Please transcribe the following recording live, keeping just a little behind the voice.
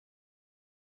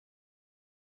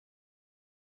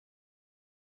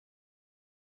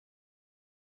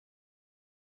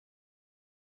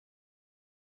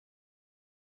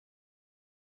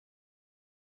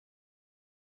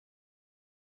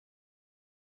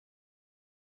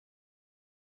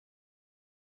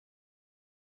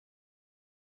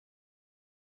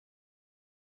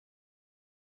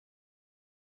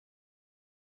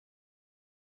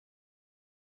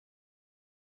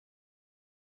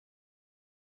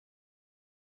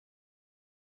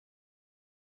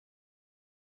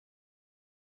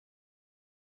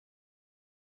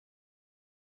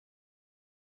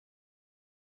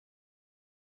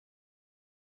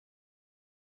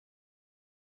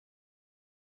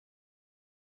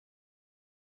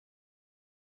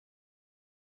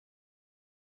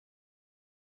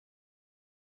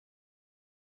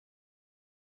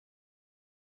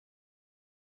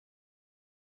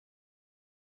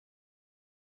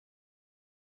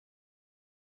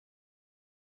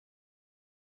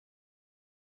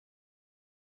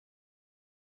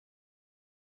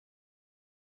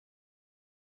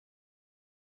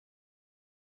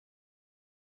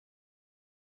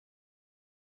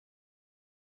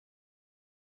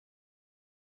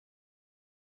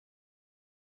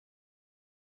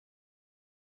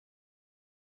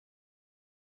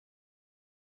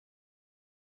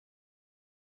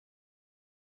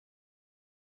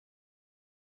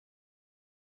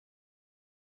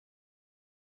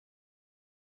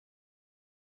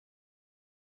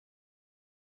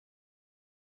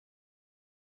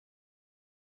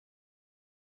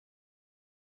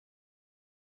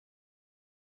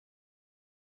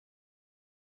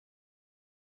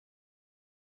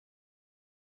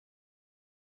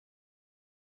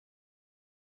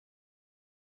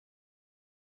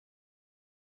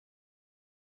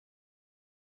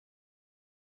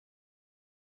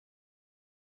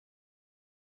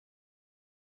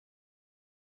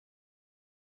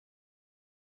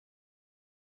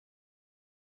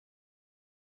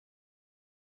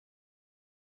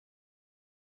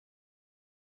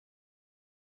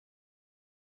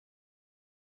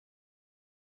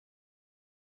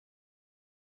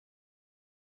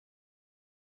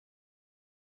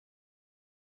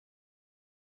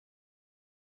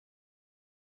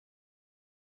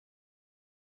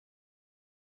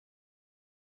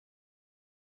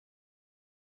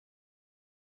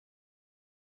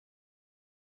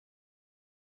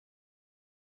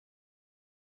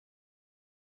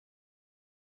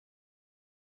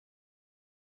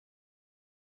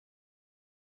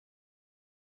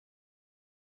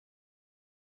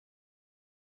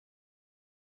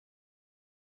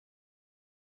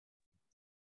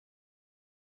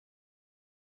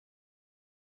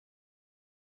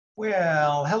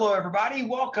Well, hello, everybody.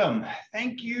 Welcome.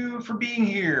 Thank you for being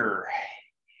here.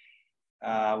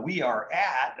 We are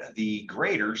at the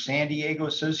Greater San Diego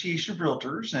Association of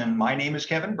Realtors, and my name is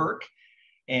Kevin Burke.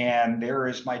 And there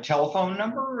is my telephone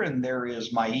number, and there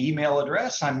is my email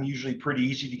address. I'm usually pretty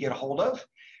easy to get a hold of.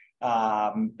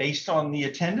 Based on the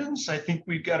attendance, I think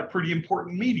we've got a pretty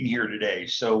important meeting here today.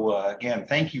 So again,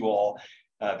 thank you all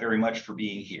very much for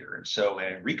being here. And so,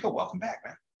 Rico, welcome back,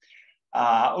 man.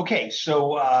 Okay,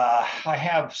 so I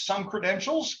have some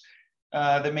credentials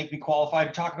that make me qualified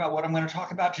to talk about what I'm going to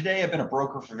talk about today. I've been a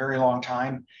broker for a very long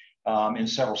time in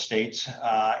several states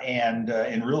and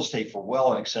in real estate for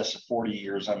well in excess of 40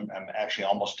 years. I'm actually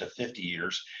almost to 50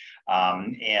 years.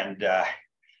 Thank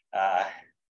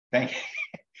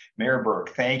Mayor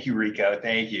Burke. Thank you, Rico.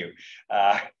 Thank you.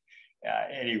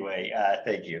 Anyway,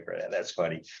 thank you for that. That's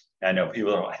funny. I know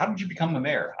people are like, how did you become the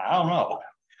mayor? I don't know.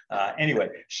 Anyway,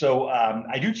 so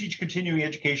I do teach continuing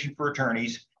education for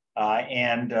attorneys,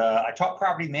 and I taught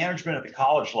property management at the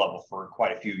college level for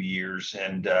quite a few years,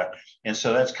 and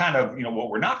so that's kind of what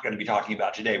we're not going to be talking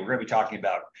about today. We're going to be talking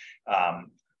about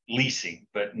leasing,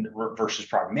 but versus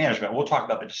property management. We'll talk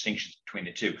about the distinctions between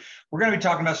the two. We're going to be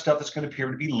talking about stuff that's going to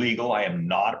appear to be legal. I am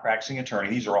not a practicing attorney.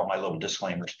 These are all my little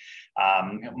disclaimers.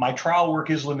 My trial work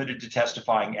is limited to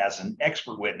testifying as an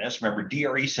expert witness. Remember,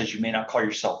 DRE says you may not call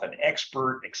yourself an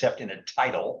expert except in a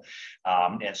title.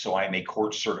 And so I am a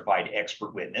court certified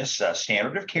expert witness.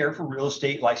 Standard of care for real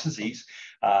estate licensees,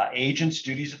 agents,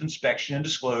 duties of inspection and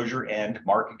disclosure, and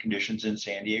market conditions in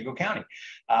San Diego County.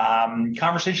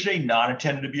 Conversation today not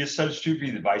intended to be a substitute for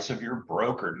the advice of your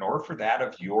broker, nor for that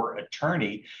of your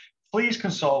attorney. Please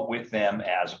consult with them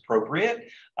as appropriate.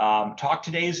 Talk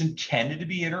today is intended to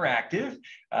be interactive.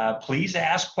 Please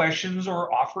ask questions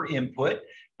or offer input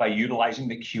by utilizing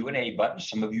the Q&A button.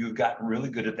 Some of you have gotten really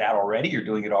good at that already. You're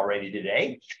doing it already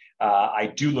today.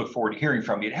 I do look forward to hearing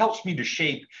from you. It helps me to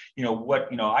shape,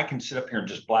 I can sit up here and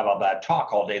just blah, blah, blah,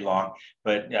 talk all day long.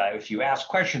 But if you ask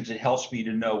questions, it helps me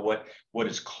to know what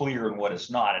is clear and what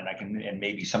is not. And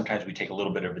maybe sometimes we take a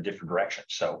little bit of a different direction.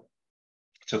 So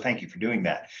thank you for doing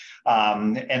that.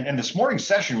 And this morning's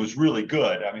session was really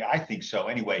good. I mean, I think so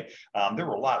anyway. There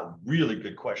were a lot of really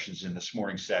good questions in this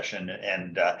morning's session,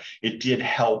 and it did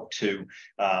help to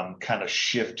kind of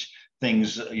shift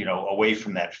things, away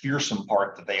from that fearsome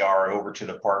part that they are over to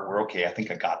the part where, okay, I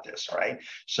think I got this, all right?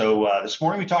 So this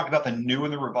morning we talked about the new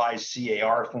and the revised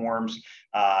CAR forms.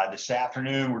 This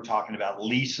afternoon, we're talking about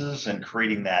leases and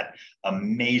creating that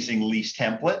amazing lease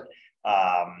template.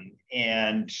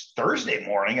 And Thursday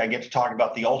morning, I get to talk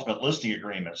about the ultimate listing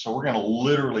agreement. So we're going to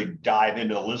literally dive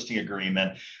into the listing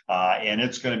agreement, and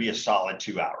it's going to be a solid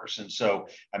 2 hours. And so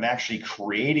I'm actually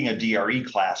creating a DRE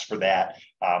class for that.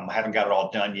 I haven't got it all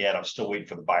done yet. I'm still waiting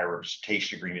for the buyer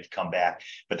representation agreement to come back,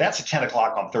 but that's at 10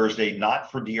 o'clock on Thursday,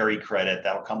 not for DRE credit.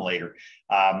 That'll come later.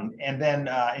 And then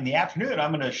in the afternoon,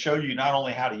 I'm going to show you not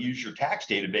only how to use your tax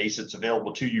database that's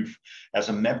available to you as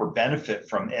a member benefit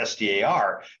from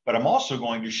SDAR, but I'm also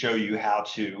going to show you how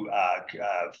to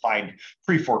find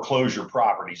pre-foreclosure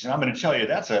properties. And I'm going to tell you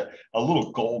that's a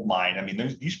little gold mine. I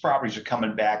mean, these properties are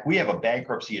coming back. We have a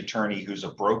bankruptcy attorney who's a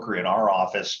broker in our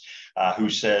office who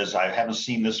says, I haven't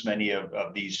seen this many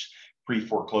of these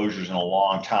pre-foreclosures in a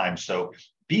long time. So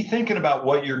be thinking about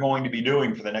what you're going to be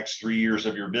doing for the next 3 years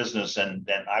of your business. And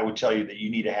then I would tell you that you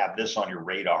need to have this on your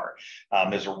radar.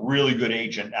 There's a really good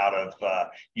agent out of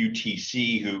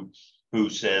UTC who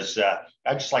says,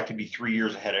 I just like to be 3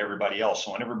 years ahead of everybody else.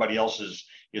 So when everybody else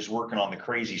is working on the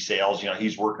crazy sales,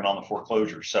 he's working on the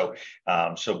foreclosure. So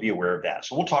be aware of that.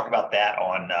 So we'll talk about that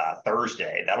on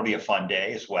Thursday. That'll be a fun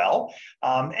day as well.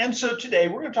 And so today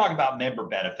we're going to talk about member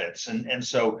benefits. And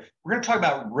so we're going to talk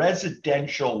about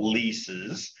residential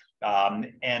leases.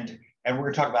 And we're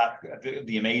going to talk about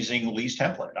the amazing lease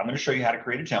template. I'm going to show you how to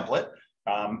create a template.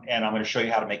 And I'm going to show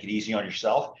you how to make it easy on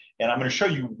yourself. And I'm going to show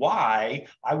you why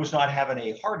I was not having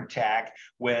a heart attack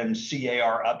when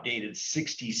CAR updated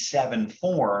 67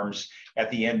 forms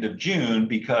at the end of June,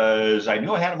 because I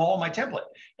knew I had them all in my template.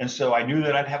 And so I knew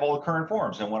that I'd have all the current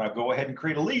forms. And when I go ahead and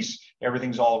create a lease,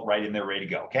 everything's all right in there, ready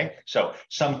to go. Okay. So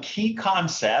some key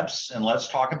concepts, and let's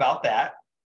talk about that.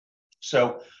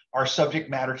 So our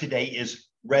subject matter today is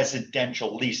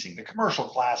residential leasing. The commercial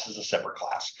class is a separate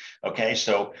class. Okay,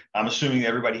 so I'm assuming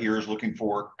everybody here is looking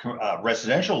for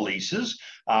residential leases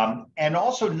and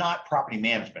also not property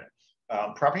management.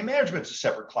 Property management is a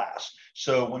separate class.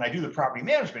 So when I do the property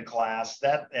management class,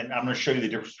 and I'm going to show you the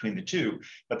difference between the two,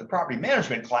 but the property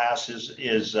management class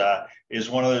is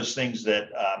one of those things that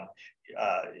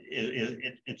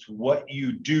it's what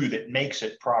you do that makes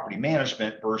it property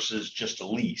management versus just a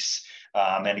lease.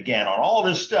 And again, on all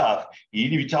this stuff, you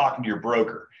need to be talking to your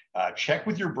broker. Check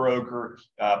with your broker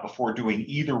before doing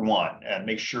either one, and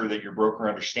make sure that your broker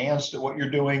understands what you're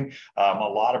doing. A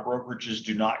lot of brokerages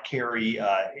do not carry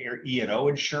E&O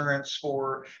insurance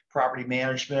for property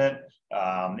management.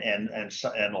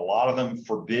 And a lot of them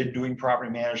forbid doing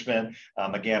property management.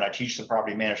 Again, I teach the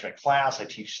property management class, I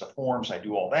teach the forms, I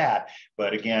do all that.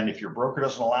 But again, if your broker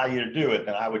doesn't allow you to do it,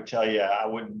 then I would tell you, I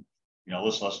wouldn't,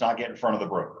 listen, let's not get in front of the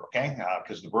broker, okay?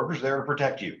 Because the broker's there to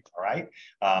protect you, all right?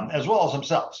 As well as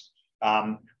themselves.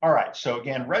 All right, so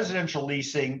again, residential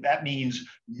leasing, that means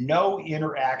no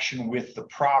interaction with the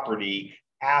property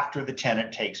after the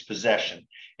tenant takes possession.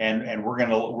 And we're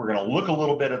gonna look a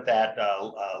little bit at that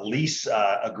lease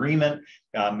agreement,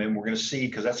 and we're gonna see,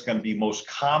 because that's gonna be most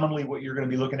commonly what you're gonna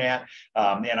be looking at.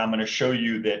 And I'm gonna show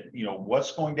you that,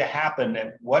 what's going to happen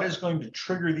and what is going to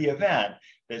trigger the event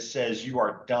that says you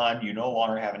are done, you no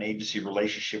longer have an agency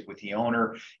relationship with the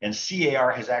owner, and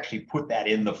CAR has actually put that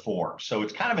in the form. So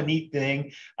it's kind of a neat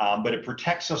thing, but it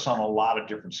protects us on a lot of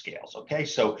different scales, okay?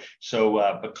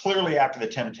 But clearly after the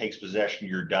tenant takes possession,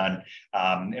 you're done,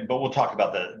 but we'll talk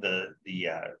about the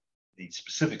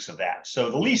specifics of that.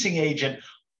 So the leasing agent,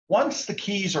 once the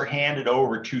keys are handed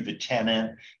over to the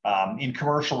tenant, in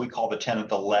commercial, we call the tenant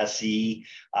the lessee,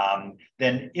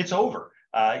 then it's over.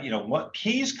 What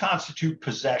keys constitute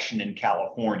possession in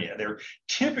California? They're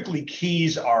typically,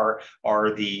 keys are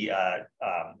the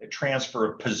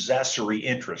transfer of possessory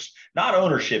interest, not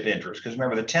ownership interest. Because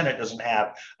remember, the tenant doesn't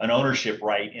have an ownership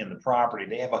right in the property;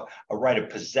 they have a right of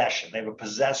possession. They have a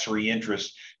possessory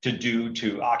interest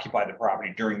to occupy the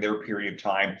property during their period of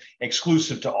time,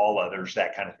 exclusive to all others,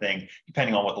 that kind of thing,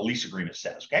 depending on what the lease agreement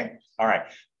says. Okay, all right.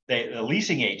 The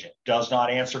leasing agent does not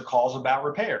answer calls about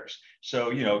repairs.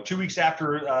 So, 2 weeks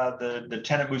after the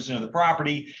tenant moves into the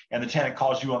property and the tenant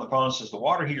calls you on the phone and says the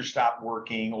water heater stopped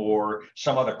working, or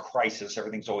some other crisis.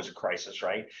 Everything's always a crisis,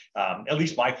 right? At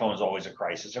least my phone is always a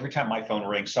crisis. Every time my phone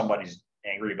rings, somebody's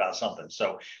angry about something.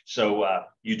 So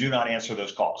you do not answer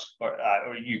those calls,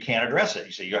 or you can't address it.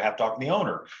 You say you'll have to talk to the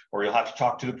owner, or you'll have to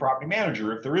talk to the property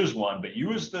manager if there is one. But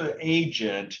you, as the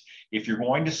agent, if you're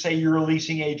going to say you're a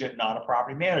leasing agent, not a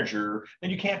property manager, then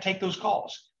you can't take those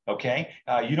calls. Okay,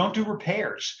 you don't do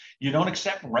repairs. You don't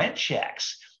accept rent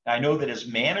checks. I know that as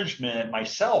management,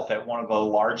 myself, at one of the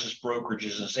largest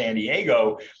brokerages in San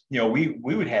Diego, we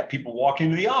would have people walk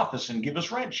into the office and give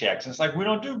us rent checks. And it's like, we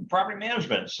don't do property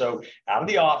management. So out of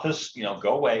the office,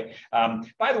 go away.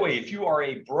 By the way, if you are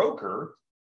a broker,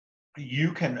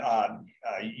 you can,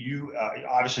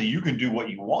 obviously you can do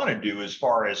what you want to do as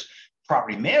far as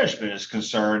property management is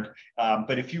concerned.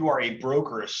 But if you are a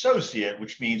broker associate,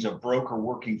 which means a broker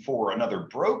working for another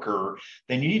broker,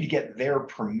 then you need to get their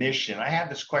permission. I had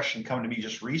this question come to me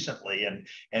just recently,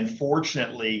 and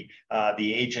fortunately,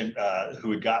 the agent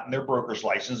who had gotten their broker's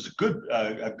license,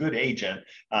 a good agent,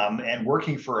 and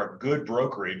working for a good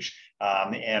brokerage,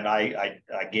 and I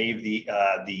gave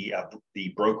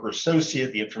the broker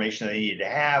associate the information they needed to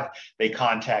have. They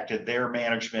contacted their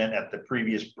management at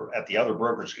the other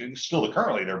brokerage, still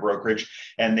currently their brokerage,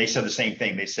 and they said the same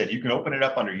thing. They said, you can open it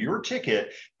up under your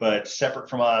ticket, but separate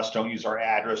from us. Don't use our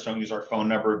address. Don't use our phone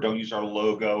number. Don't use our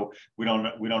logo. We don't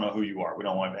know who you are. We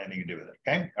don't want anything to do with it.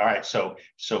 Okay. All right. So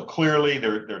clearly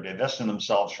they're divesting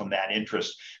themselves from that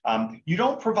interest. You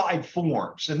don't provide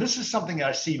forms, and this is something that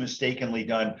I see mistakenly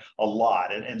done a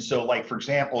lot. And so, like, for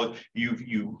example,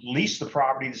 you lease the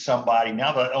property to somebody.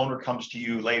 Now the owner comes to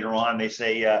you later on. They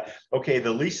say, okay,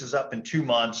 the lease is up in 2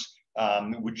 months.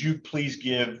 Would you please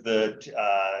give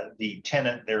the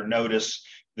tenant their notice,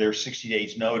 their 60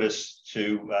 days notice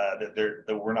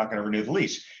that we're not going to renew the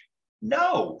lease?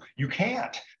 No, you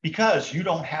can't, because you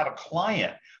don't have a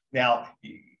client. Now,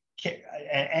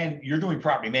 and you're doing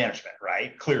property management,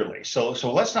 right? Clearly. So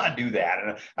let's not do that.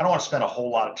 And I don't want to spend a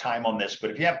whole lot of time on this, but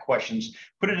if you have questions,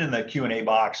 put it in the Q&A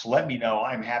box. Let me know.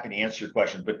 I'm happy to answer your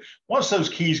question. But once those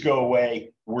keys go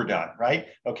away, we're done, right?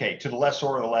 Okay, to the lessor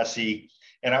or the lessee.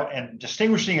 And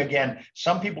distinguishing again,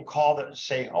 some people call that and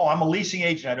say, oh, I'm a leasing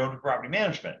agent, I don't do property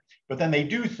management. But then they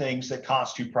do things that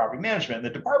constitute property management. And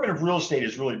the Department of Real Estate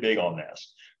is really big on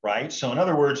this, right? So in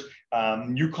other words,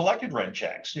 you collected rent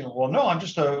checks. Well, no, I'm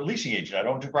just a leasing agent, I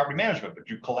don't do property management, but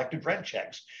you collected rent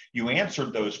checks. You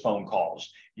answered those phone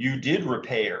calls. You did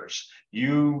repairs.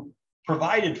 You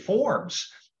provided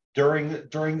forms during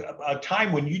a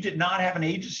time when you did not have an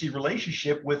agency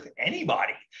relationship with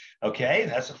anybody. Okay,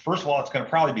 that's first of all, it's going to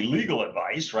probably be legal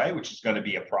advice, right? Which is going to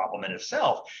be a problem in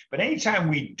itself. But anytime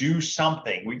we do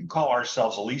something, we can call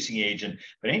ourselves a leasing agent,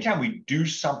 but anytime we do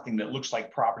something that looks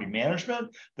like property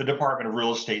management, the Department of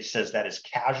Real Estate says that is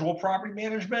casual property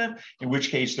management, in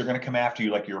which case they're going to come after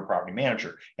you like you're a property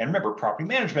manager. And remember, property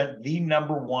management, the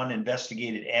 #1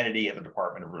 investigated entity at the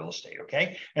Department of Real Estate,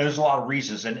 okay? And there's a lot of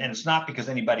reasons, and it's not because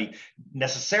anybody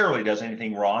necessarily does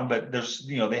anything wrong, but there's,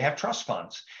 they have trust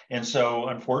funds. And so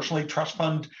unfortunately, trust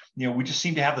fund, we just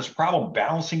seem to have this problem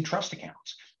balancing trust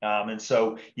accounts. And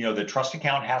so, the trust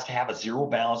account has to have a zero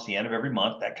balance at the end of every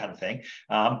month, that kind of thing.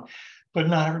 But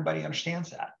not everybody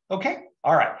understands that. Okay.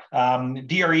 All right.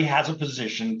 DRE has a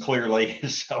position clearly.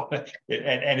 So,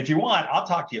 and if you want, I'll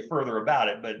talk to you further about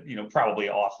it, but, probably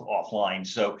offline.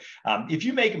 So if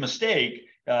you make a mistake,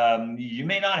 you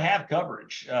may not have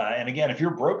coverage. And again, if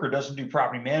your broker doesn't do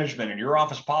property management and your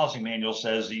office policy manual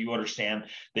says that you understand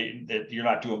that you're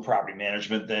not doing property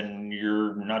management, then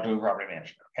you're not doing property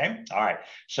management. Okay. All right.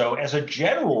 So as a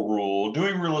general rule,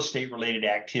 doing real estate related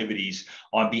activities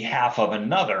on behalf of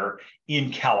another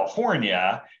in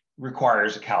California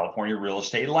requires a California real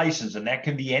estate license. And that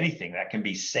can be anything. That can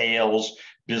be sales,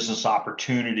 business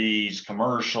opportunities,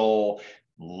 commercial,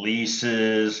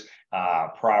 leases,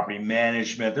 property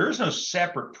management. There is no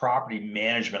separate property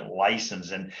management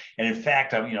license. And in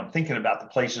fact, I'm thinking about the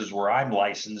places where I'm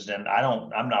licensed, and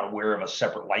I'm not aware of a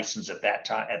separate license at that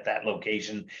time, at that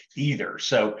location either.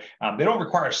 So they don't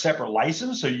require a separate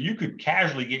license. So you could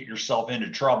casually get yourself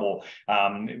into trouble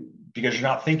because you're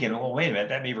not thinking, oh, wait a minute,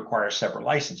 that may require a separate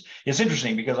license. It's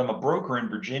interesting because I'm a broker in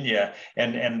Virginia,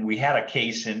 and we had a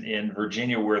case in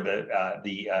Virginia where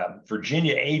the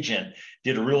Virginia agent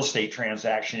did a real estate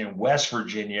transaction in West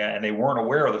Virginia, and they weren't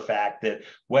aware of the fact that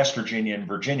West Virginia and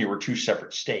Virginia were two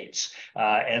separate states.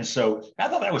 And so I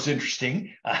thought that was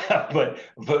interesting, but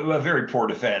a very poor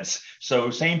defense. So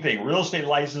same thing, real estate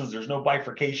license, there's no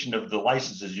bifurcation of the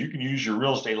licenses. You can use your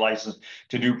real estate license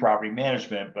to do property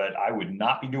management, but I would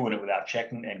not be doing it without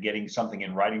checking and getting something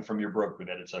in writing from your broker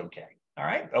that it's okay. All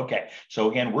right. Okay.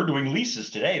 So again, we're doing leases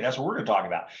today. That's what we're going to talk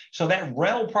about. So that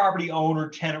rental property owner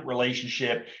tenant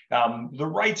relationship, the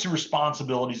rights and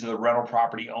responsibilities of the rental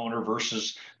property owner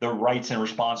versus the rights and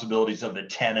responsibilities of the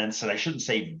tenants. And I shouldn't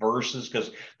say versus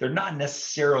because they're not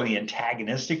necessarily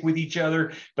antagonistic with each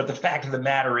other. But the fact of the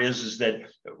matter is that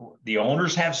the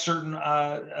owners have certain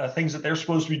things that they're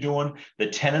supposed to be doing. The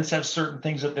tenants have certain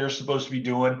things that they're supposed to be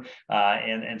doing.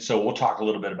 And so we'll talk a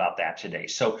little bit about that today.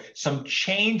 So some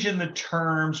change in the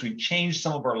terms, we've changed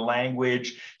some of our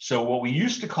language. So what we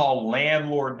used to call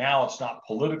landlord, now it's not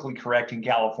politically correct in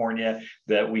California,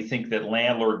 that we think that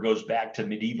landlord goes back to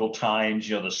medieval times,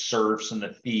 the serfs and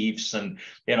the fiefs and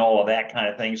all of that kind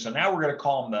of thing. So now we're going to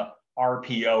call them the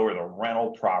RPO, or the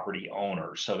rental property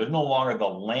owner. So they're no longer the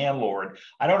landlord.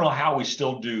 I don't know how we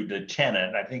still do the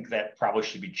tenant. I think that probably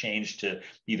should be changed to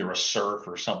either a serf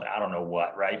or something. I don't know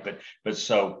what, right? But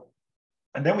so,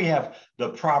 and then we have the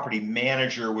property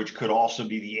manager, which could also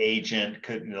be the agent,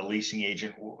 the leasing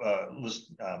agent,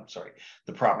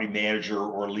 the property manager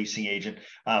or leasing agent.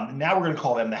 Now we're going to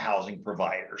call them the housing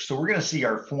provider. So we're going to see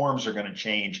our forms are going to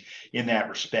change in that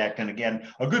respect. And again,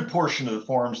 a good portion of the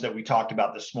forms that we talked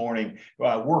about this morning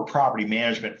were property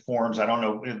management forms. I don't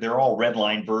know, they're all red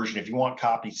line version. If you want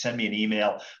copies, send me an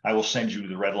email. I will send you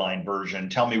the red line version.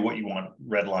 Tell me what you want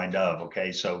redlined of,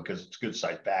 okay? So, because it's a good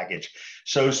size package.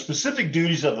 So specific duties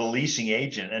of the leasing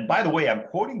agent. And by the way, I'm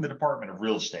quoting the Department of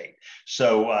Real Estate.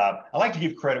 So I like to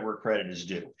give credit where credit is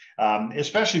due,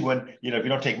 especially when, if you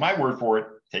don't take my word for it,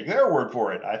 take their word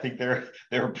for it. I think they're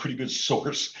a pretty good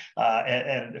source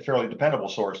and a fairly dependable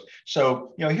source.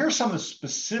 So, here's some of the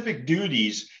specific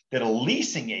duties that a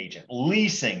leasing agent,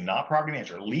 leasing, not property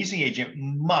manager, leasing agent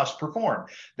must perform.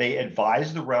 They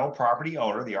advise the rental property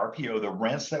owner, the RPO, the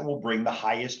rents that will bring the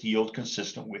highest yield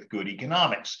consistent with good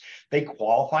economics. They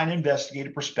qualify and investigate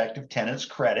a prospective tenant's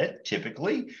credit,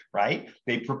 typically, right?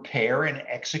 They prepare and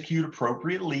execute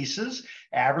appropriate leases,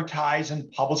 advertise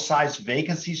and publicize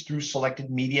vacancies through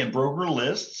selected media and broker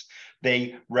lists.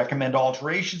 They recommend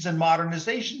alterations and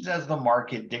modernizations as the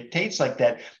market dictates, like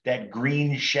that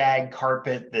green shag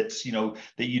carpet that's, that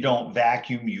you don't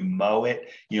vacuum, you mow it.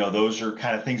 Those are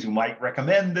kind of things we might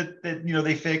recommend that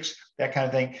they fix, that kind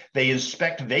of thing. They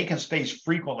inspect vacant space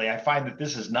frequently. I find that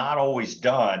this is not always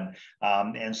done.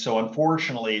 And so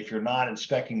unfortunately, if you're not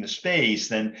inspecting the space,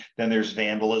 then there's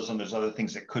vandalism, there's other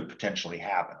things that could potentially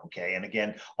happen, okay? And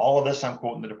again, all of this, I'm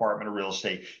quoting the Department of Real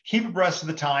Estate. Keep abreast of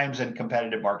the times and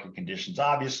competitive market conditions,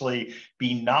 obviously.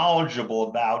 Be knowledgeable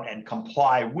about and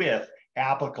comply with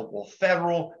applicable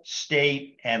federal,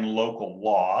 state, and local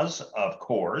laws, of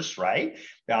course, right?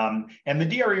 And the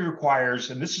DRE requires,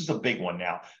 and this is a big one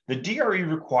now, the DRE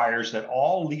requires that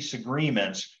all lease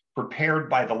agreements prepared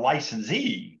by the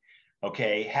licensee,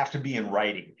 okay, have to be in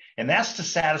writing. And that's to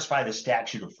satisfy the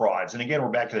statute of frauds. And again, we're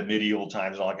back to the medieval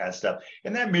times and all that kind of stuff.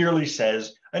 And that merely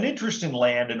says an interest in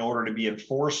land, in order to be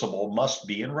enforceable, must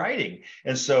be in writing.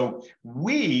 And so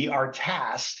we are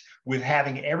tasked with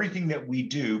having everything that we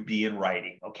do be in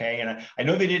writing, okay? And I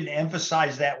know they didn't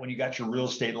emphasize that when you got your real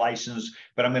estate license,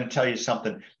 but I'm going to tell you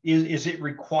something. Is it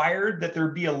required that there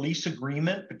be a lease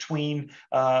agreement between,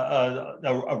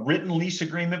 a written lease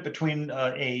agreement between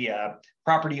a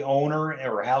property owner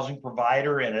or a housing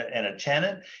provider and a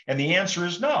tenant? And the answer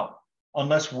is no,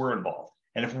 unless we're involved.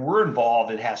 And if we're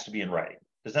involved, it has to be in writing.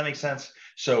 Does that make sense?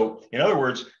 So in other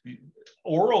words,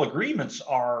 oral agreements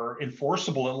are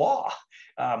enforceable in law.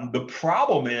 The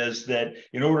problem is that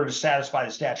in order to satisfy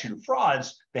the statute of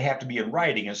frauds, they have to be in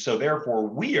writing. And so therefore,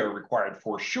 we are required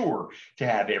for sure to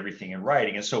have everything in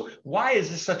writing. And so why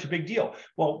is this such a big deal?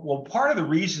 Well, part of the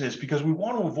reason is because we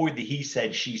want to avoid the he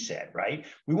said, she said, right?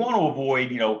 We want to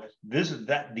avoid, this,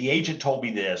 that, the agent told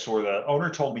me this, or the owner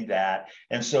told me that.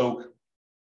 And so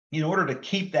in order to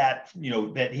keep that,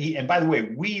 that he, and by the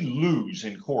way, we lose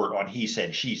in court on he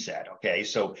said, she said, okay?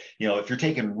 So, if you're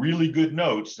taking really good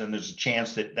notes, then there's a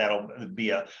chance that that'll be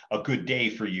a good day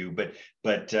for you.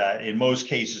 But in most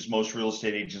cases, most real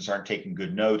estate agents aren't taking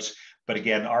good notes. But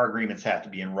again, our agreements have to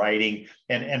be in writing.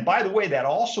 And by the way, that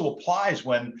also applies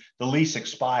when the lease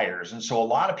expires. And so a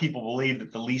lot of people believe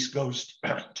that the lease goes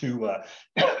to,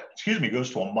 goes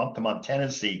to a month-to-month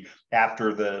tenancy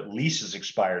after the lease is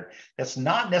expired. That's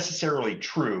not necessarily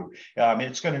true.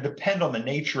 It's going to depend on the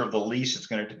nature of the lease. It's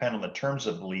going to depend on the terms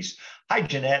of the lease. Hi,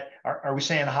 Jeanette. Are we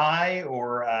saying hi,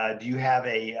 or do you have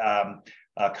a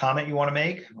comment you want to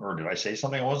make? Or did I say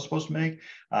something I wasn't supposed to make?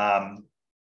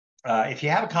 If you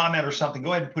have a comment or something,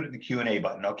 go ahead and put it in the Q&A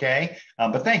button, okay?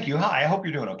 But thank you. Hi, I hope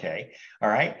you're doing okay. All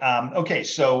right. Okay,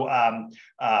 so,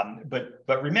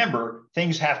 but remember,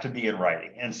 things have to be in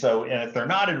writing. And so, and if they're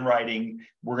not in writing,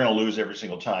 we're going to lose every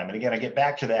single time. And again, I get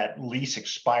back to that lease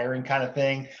expiring kind of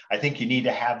thing. I think you need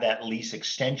to have that lease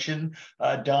extension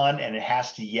done, and it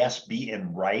has to, yes, be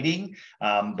in writing.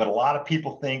 But a lot of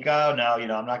people think, oh,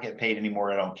 no, I'm not getting paid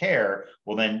anymore. I don't care.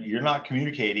 Well, then you're not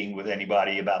communicating with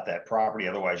anybody about that property.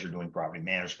 Otherwise, you're doing property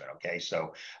management. Okay.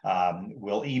 So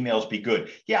will emails be good?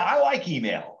 Yeah, I like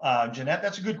email. Jeanette,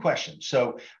 that's a good question.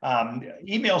 So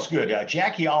email's good.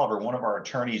 Jackie Oliver, one of our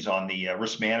attorneys on the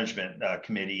risk management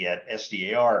committee at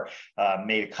SDAR,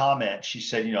 made a comment. She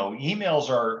said, emails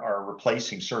are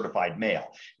replacing certified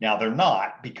mail. Now they're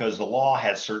not, because the law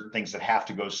has certain things that have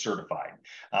to go certified.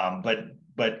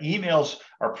 But emails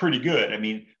are pretty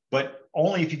good. But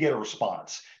only if you get a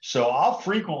response. So I'll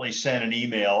frequently send an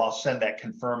email. I'll send that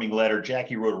confirming letter.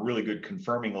 Jackie wrote a really good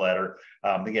confirming letter.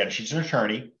 Again, she's an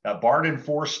attorney, barred in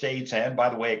 4 states, and by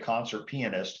the way, a concert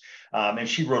pianist. And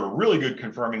she wrote a really good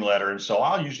confirming letter. And so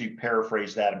I'll usually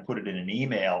paraphrase that and put it in an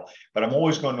email, but I'm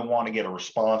always going to want to get a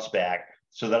response back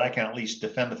so that I can at least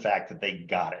defend the fact that they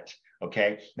got it.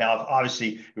 Okay. Now,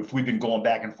 obviously, if we've been going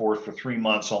back and forth for 3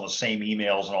 months on the same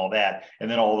emails and all that, and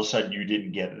then all of a sudden you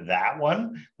didn't get that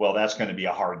one, well, that's going to be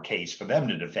a hard case for them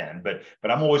to defend. But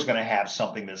I'm always going to have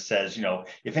something that says,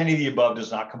 if any of the above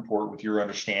does not comport with your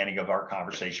understanding of our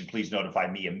conversation, please notify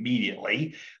me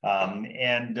immediately.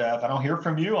 And if I don't hear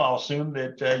from you, I'll assume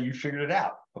that you figured it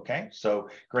out. Okay, so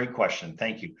great question.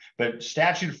 Thank you. But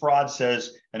statute of fraud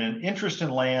says an interest in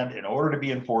land, in order to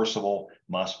be enforceable,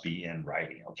 must be in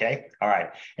writing. Okay, all right.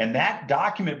 And that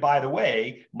document, by the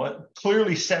way,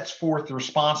 clearly sets forth the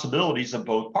responsibilities of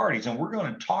both parties. And we're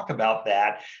going to talk about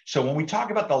that. So when we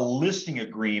talk about the listing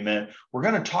agreement, we're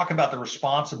going to talk about the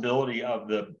responsibility of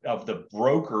the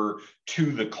broker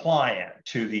to the client,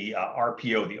 to the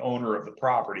RPO, the owner of the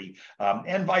property,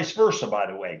 and vice versa, by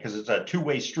the way, because it's a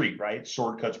two-way street, right?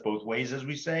 Sword cuts both ways, as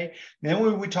we say. And then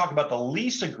when we talk about the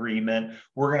lease agreement,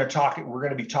 we're going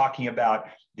to be talking about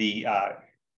the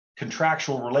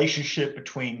contractual relationship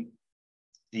between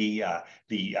the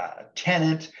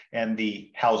tenant and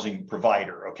the housing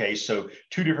provider. Okay, so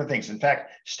 2 different things. In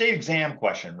fact, state exam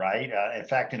question, right? In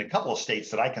fact, in a couple of states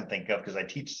that I can think of, because I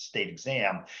teach the state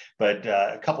exam, but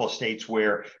a couple of states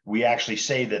where we actually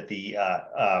say that the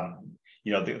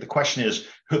question is,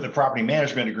 the property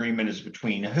management agreement is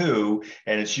between who,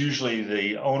 and it's usually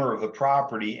the owner of the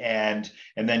property, and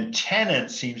then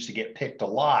tenant seems to get picked a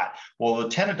lot. Well, the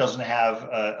tenant doesn't have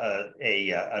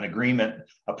an agreement,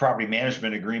 a property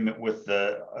management agreement with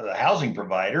the housing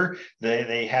provider.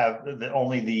 They have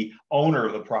only the owner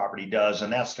of the property does,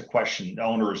 and that's the question. The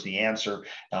owner is the answer,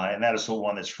 and that is the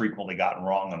one that's frequently gotten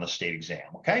wrong on the state exam.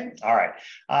 Okay, all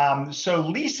right. So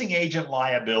leasing agent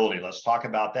liability. Let's talk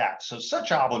about that. So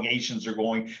such obligations are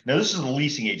going. Now, this is the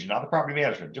leasing agent, not the property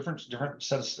management. Different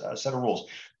set of rules.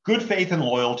 Good faith and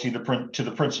loyalty to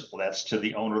the principal. That's to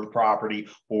the owner of the property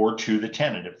or to the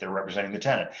tenant if they're representing the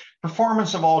tenant.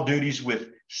 Performance of all duties with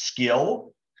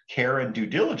skill, care, and due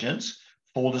diligence.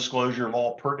 Full disclosure of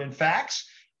all pertinent facts.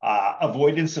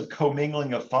 Avoidance of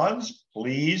commingling of funds.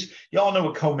 Please, you all know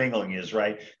what commingling is,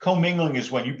 right? Commingling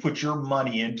is when you put your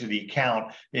money into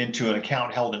an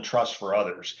account held in trust for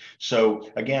others. So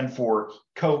again, for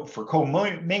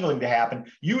commingling to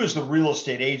happen, you as the real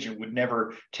estate agent would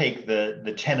never take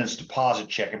the tenant's deposit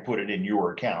check and put it in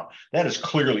your account. That is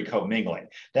clearly commingling.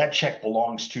 That check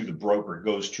belongs to the broker.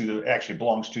 It actually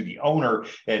belongs to the owner,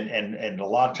 and a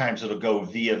lot of times it'll go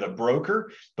via the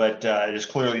broker, but it is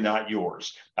clearly not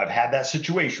yours. I've had that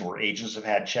situation where agents have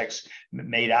had checks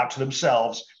made out to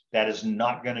themselves. That is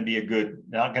not going to be a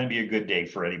good day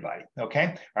for anybody.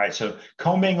 Okay. All right. So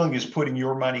commingling is putting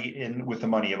your money in with the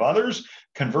money of others.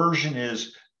 Conversion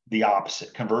is the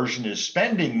opposite. Conversion is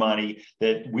spending money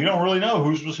that we don't really know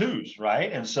whose was whose,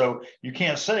 right? And so you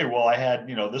can't say, well, I had,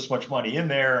 this much money in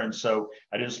there, and so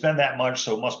I didn't spend that much,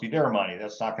 so it must be their money.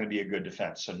 That's not going to be a good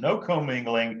defense. So no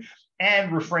commingling,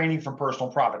 and refraining from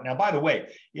personal profit. Now, by the way,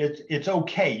 it's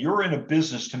okay. You're in a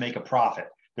business to make a profit.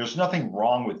 There's nothing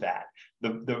wrong with that.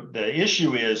 The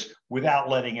issue is without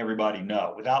letting everybody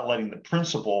know, without letting the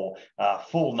principal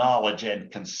full knowledge and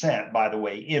consent, by the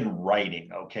way, in writing.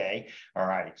 Okay. All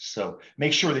right. So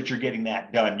make sure that you're getting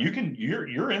that done.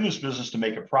 You're in this business to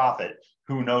make a profit.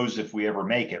 Who knows if we ever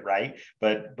make it, right?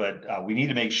 But we need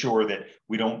to make sure that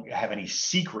we don't have any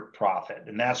secret profit,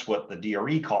 and that's what the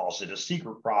DRE calls it. A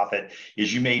secret profit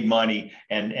is you made money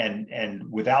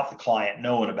and without the client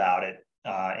knowing about it,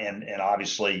 and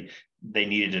obviously they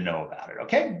needed to know about it.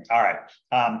 Okay. All right.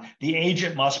 The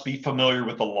agent must be familiar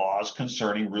with the laws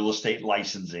concerning real estate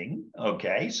licensing.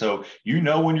 Okay. So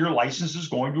when your license is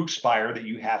going to expire, that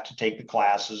you have to take the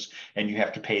classes and you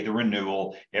have to pay the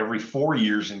renewal every 4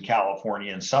 years in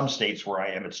California. In some states where I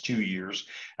am, it's 2 years,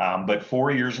 but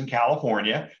 4 years in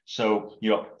California. So,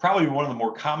 probably one of the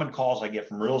more common calls I get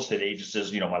from real estate agents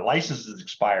is, my license is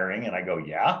expiring. And I go,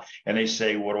 yeah. And they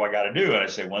say, what do I got to do? And I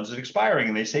say, when's it expiring?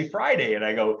 And they say Friday. And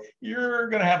I go, you're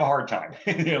going to have a hard time.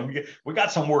 We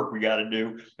got some work we got to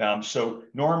do. So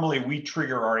normally we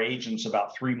trigger our agents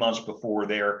about 3 months before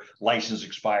their license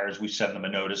expires. We send them a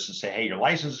notice and say, hey, your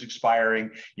license is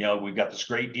expiring. We've got this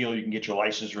great deal. You can get your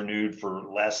license renewed for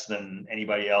less than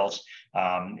anybody else.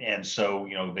 And so,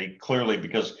 they clearly,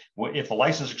 because if the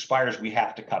license expires, we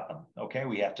have to cut them. Okay.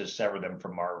 We have to sever them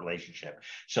from our relationship.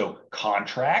 So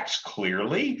contracts,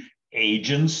 clearly,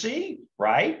 agency,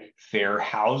 right? Fair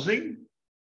housing,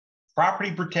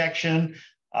 property protection,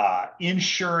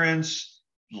 insurance,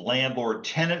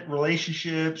 landlord-tenant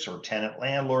relationships or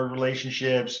tenant-landlord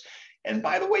relationships. And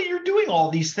by the way, you're doing all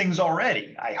these things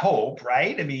already, I hope,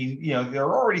 right? I mean, there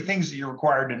are already things that you're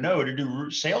required to know to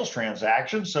do sales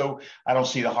transactions. So I don't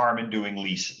see the harm in doing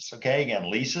leases. Okay.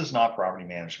 Again, leases, not property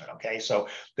management. Okay. So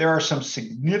there are some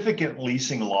significant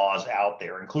leasing laws out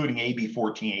there, including AB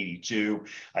 1482.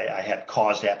 I had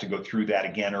cause to have to go through that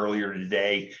again earlier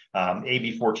today.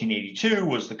 AB 1482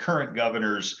 was the current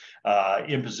governor's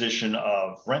imposition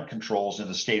of rent controls in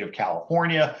the state of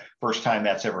California. First time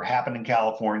that's ever happened in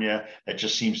California. That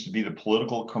just seems to be the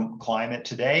political climate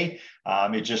today.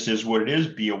 It just is what it is.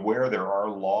 Be aware there are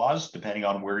laws depending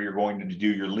on where you're going to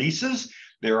do your leases.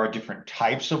 There are different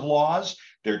types of laws.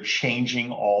 They're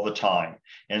changing all the time.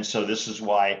 And so this is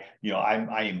why,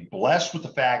 I am blessed with the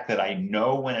fact that I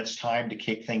know when it's time to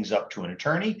kick things up to an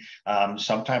attorney.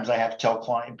 Sometimes I have to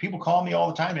tell people call me all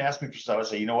the time and ask me for stuff. I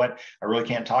say, you know what, I really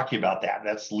can't talk to you about that.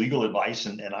 That's legal advice.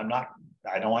 And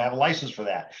I don't have a license for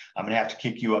that. I'm going to have to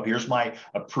kick you up. Here's my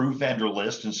approved vendor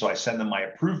list. And so I send them my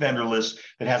approved vendor list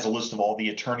that has a list of all the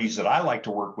attorneys that I like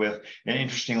to work with. And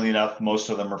interestingly enough, most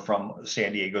of them are from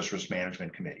San Diego's Risk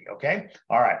Management Committee. Okay.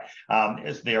 All right.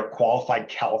 They are qualified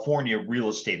California real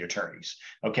estate attorneys.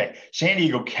 Okay. San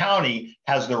Diego County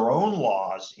has their own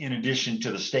laws in addition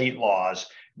to the state laws.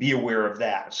 be aware of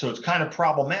that. So it's kind of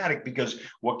problematic because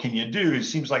what can you do? It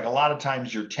seems like a lot of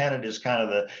times your tenant is kind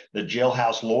of the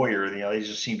jailhouse lawyer. They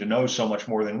just seem to know so much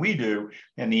more than we do.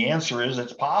 And the answer is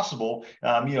it's possible.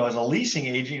 As a leasing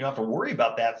agent, you don't have to worry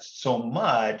about that so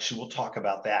much. We'll talk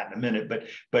about that in a minute,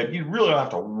 but you really don't have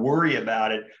to worry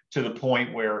about it to the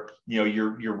point where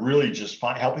you're really just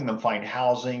helping them find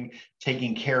housing,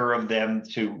 taking care of them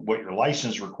to what your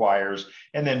license requires,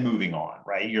 and then moving on,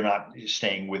 right? You're not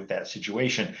staying with that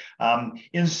situation.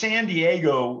 In San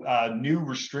Diego, new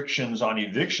restrictions on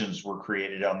evictions were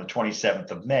created on the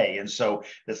 27th of May. And so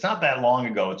it's not that long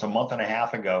ago. It's a month and a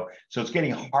half ago. So it's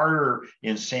getting harder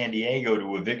in San Diego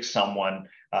to evict someone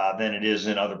than it is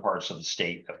in other parts of the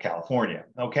state of California.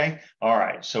 Okay. All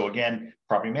right. So again,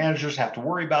 property managers have to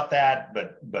worry about that,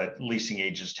 but leasing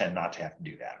agents tend not to have to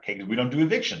do that. Okay. Because we don't do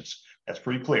evictions. That's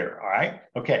pretty clear. All right.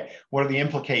 Okay. What are the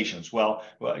implications? Well,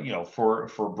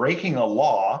 for breaking a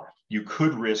law, you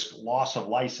could risk loss of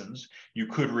license. You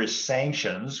could risk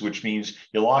sanctions, which means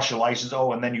you lost your license.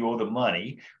 Oh, and then you owe the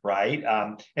money, right?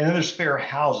 And then there's fair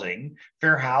housing.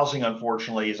 Fair housing,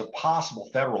 unfortunately, is a possible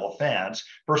federal offense.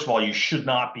 First of all, you should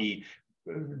not be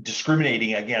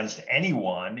discriminating against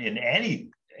anyone in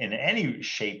any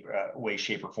shape, way,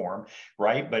 shape, or form,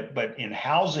 right? But in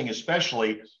housing,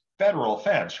 especially, federal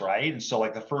offense, right? And so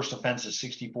like the first offense is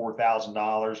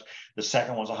 $64,000, the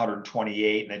second one's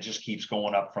 128, and it just keeps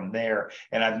going up from there.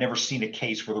 And I've never seen a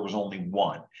case where there was only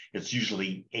one. It's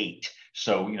usually 8.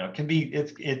 So it can be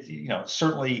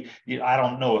certainly I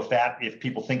don't know if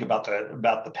people think about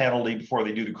the penalty before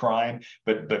they do the crime,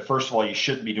 but first of all, you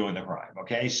shouldn't be doing the crime.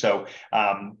 Okay, so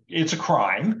it's a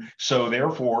crime, so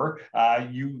therefore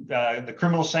the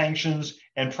criminal sanctions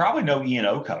and probably no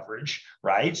E&O coverage,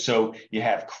 right? So you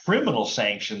have criminal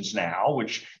sanctions now,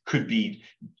 which could be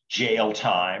jail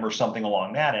time or something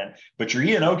along that end, but your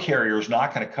E&O carrier is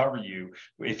not going to cover you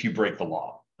if you break the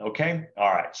law. Okay.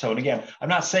 All right. So, and again, I'm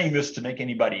not saying this to make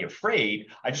anybody afraid.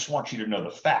 I just want you to know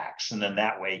the facts. And then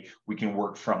that way we can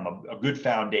work from a good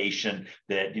foundation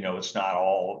that, it's not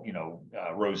all,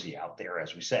 rosy out there,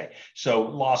 as we say. So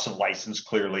loss of license,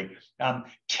 clearly.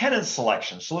 Tenant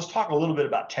selection. So let's talk a little bit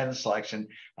about tenant selection.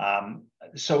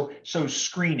 So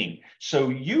screening. So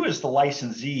you as the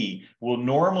licensee will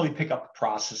normally pick up the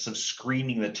process of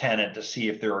screening the tenant to see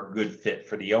if they're a good fit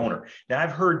for the owner. Now,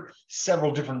 I've heard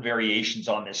several different variations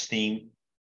on this theme.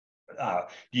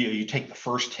 You take the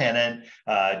first tenant,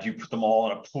 do you put them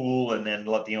all in a pool and then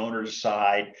let the owner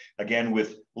decide? Again,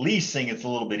 with leasing, it's a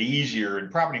little bit easier. In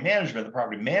property management, the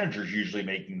property manager is usually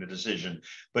making the decision.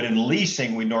 But in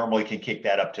leasing, we normally can kick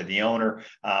that up to the owner.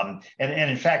 And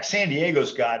in fact, San Diego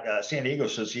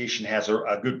Association has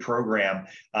a good program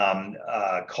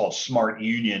called Smart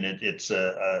Union. It's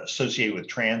associated with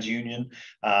TransUnion.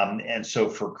 And so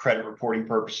for credit reporting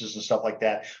purposes and stuff like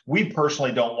that, we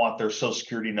personally don't want their social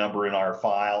security number in our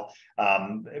file.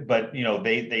 But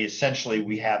they essentially,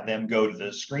 we have them go to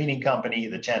the screening company,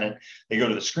 the tenant, they go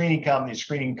to the screening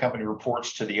company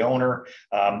reports to the owner,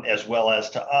 as well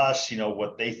as to us,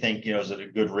 what they think, is it a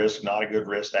good risk, not a good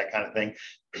risk, that kind of thing.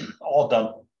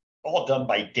 all done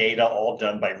by data, all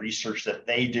done by research that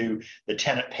they do. The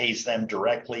tenant pays them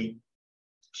directly.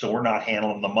 So we're not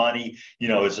handling the money,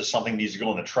 is this something that needs to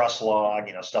go in the trust log,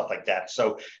 stuff like that.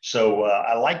 So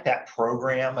I like that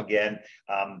program. Again,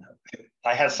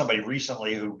 I had somebody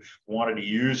recently who wanted to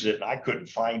use it. I couldn't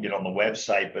find it on the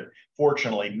website, but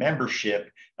fortunately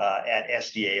membership at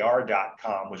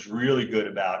sdar.com was really good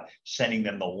about sending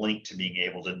them the link to being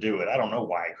able to do it. I don't know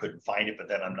why I couldn't find it, but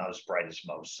then I'm not as bright as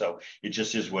most. So it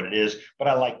just is what it is. But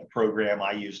I like the program.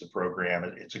 I use the program.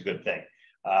 It's a good thing.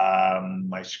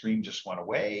 My screen just went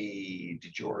away.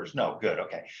 Did yours? No, good.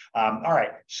 Okay. All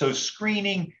right. So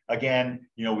screening, again,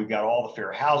 we've got all the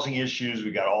fair housing issues.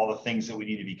 We've got all the things that we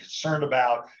need to be concerned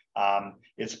about.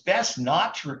 It's best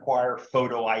not to require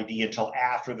photo ID until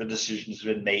after the decision has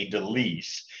been made to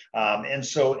lease.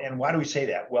 And why do we say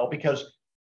that? Well, because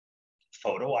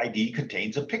photo ID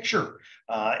contains a picture.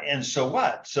 And so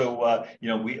what? So,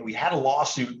 we had a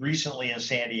lawsuit recently in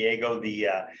San Diego.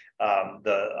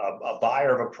 A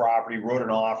buyer of a property wrote an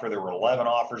offer. There were 11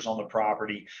 offers on the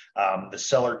property. The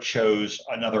seller chose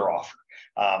another offer.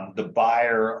 The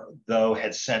buyer, though,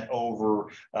 had sent over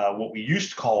what we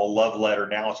used to call a love letter.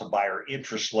 Now it's a buyer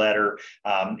interest letter.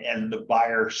 And the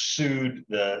buyer sued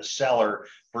the seller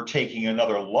for taking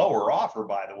another lower offer,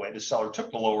 by the way. The seller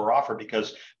took the lower offer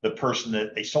because the person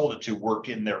that they sold it to worked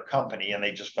in their company, and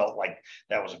they just felt like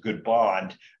that was a good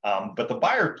bond. But the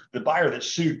buyer that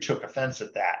sued took offense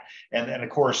at that. And of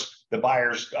course, the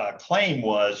buyer's claim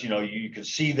was, you can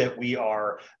see that we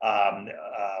are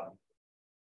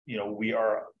we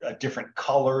are a different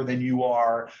color than you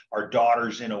are. Our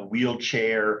daughter's in a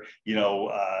wheelchair,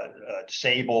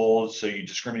 disabled. So you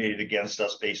discriminated against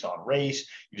us based on race.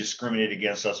 You discriminated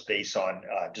against us based on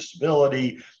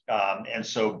disability. And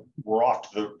so we're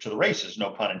off to the races,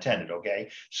 no pun intended. Okay.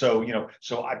 So,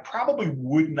 so I probably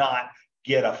would not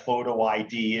get a photo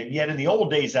ID. And yet in the old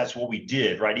days, that's what we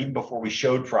did, right? Even before we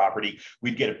showed property,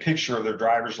 we'd get a picture of their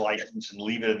driver's license and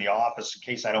leave it in the office in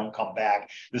case I don't come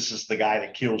back. This is the guy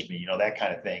that kills me, that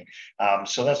kind of thing.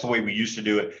 So that's the way we used to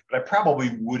do it, but I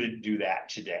probably wouldn't do that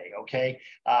today, okay?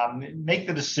 Make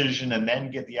the decision and then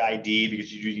get the ID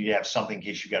because you need to have something in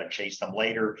case you got to chase them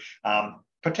later.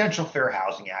 Potential fair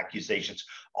housing accusations.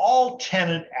 All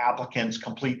tenant applicants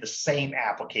complete the same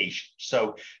application.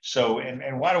 So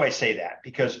why do I say that?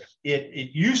 Because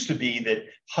it used to be that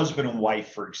husband and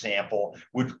wife, for example,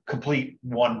 would complete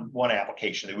one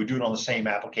application. They would do it on the same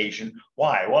application.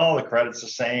 Why? Well, the credit's the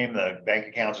same, the bank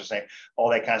accounts are the same, all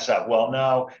that kind of stuff. Well,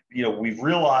 no, we've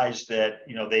realized that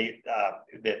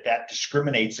that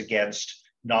discriminates against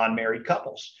non-married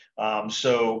couples.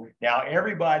 So now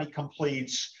everybody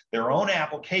completes their own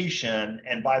application,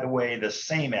 and by the way, the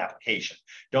same application.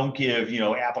 Don't give,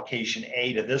 application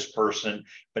A to this person,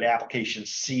 but application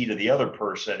C to the other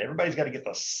person. Everybody's got to get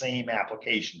the same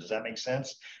application. Does that make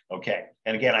sense? Okay.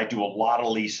 And again, I do a lot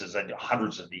of leases. I do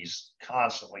hundreds of these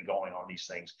constantly going on these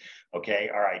things. Okay.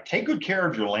 All right. Take good care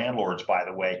of your landlords, by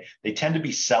the way. They tend to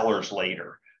be sellers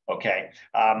later. Okay,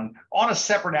 on a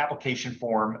separate application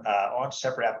form, on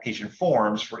separate application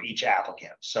forms for each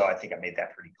applicant. So I think I made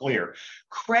that pretty clear.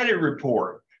 Credit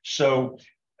report. So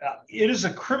it is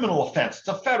a criminal offense. It's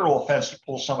a federal offense to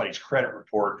pull somebody's credit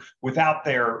report without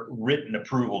their written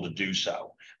approval to do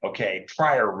so. Okay,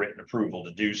 prior written approval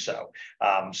to do so.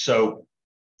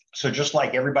 So just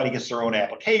like everybody gets their own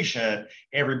application,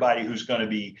 everybody who's going to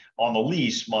be on the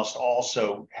lease must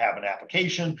also have an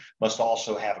application, must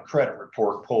also have a credit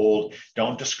report pulled.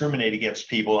 Don't discriminate against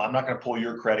people. I'm not going to pull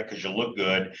your credit because you look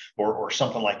good or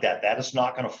something like that. That is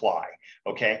not going to fly.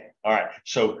 Okay. All right.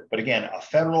 So, but again, a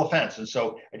federal offense. And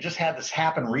so I just had this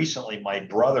happen recently. My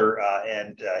brother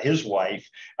and his wife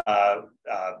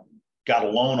got a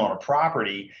loan on a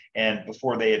property, and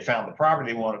before they had found the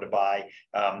property they wanted to buy,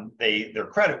 their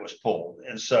credit was pulled.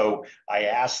 And so I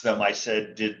asked them, I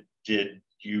said, did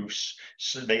you,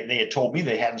 so they had told me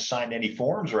they hadn't signed any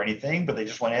forms or anything, but they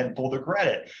just went ahead and pulled their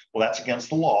credit. Well, that's against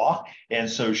the law. And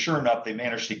so sure enough, they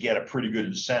managed to get a pretty good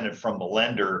incentive from the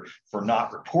lender for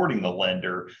not reporting the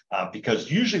lender, because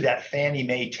usually that Fannie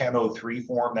Mae 1003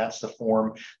 form, that's the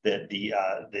form that the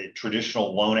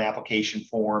traditional loan application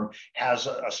form has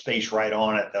a space right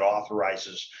on it that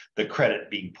authorizes the credit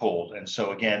being pulled. And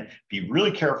so again, be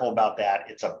really careful about that.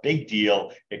 It's a big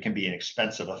deal. It can be an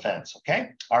expensive offense. Okay.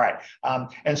 All right.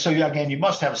 And so again, you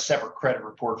must have a separate credit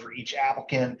report for each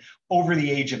applicant over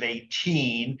the age of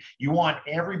 18. You want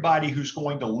everybody who's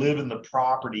going to live in the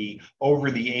property over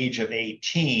the age of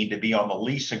 18 to be on the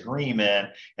lease agreement.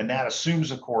 And that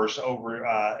assumes, of course, over,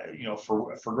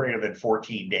 for greater than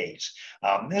 14 days.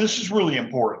 And this is really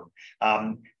important.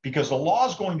 Because the law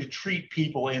is going to treat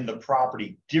people in the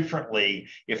property differently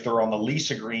if they're on the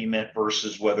lease agreement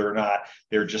versus whether or not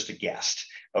they're just a guest.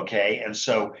 Okay, and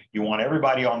so you want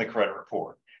everybody on the credit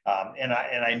report. And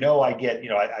I know I get,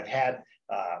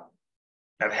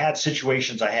 I've had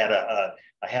situations. I had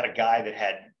a guy that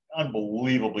had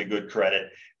unbelievably good credit,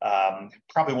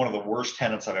 probably one of the worst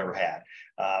tenants I've ever had.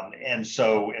 And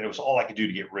it was all I could do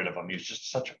to get rid of him. He was just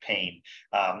such a pain,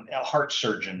 a heart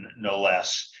surgeon, no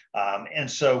less. And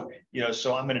so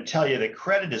I'm going to tell you that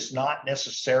credit is not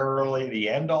necessarily the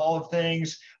end all of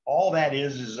things. All that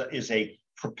is a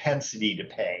propensity to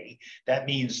pay. That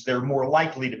means they're more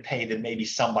likely to pay than maybe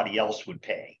somebody else would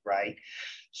pay, right?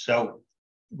 So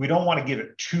we don't want to give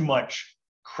it too much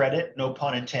credit, no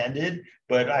pun intended.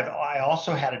 But I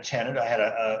also had a tenant. I had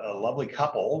a lovely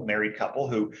couple, married couple,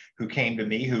 who came to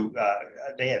me.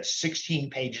 They had 16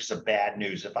 pages of bad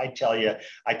news. If I tell you,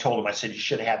 I told them, I said, you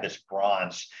should have had this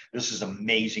bronze. This is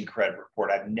amazing credit report.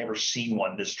 I've never seen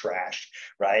one this trashed,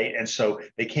 right? And so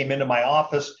they came into my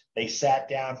office. They sat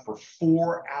down for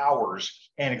 4 hours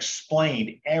and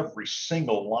explained every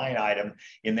single line item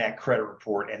in that credit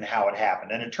report and how it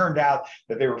happened. And it turned out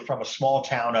that they were from a small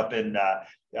town up in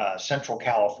Central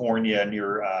California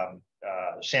near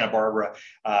Santa Barbara,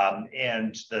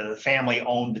 and the family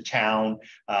owned the town,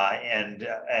 and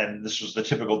this was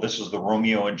the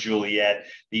Romeo and Juliet.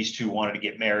 These two wanted to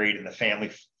get married, and the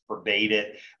family forbade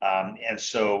it. And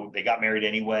so they got married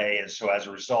anyway. And so as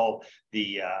a result,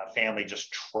 the family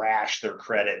just trashed their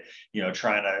credit,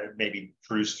 trying to maybe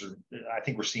produce. I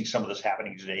think we're seeing some of this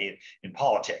happening today in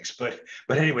politics. But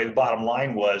anyway, the bottom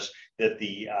line was that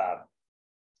the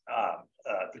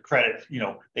credit,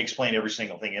 they explained every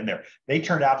single thing in there. They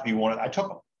turned out to be I took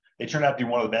them. They turned out to be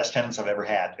one of the best tenants I've ever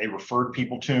had. They referred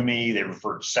people to me. They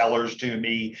referred sellers to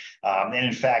me. And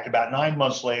in fact, about 9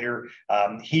 months later,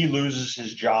 he loses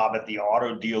his job at the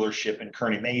auto dealership in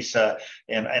Kearney Mesa.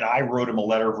 And I wrote him a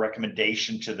letter of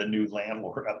recommendation to the new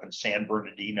landlord up in San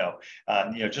Bernardino.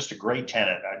 Just a great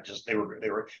tenant. They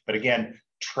were, but again,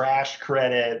 trash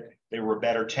credit. They were a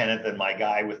better tenant than my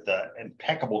guy with the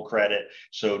impeccable credit.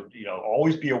 So,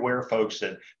 always be aware, folks,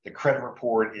 that the credit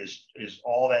report is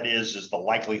all that is the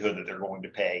likelihood that they're going to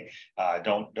pay.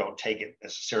 Don't take it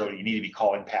necessarily. You need to be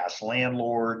calling past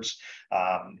landlords.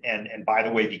 And by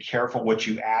the way, be careful what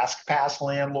you ask past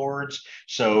landlords.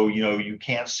 So, you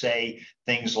can't say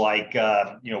things like,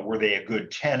 were they a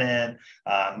good tenant?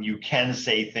 You can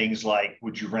say things like,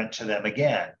 would you rent to them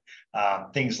again?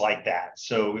 Things like that.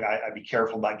 So I'd be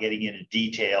careful about getting into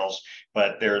details,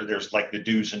 but there's like the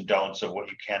do's and don'ts of what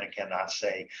you can and cannot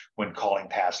say when calling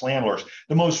past landlords.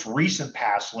 The most recent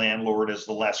past landlord is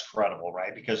the less credible,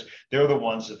 right? Because they're the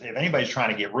ones that, if anybody's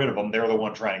trying to get rid of them, they're the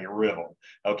one trying to get rid of them.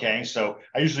 Okay, so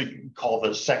I usually call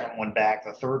the second one back,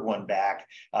 the third one back,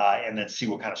 and then see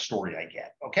what kind of story I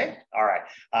get. Okay, all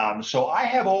right. So I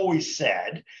have always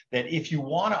said that if you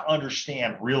want to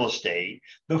understand real estate,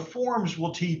 the forms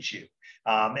will teach you.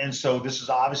 And so this is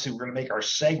obviously, we're going to make our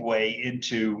segue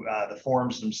into the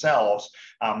forms themselves,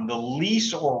 the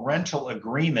lease or rental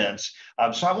agreements.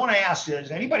 So I want to ask,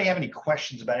 does anybody have any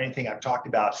questions about anything I've talked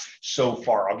about so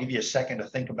far? I'll give you a second to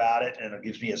think about it, and it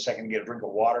gives me a second to get a drink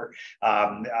of water,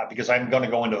 because I'm going to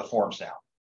go into the forms now.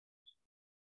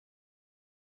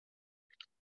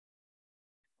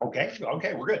 Okay,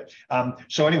 we're good.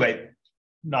 So anyway,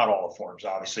 not all the forms,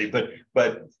 obviously, but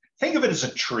think of it as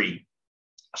a tree.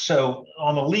 So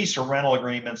on the lease or rental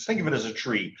agreements, think of it as a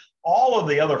tree. All of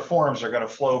the other forms are going to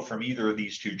flow from either of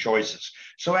these two choices.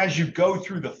 So as you go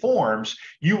through the forms,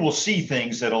 you will see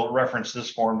things that'll reference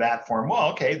this form, that form.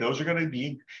 Well, okay, those are going to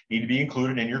need to be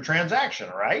included in your transaction,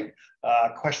 right?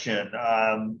 Question,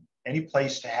 any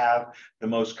place to have the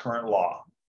most current law?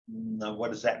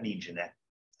 What does that mean, Jeanette?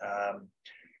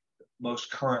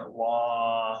 Most current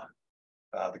law.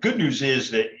 The good news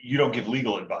is that you don't give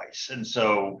legal advice. And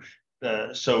so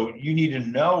you need to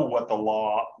know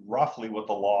roughly what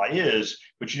the law is,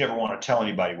 but you never want to tell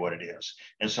anybody what it is.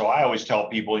 And so I always tell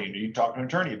people, you need to talk to an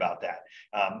attorney about that.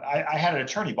 I had an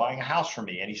attorney buying a house from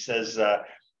me, and he said,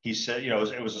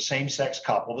 it was a same-sex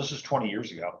couple. This is 20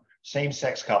 years ago,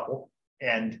 same-sex couple.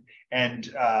 And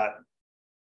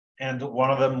one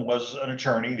of them was an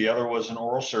attorney, the other was an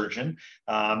oral surgeon.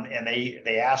 And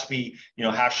they asked me,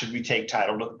 how should we take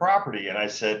title to the property? And I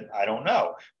said, I don't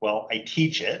know. Well, I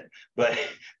teach it,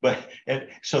 and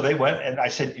so they went, and I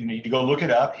said, you need to go look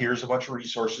it up. Here's a bunch of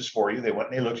resources for you. They went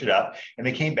and they looked it up, and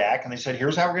they came back and they said,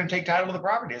 here's how we're going to take title to the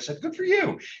property. I said, good for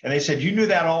you. And they said, you knew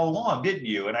that all along, didn't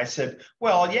you? And I said,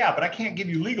 well, yeah, but I can't give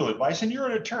you legal advice, and you're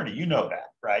an attorney, you know that,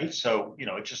 right? So,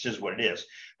 it just is what it is.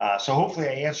 So hopefully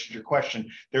I answered your question.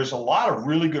 There's a lot of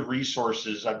really good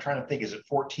resources. I'm trying to think, is it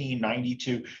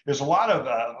 1492? There's a lot of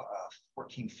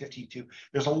 1452.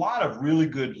 There's a lot of really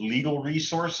good legal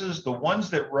resources. The ones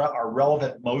that are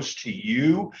relevant most to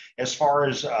you as far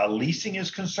as leasing is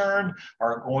concerned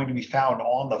are going to be found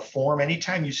on the form.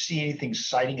 Anytime you see anything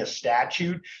citing a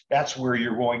statute, that's where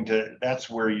your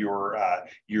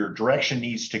direction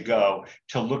needs to go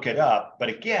to look it up. But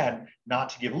again, not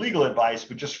to give legal advice,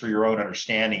 but just for your own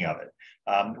understanding of it.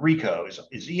 Rico,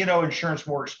 is E&O insurance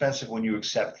more expensive when you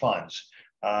accept funds?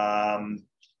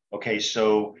 Okay,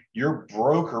 so your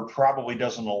broker probably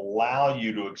doesn't allow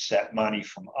you to accept money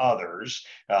from others.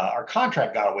 Our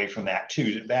contract got away from that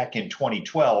too. Back in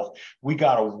 2012, we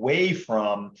got away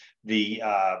from the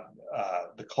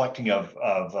collecting of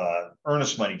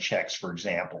earnest money checks, for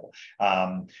example,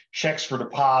 checks for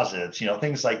deposits,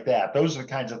 things like that. Those are the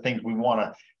kinds of things we want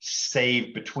to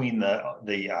save between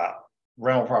the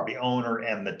rental property owner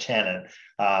and the tenant.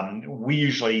 We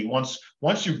usually,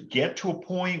 once you get to a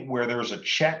point where there's a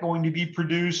check going to be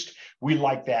produced, we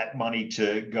like that money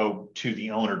to go to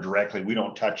the owner directly. We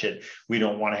don't touch it. We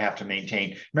don't want to have to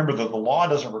maintain. Remember that the law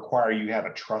doesn't require you have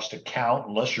a trust account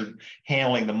unless you're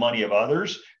handling the money of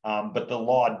others. But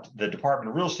the Department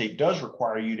of Real Estate does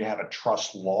require you to have a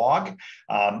trust log.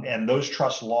 And those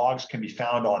trust logs can be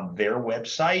found on their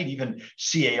website. Even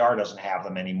CAR doesn't have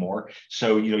them anymore.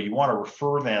 So, you want to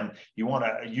refer them.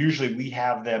 Usually we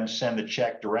have them send the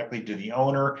check directly to the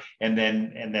owner, and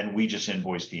then we just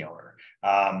invoice the owner.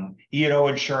 E&O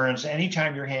insurance,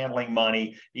 anytime you're handling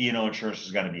money, E&O insurance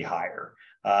is going to be higher.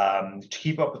 To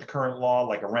keep up with the current law,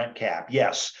 like a rent cap,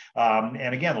 yes.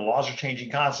 And again, the laws are changing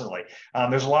constantly.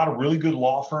 There's a lot of really good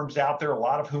law firms out there, a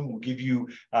lot of whom will give you,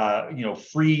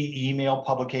 free email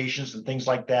publications and things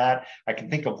like that. I can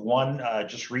think of one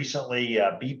just recently,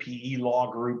 BPE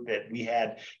Law Group, that we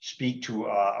had speak to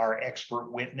our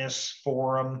expert witness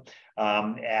forum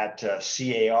at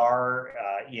CAR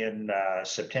in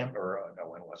September. No,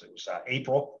 when was it? It was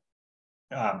April.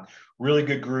 Really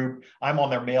good group. I'm on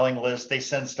their mailing list. They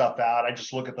send stuff out. I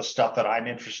just look at the stuff that I'm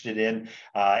interested in,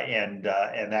 and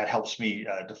that helps me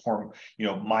to form,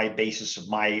 my basis of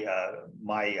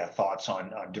my thoughts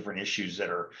on different issues that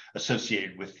are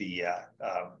associated with the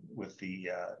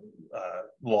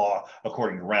law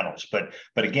according to Reynolds. But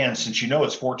again, since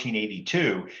it's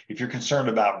 1482, if you're concerned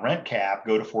about rent cap,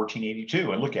 go to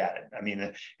 1482 and look at it. I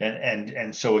mean,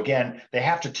 and so again, they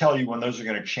have to tell you when those are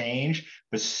going to change,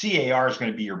 but CAR is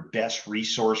going to be your best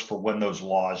resource for when those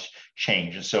laws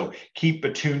change. And so keep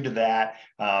attuned to that.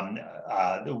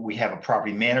 We have a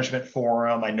property management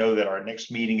forum. I know that our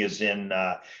next meeting is in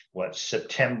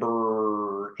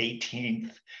September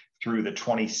 18th through the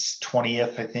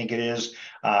 20th, I think it is.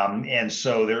 And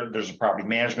so there's a property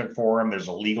management forum. There's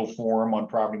a legal forum on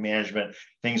property management,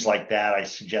 things like that. I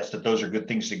suggest that those are good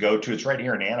things to go to. It's right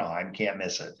here in Anaheim. Can't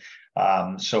miss it.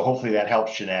 So hopefully that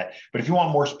helps, Jeanette. But if you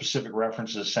want more specific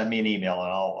references, send me an email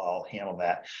and I'll handle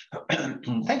that.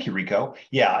 Thank you, Rico.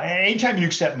 Yeah, anytime you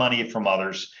accept money from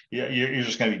others, you're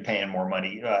just going to be paying more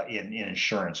money in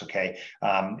insurance. Okay,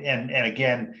 and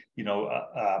again,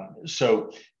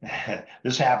 so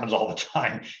this happens all the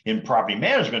time in property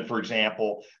management. For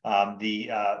example,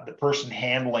 the person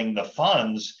handling the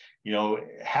funds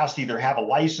has to either have a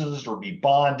license or be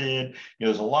bonded.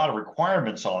 There's a lot of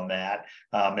requirements on that.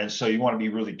 And so you want to be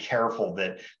really careful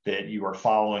that you are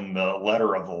following the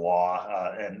letter of the law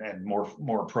and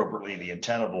more appropriately, the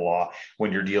intent of the law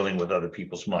when you're dealing with other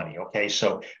people's money. Okay.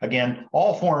 So again,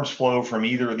 all forms flow from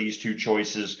either of these two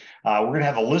choices. We're going to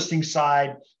have the listing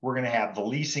side. We're going to have the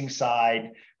leasing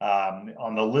side.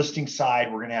 On the listing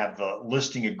side, we're going to have the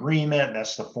listing agreement.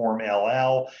 That's the form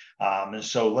LL. And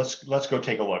so let's go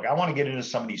take a look. I want to get into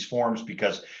some of these forms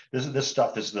because this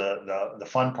stuff is the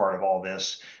fun part of all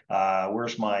this.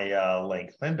 Where's my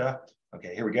link, Linda?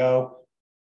 Okay, here we go.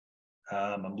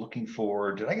 I'm looking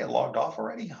for. Did I get logged off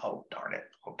already? Oh, darn it.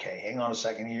 Okay, hang on a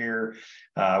second here.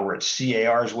 We're at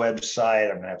CAR's website.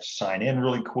 I'm going to have to sign in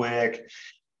really quick.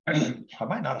 I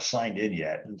might not have signed in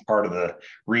yet. And part of the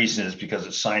reason is because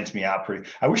it signs me out pretty.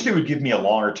 I wish they would give me a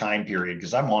longer time period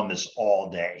because I'm on this all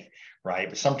day, right?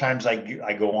 But sometimes I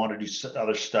go on to do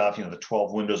other stuff. The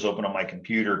 12 windows open on my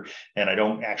computer, and I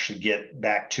don't actually get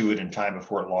back to it in time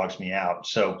before it logs me out.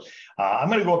 So I'm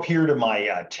going to go up here to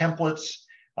my templates.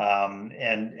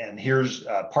 And here's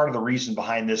part of the reason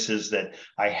behind this is that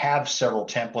I have several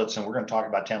templates, and we're going to talk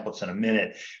about templates in a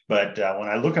minute. But when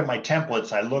I look at my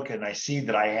templates, I look and I see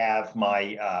that I have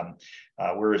my,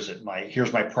 where is it?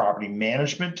 Here's my property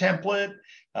management template.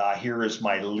 Here is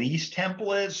my lease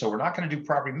template. So we're not going to do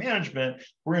property management.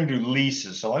 We're going to do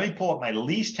leases. So let me pull up my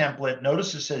lease template.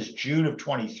 Notice it says June of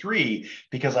 23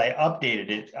 because I updated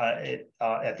it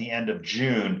at the end of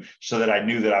June so that I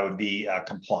knew that I would be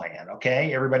compliant.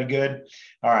 Okay, everybody good?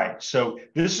 All right. So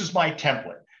this is my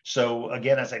template. So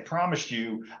again, as I promised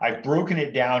you, I've broken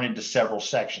it down into several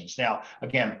sections. Now,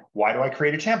 again, why do I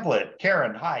create a template?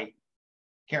 Karen, hi.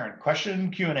 Karen,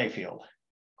 question, Q&A field.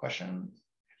 Question?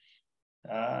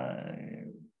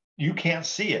 You can't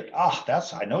see it.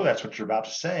 I know that's what you're about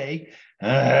to say.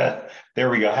 There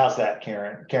we go. How's that,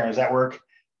 Karen? Karen, does that work?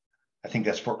 I think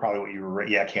that's probably what you were.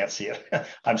 Yeah, I can't see it.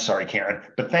 I'm sorry, Karen,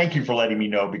 but thank you for letting me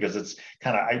know because it's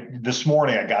kind of, this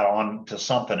morning I got on to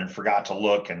something and forgot to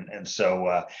look. And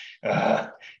so, I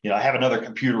have another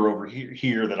computer over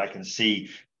here that I can see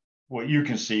what you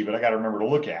can see, but I got to remember to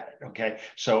look at it. Okay,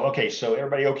 so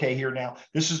everybody okay here now?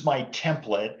 This is my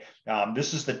template.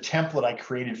 This is the template I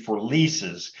created for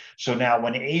leases. So now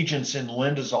when agents in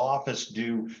Linda's office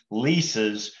do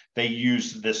leases, they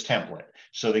use this template.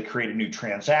 So they create a new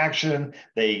transaction,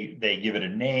 they give it a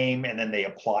name, and then they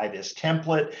apply this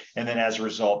template. And then as a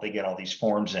result, they get all these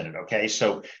forms in it. Okay,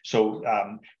 so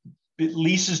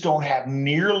leases don't have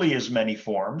nearly as many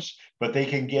forms, but they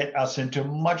can get us into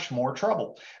much more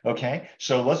trouble. Okay,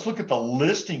 so let's look at the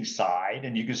listing side,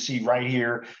 and you can see right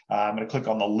here, I'm going to click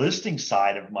on the listing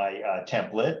side of my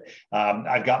template.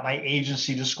 I've got my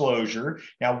agency disclosure.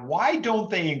 Now, why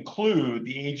don't they include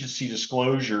the agency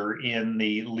disclosure in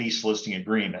the lease listing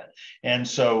agreement? And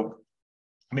so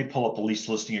let me pull up the lease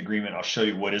listing agreement. I'll show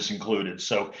you what is included.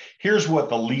 So here's what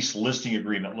the lease listing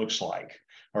agreement looks like.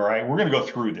 All right, we're going to go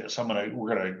through this.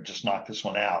 We're going to just knock this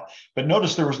one out. But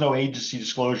notice there was no agency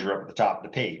disclosure up at the top of the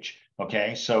page.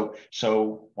 Okay,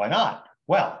 so why not?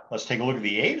 Well, let's take a look at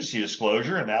the agency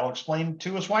disclosure, and that'll explain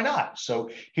to us why not. So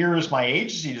here is my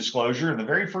agency disclosure, and the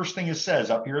very first thing it says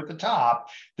up here at the top,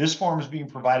 this form is being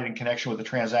provided in connection with a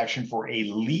transaction for a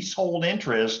leasehold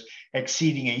interest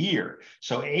exceeding a year.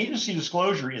 So agency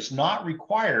disclosure is not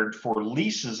required for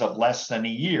leases of less than a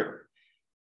year.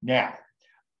 Now,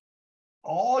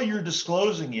 all you're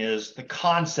disclosing is the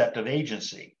concept of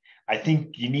agency. I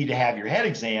think you need to have your head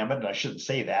examined. I shouldn't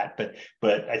say that,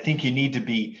 but I think you need to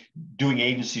be doing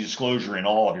agency disclosure in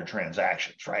all of your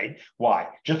transactions, right? Why?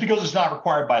 Just because it's not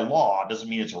required by law doesn't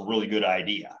mean it's a really good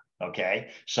idea. Okay,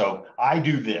 so I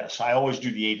do this. I always do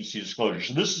the agency disclosure.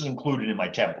 So this is included in my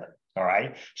template. All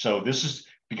right, so this is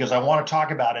because I want to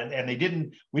talk about it, and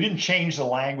we didn't change the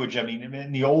language. I mean,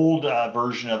 in the old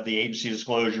version of the agency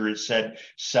disclosure, it said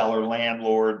seller,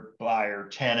 landlord, buyer,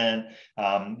 tenant.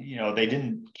 They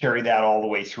didn't carry that all the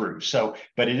way through. So,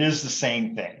 but it is the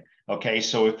same thing. Okay,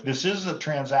 so if this is a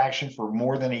transaction for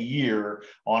more than a year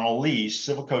on a lease,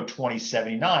 Civil Code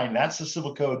 2079, that's the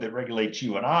civil code that regulates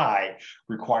you and I,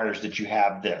 requires that you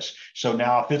have this. So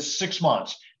now if it's 6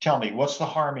 months, tell me, what's the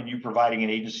harm in you providing an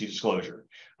agency disclosure?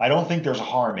 I don't think there's a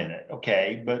harm in it,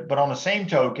 okay? But on the same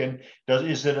token,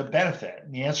 is it a benefit?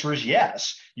 And the answer is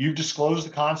yes. You've disclosed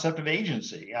the concept of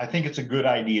agency. I think it's a good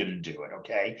idea to do it,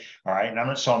 okay? All right, and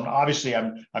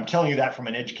I'm telling you that from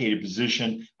an educated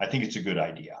position. I think it's a good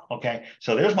idea, okay?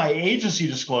 So there's my agency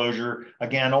disclosure.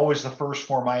 Again, always the first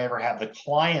form I ever have the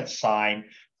client sign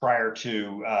prior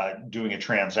to doing a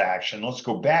transaction. Let's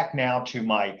go back now to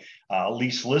my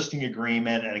lease listing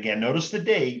agreement. And again, notice the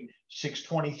date,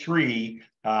 6/23.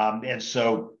 And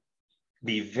so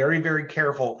be very, very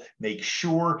careful. Make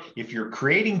sure if you're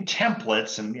creating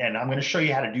templates, and I'm going to show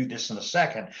you how to do this in a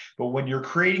second, but when you're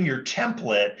creating your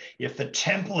template, if the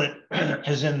template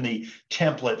is in the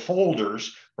template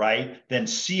folders, right, then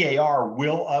CAR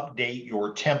will update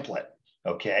your template.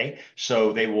 Okay,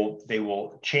 so they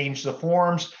will change the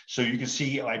forms. So you can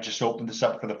see I just opened this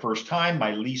up for the first time,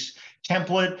 my lease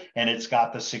template, and it's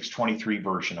got the 6/23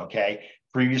 version. Okay,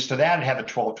 previous to that, it had the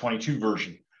 12/22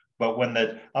 version. But when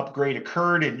the upgrade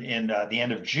occurred in the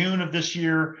end of June of this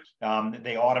year,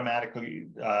 they automatically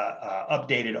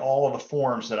updated all of the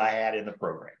forms that I had in the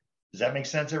program. Does that make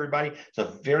sense, everybody? It's a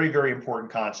very, very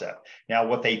important concept. Now,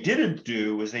 what they didn't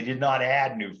do is they did not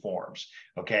add new forms.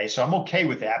 Okay, so I'm okay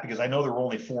with that because I know there were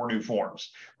only 4 new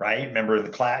forms, right? Remember the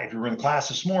class, if you were in the class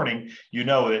this morning, you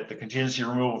know that the contingency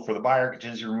removal for the buyer,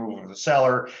 contingency removal for the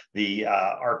seller, the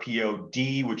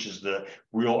RPOD, which is the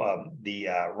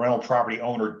rental property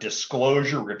owner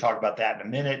disclosure. We're going to talk about that in a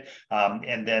minute.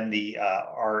 And then the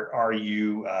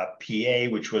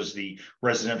RUPA, which was the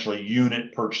residential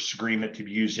unit purchase agreement to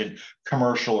be used in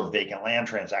commercial or vacant land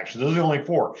transactions. Those are the only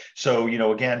 4. So,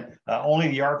 again, only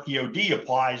the RPOD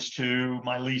applies to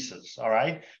my leases. All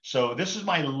right. So this is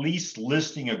my lease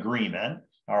listing agreement.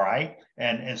 All right.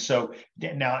 And so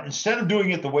now, instead of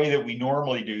doing it the way that we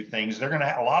normally do things, they're going to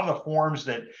have a lot of the forms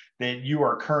that you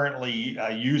are currently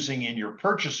using in your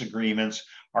purchase agreements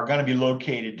are going to be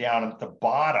located down at the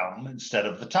bottom instead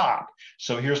of the top.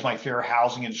 So here's my fair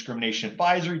housing and discrimination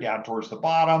advisory down towards the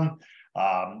bottom.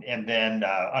 And then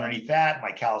underneath that,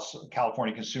 my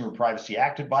California Consumer Privacy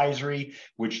Act advisory,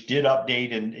 which did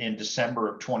update in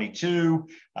December of 22.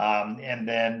 And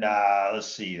then let's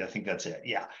see, I think that's it.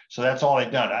 Yeah, so that's all they've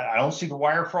done. I don't see the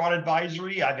wire fraud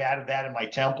advisory. I've added that in my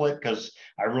template because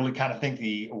I really kind of think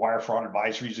the wire fraud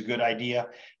advisory is a good idea.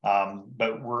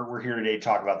 But we're here today to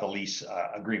talk about the lease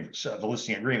agreement, so the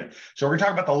listing agreement. So we're going to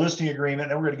talk about the listing agreement,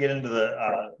 then we're going to get into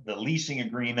the leasing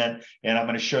agreement, and I'm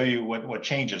going to show you what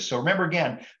changes. So remember,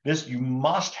 again, you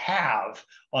must have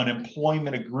an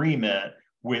employment agreement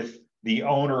with the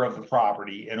owner of the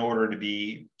property in order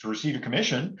to receive a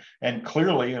commission, and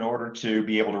clearly in order to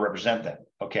be able to represent them.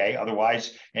 Okay.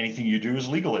 Otherwise, anything you do is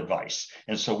legal advice.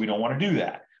 And so we don't want to do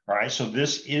that. All right. So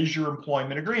this is your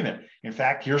employment agreement. In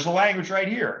fact, here's the language right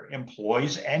here: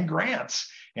 employees and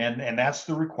grants. And that's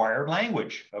the required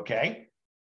language. Okay.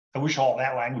 I wish all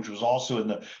that language was also in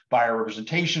the buyer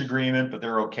representation agreement, but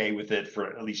they're okay with it,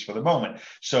 for at least for the moment.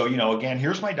 So, again,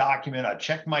 here's my document. I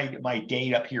checked my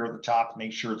date up here at the top to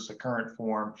make sure it's the current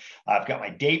form. I've got my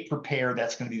date prepared.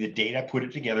 That's going to be the date I put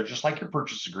it together, just like your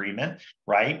purchase agreement,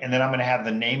 right? And then I'm going to have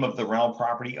the name of the rental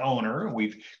property owner.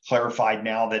 We've clarified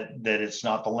now that it's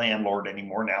not the landlord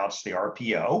anymore. Now it's the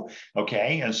RPO.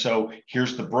 Okay. And so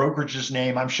here's the brokerage's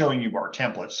name. I'm showing you our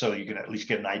templates so you can at least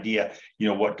get an idea,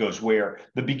 what goes where.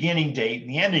 The beginning date and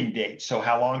the ending date. So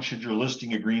how long should your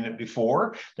listing agreement be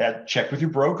for? That, check with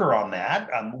your broker on that.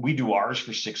 We do ours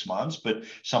for 6 months, but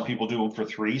some people do them for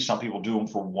 3. Some people do them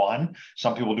for 1.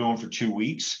 Some people do them for 2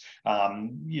 weeks.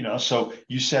 So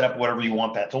you set up whatever you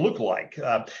want that to look like.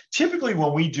 Typically,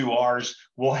 when we do ours,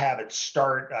 we'll have it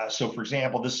start. So for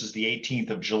example, this is the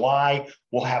 18th of July.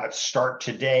 We'll have it start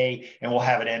today and we'll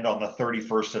have it end on the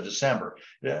 31st of December.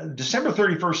 December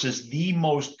 31st is the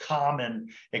most common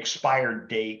expired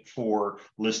date for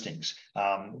listings.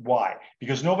 Why?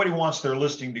 Because nobody wants their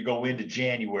listing to go into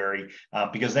January,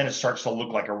 because then it starts to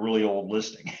look like a really old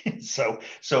listing. so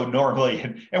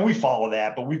normally, and we follow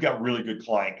that, but we've got really good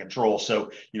client control. So,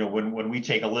 when we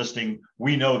take a listing,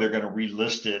 we know they're going to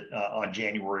relist it on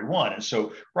January 1. And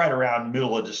so right around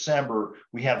middle of December,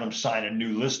 we have them sign a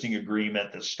new listing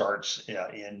agreement that starts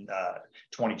in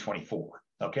 2024.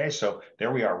 Okay, so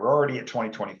there we are. We're already at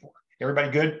 2024.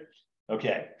 Everybody good?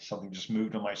 Okay, something just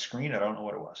moved on my screen. I don't know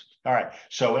what it was. All right,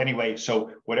 so anyway,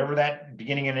 so whatever that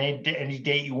beginning and any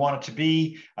date you want it to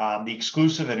be, the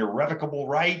exclusive and irrevocable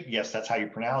right, yes, that's how you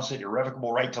pronounce it,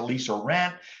 irrevocable right to lease or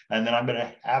rent. And then I'm going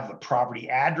to have the property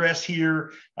address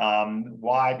here.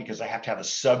 Why? Because I have to have the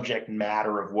subject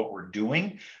matter of what we're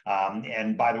doing.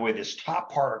 And by the way, this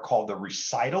top part are called the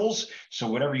recitals. So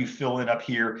whatever you fill in up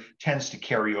here tends to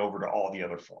carry over to all the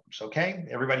other forms. Okay,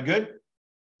 everybody good?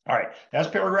 All right, that's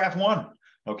paragraph 1.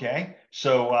 Okay,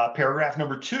 so paragraph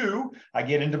number 2, I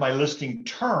get into my listing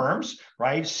terms,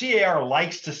 right? CAR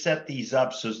likes to set these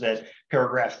up so that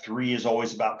paragraph 3 is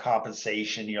always about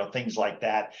compensation, things like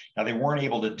that. Now, they weren't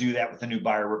able to do that with the new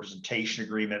buyer representation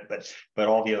agreement, but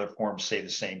all the other forms say the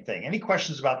same thing. Any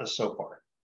questions about this so far?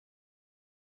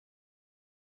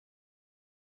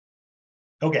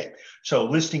 Okay, so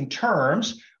listing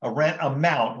terms, a rent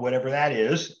amount, whatever that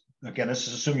is. Again, this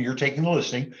is assuming you're taking the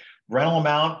listing. Rental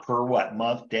amount per what?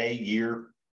 Month, day, year.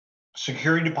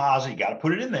 Security deposit, you got to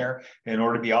put it in there in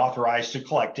order to be authorized to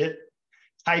collect it.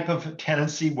 Type of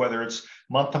tenancy, whether it's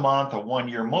month to month or 1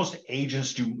 year. Most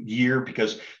agents do year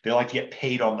because they like to get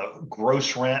paid on the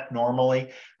gross rent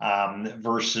normally,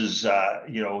 versus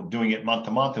doing it month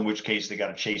to month, in which case they got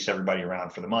to chase everybody around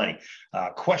for the money.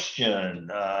 Question.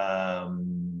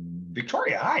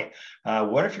 Victoria, hi.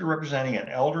 What if you're representing an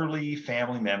elderly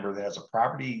family member that has a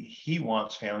property he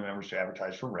wants family members to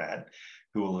advertise for rent,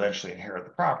 who will eventually inherit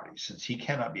the property? Since he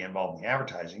cannot be involved in the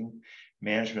advertising,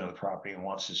 management of the property, and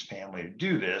wants his family to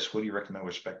do this, what do you recommend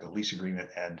with respect to lease agreement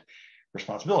and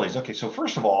responsibilities? Okay, so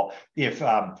first of all, if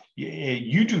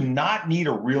you do not need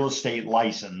a real estate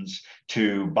license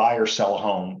to buy or sell a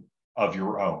home of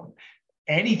your own.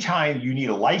 Anytime you need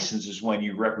a license is when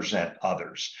you represent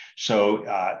others. So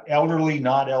elderly,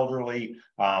 not elderly,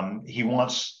 he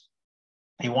wants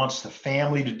the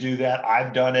family to do that.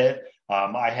 I've done it.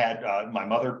 I had my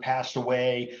mother passed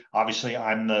away. Obviously,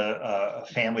 I'm the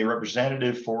family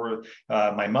representative for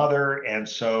my mother. And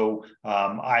so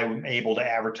I'm able to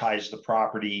advertise the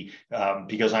property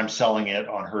because I'm selling it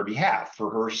on her behalf for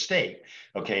her estate.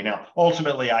 Okay, now,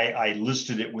 ultimately, I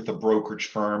listed it with a brokerage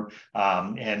firm.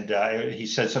 And he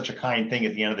said such a kind thing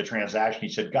at the end of the transaction. He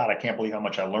said, God, I can't believe how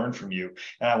much I learned from you.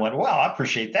 And I went, well, I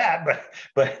appreciate that.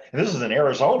 But this is in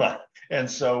Arizona.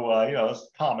 And so, it's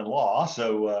common law.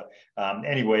 So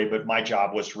anyway, but my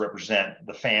job was to represent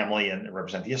the family and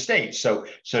represent the estate. So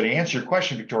to answer your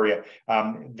question, Victoria,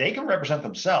 they can represent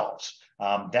themselves.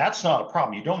 That's not a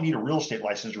problem. You don't need a real estate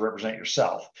license to represent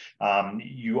yourself.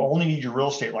 You only need your real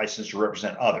estate license to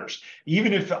represent others.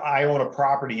 Even if I own a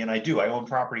property, and I own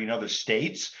property in other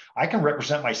states, I can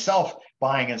represent myself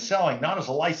buying and selling, not as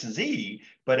a licensee,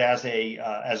 but as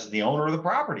the owner of the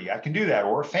property. I can do that,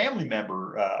 or a family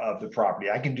member of the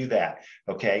property. I can do that.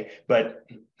 Okay, but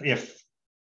if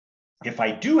If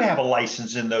I do have a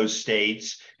license in those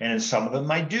states, and in some of them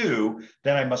I do,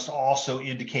 then I must also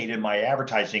indicate in my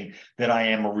advertising that I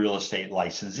am a real estate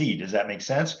licensee. Does that make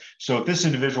sense? So if this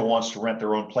individual wants to rent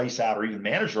their own place out or even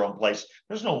manage their own place,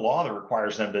 there's no law that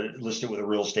requires them to list it with a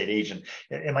real estate agent.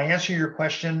 Am I answering your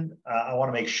question? I want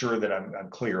to make sure that I'm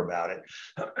clear about it.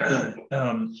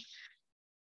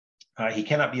 He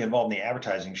cannot be involved in the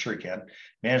advertising. Sure, he can.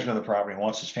 Management of the property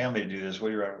wants his family to do this. What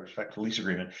do you respect to lease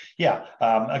agreement? Yeah.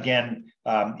 Again,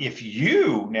 if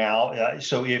you now,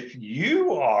 so if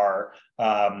you are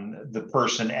the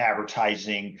person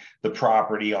advertising the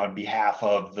property on behalf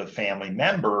of the family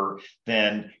member,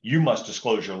 then you must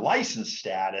disclose your license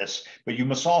status, but you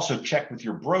must also check with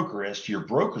your broker as to your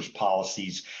broker's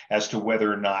policies as to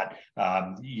whether or not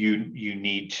you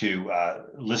need to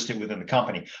list it within the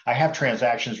company. I have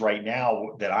transactions right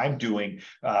now that I'm doing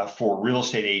for real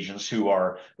estate agents who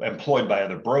are employed by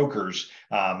other brokers,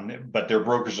 but their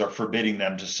brokers are forbidding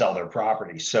them to sell their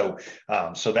property. So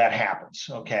that happens.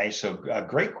 Okay. So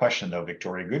great question though,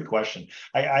 Victoria. Good question.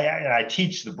 I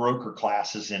teach the broker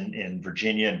classes in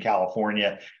Virginia and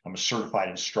California. I'm a certified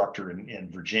instructor in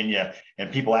Virginia,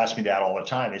 and people ask me that all the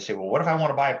time. They say, well, what if I want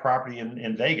to buy a property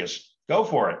in Vegas? Go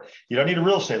for it. You don't need a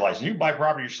real estate license. You can buy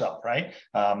property yourself, right?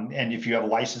 And if you have a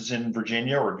license in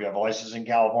Virginia, or if you have a license in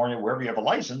California, wherever you have a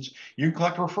license, you can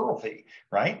collect a referral fee,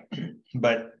 right?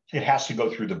 But it has to go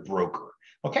through the broker.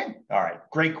 Okay. All right.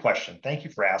 Great question. Thank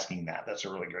you for asking that. That's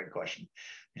a really great question.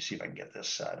 Let me see if I can get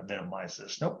this to minimize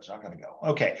this. Nope, it's not going to go.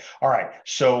 Okay. All right.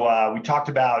 So we talked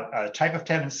about type of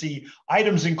tenancy,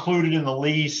 items included in the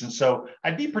lease. And so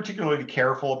I'd be particularly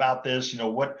careful about this. You know,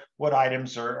 what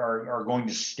items are going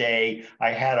to stay.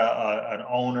 I had an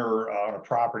owner on a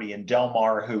property in Del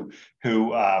Mar who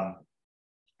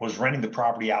was renting the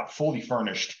property out fully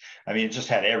furnished. I mean, it just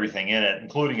had everything in it,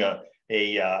 including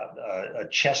a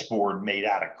chessboard made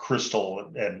out of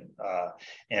crystal,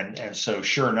 and so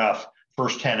sure enough,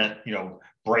 first tenant, you know,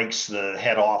 breaks the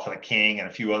head off of the king and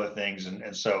a few other things,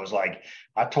 and so it was like,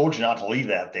 I told you not to leave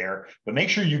that there, but make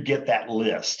sure you get that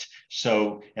list.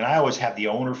 So, and I always have the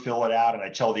owner fill it out, and I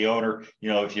tell the owner, you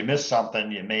know, if you miss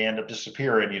something, you may end up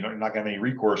disappearing. You're not going to have any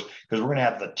recourse, because we're going to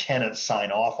have the tenant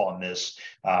sign off on this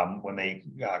when they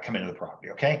come into the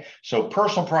property. Okay, so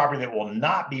personal property that will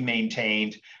not be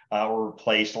maintained or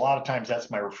replaced. A lot of times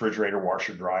that's my refrigerator,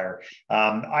 washer, dryer.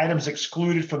 Items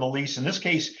excluded from the lease. In this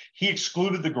case, he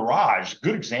excluded the garage.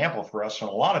 Good example for us on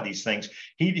a lot of these things.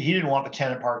 He didn't want the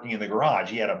tenant parking in the garage.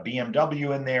 He had a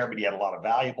BMW in there, but he had a lot of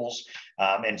valuables.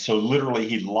 And so literally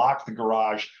he locked the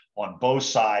garage on both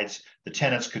sides. The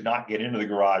tenants could not get into the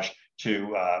garage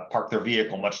to park their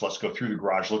vehicle, much less go through the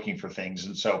garage looking for things.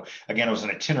 And so again, it was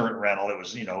an itinerant rental. It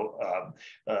was, you know,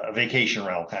 a vacation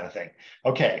rental kind of thing.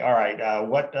 Okay, all right.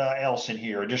 What else in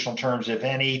here? Additional terms, if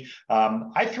any.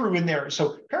 I threw in there.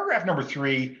 So paragraph number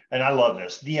 3, and I love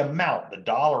this, the amount, the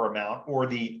dollar amount, or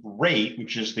the rate,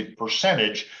 which is the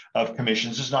percentage of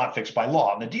commissions, is not fixed by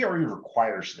law. And the DRE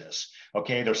requires this.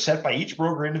 Okay, they're set by each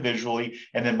broker individually.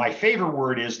 And then my favorite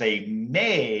word is they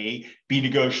may be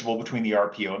negotiable between the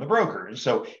RPO and the broker. And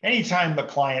so anytime the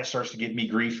client starts to give me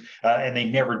grief, and they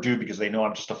never do because they know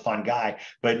I'm just a fun guy,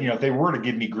 but you know, if they were to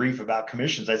give me grief about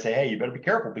commissions, I say, hey, you better be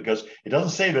careful, because it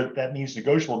doesn't say that means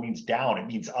negotiable, it means down, it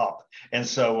means up. And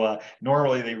so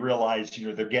normally they realize, you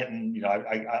know, they're getting, you know,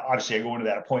 I obviously I go into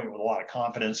that appointment with a lot of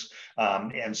confidence.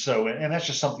 And that's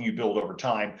just something you build over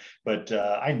time. But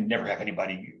I never have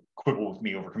anybody quibble with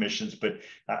me over commissions, but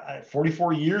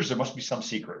 44 years, there must be some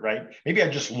secret, right? Maybe I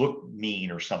just look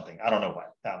mean or something. I don't know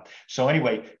what. So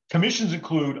anyway, commissions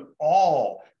include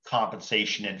all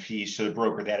compensation and fees to the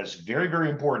broker. That is very,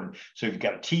 very important. So if you've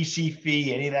got a TC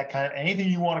fee, any of that kind of, anything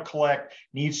you want to collect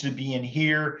needs to be in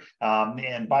here.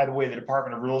 And by the way, the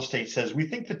Department of Real Estate says, we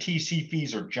think the TC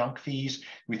fees are junk fees.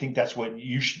 We think that's what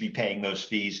you should be paying, those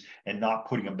fees, and not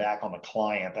putting them back on the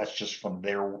client. That's just from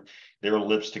their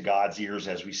lips to God's ears,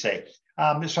 as we say.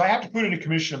 So I have to put in a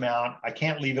commission amount. I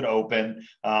can't leave it open.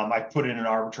 I put in an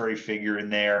arbitrary figure in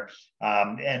there,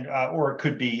 or it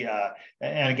could be,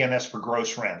 and again, that's for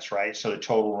gross rents, right? So the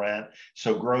total rent.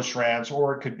 So gross rents,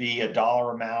 or it could be a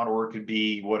dollar amount, or it could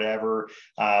be whatever.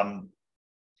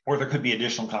 Or there could be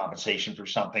additional compensation for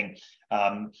something.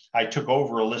 I took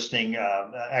over a listing.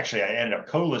 Actually, I ended up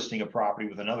co-listing a property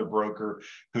with another broker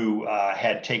who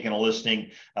had taken a listing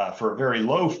for a very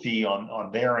low fee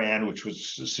on their end, which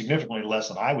was significantly less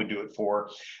than I would do it for.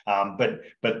 But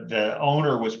the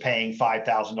owner was paying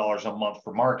 $5,000 a month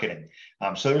for marketing.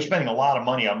 So they're spending a lot of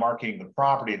money on marketing the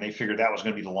property, and they figured that was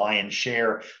going to be the lion's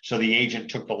share. So the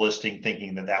agent took the listing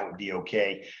thinking that would be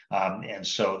okay. And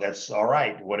so that's all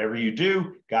right. Whatever you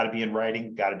do, got to be in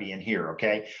writing, got to be in here.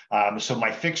 Okay. So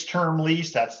my fixed term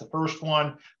lease, that's the first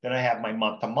one. Then I have my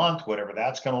month to month, whatever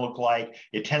that's going to look like.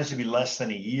 It tends to be less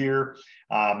than a year.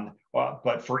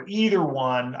 But for either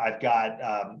one, I've got,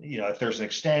 if there's an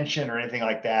extension or anything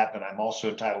like that, then I'm also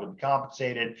entitled to be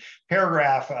compensated.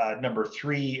 Paragraph number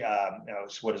 3,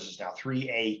 what is this now?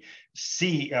 3AB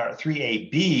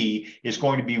is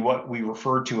going to be what we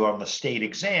refer to on the state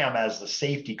exam as the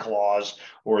safety clause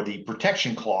or the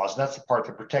protection clause. And that's the part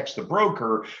that protects the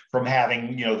broker from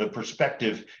having, the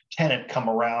prospective tenant come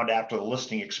around after the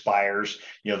listing expires.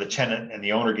 The tenant and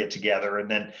the owner get together, and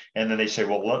then they say,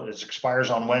 well, it expires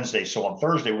on Wednesday, so on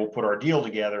Thursday we'll put our deal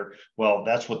together. Well,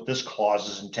 that's what this clause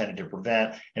is intended to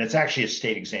prevent, and it's actually a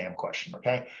state exam question.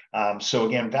 Okay, so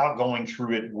again, without going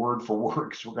through it word for word,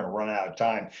 because we're going to run out of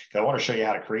time, I want to show you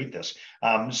how to create this.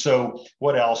 So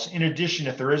what else? In addition,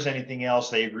 if there is anything else,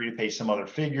 they agree to pay some other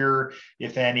figure,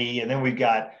 if any, and then we've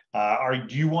got,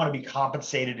 do you want to be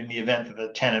compensated in the event that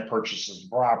the tenant purchases the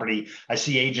property? I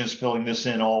see agents filling this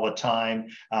in all the time,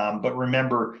 but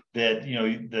remember that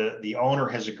the owner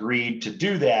has agreed to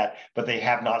do that, but they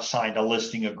have not signed a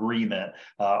listing agreement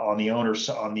on the owner's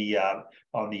on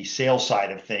the sales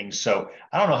side of things. So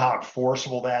I don't know how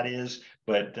enforceable that is,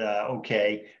 but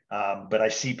okay. But I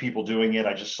see people doing it.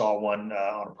 I just saw one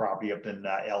on a property up in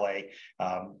LA.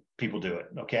 People do it.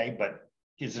 Okay, but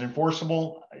is it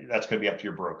enforceable? That's going to be up to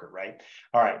your broker, right?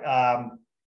 All right.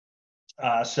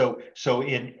 So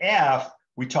in F,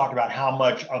 we talk about how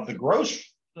much of the gross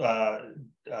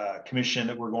commission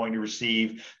that we're going to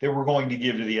receive that we're going to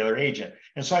give to the other agent.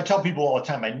 And so I tell people all the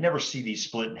time, I never see these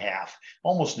split in half,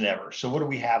 almost never. So what do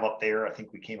we have up there? I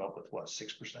think we came up with what,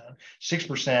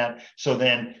 6%. So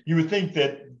then you would think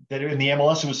that in the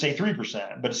MLS it would say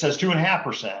 3%, but it says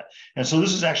 2.5%. And so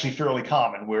this is actually fairly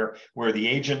common where the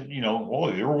agent,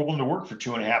 well, they were willing to work for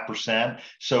 2.5%.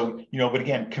 So, but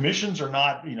again, commissions are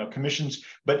not, commissions,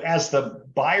 but as the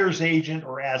buyer's agent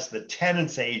or as the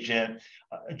tenant's agent,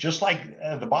 just like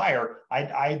the buyer,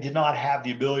 I did not have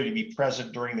the ability to be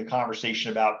present during the conversation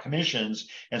about commissions.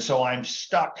 And so I'm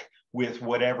stuck with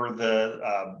whatever the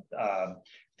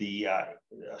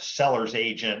seller's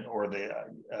agent or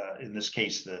in this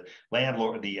case, the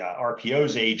landlord, the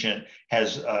RPO's agent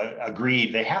has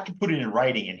agreed. They have to put it in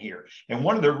writing in here. And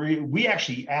one of we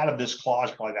actually added this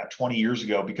clause probably about 20 years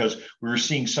ago because we were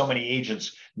seeing so many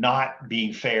agents not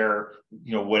being fair,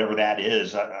 whatever that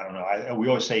is. I don't know. We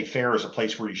always say fair is a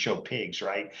place where you show pigs,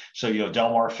 right? So, Del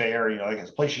Mar Fair,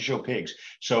 it's a place you show pigs.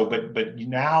 So, but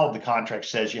now the contract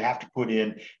says you have to put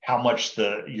in how much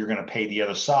you're going to pay the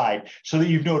other side so that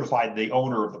you've notified the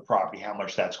owner of the property how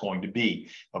much that's going to be.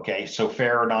 Okay, so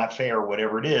fair or not fair,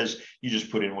 whatever it is, you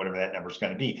just put in whatever that number is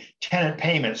going to be. Tenant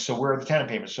payments. So where are the tenant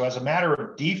payments? So as a matter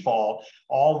of default,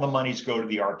 all the monies go to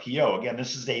the RPO. Again,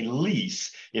 this is a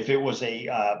lease. If it was a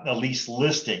lease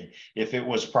listing, if it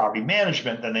was property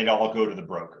management, then they'd all go to the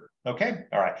broker. Okay,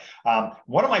 all right.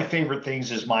 One of my favorite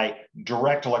things is my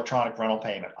direct electronic rental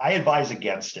payment. I advise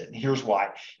against it, and here's why.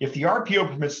 If the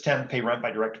RPO permits the tenant to pay rent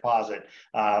by direct deposit,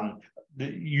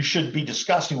 you should be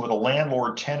discussing with a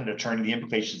landlord-tenant attorney the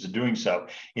implications of doing so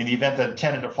in the event that a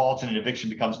tenant defaults and an eviction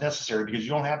becomes necessary, because you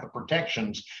don't have the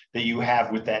protections that you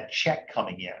have with that check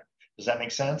coming in. Does that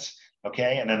make sense?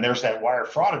 Okay, and then there's that wire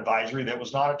fraud advisory that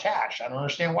was not attached. I don't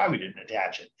understand why we didn't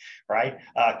attach it, right?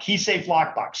 Key safe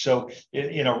lockbox. So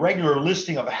in a regular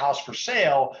listing of a house for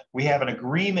sale, we have an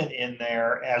agreement in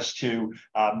there as to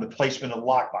the placement of the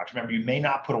lockbox. Remember, you may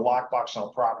not put a lockbox on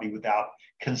a property without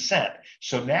consent.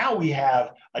 So now we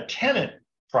have a tenant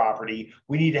property,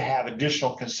 we need to have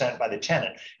additional consent by the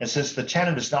tenant. And since the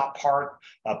tenant is not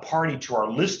a party to our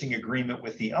listing agreement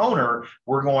with the owner,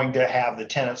 we're going to have the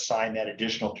tenant sign that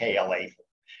additional KLA.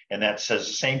 And that says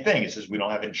the same thing. It says we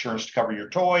don't have insurance to cover your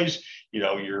toys.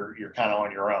 You're kind of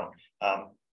on your own.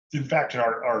 In fact, in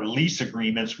our lease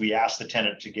agreements, we ask the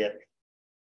tenant to get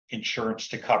insurance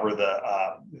to cover the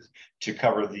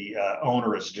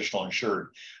owner as additional insured.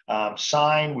 We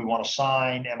want to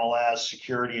sign MLS,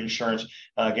 security insurance.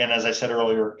 Again, as I said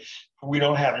earlier, we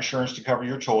don't have insurance to cover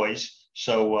your toys.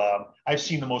 So I've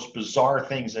seen the most bizarre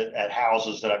things at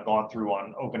houses that I've gone through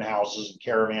on open houses and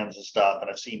caravans and stuff. And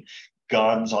I've seen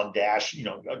guns on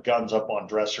guns up on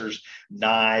dressers,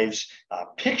 knives,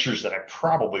 pictures that I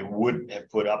probably wouldn't have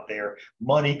put up there,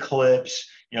 money clips,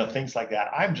 things like that.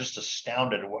 I'm just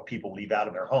astounded at what people leave out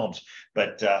of their homes.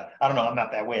 But I don't know, I'm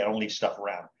not that way. I don't leave stuff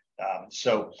around.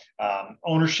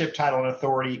 Ownership, title, and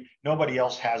authority. Nobody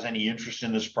else has any interest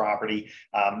in this property.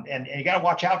 And you got to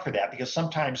watch out for that, because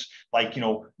sometimes,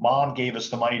 mom gave us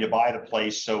the money to buy the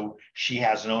place, so she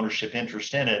has an ownership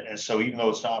interest in it. And so even though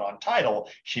it's not on title,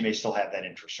 she may still have that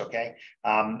interest. Okay.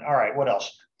 All right. What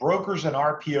else? brokers and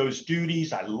RPOs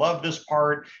duties. I love this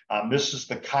part. This is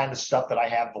the kind of stuff that I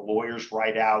have the lawyers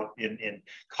write out in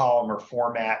column or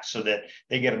format so that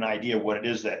they get an idea of what it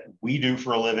is that we do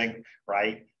for a living,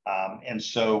 right? And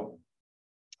so,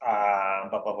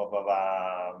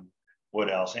 what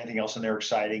else? Anything else in there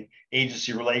exciting?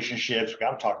 Agency relationships. We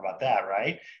got to talk about that,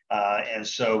 right? And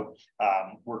so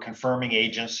we're confirming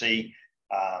agency.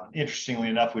 Interestingly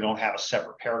enough, we don't have a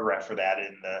separate paragraph for that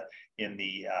in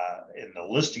the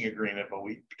listing agreement, but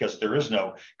because there is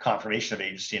no confirmation of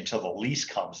agency until the lease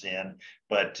comes in.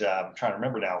 But I'm trying to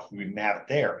remember now if we have it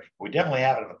there. We definitely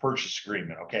have it in the purchase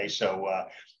agreement. Okay, so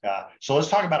let's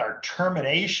talk about our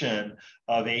termination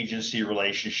of agency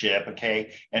relationship.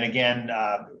 Okay, and again,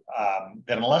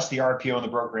 that unless the RPO and the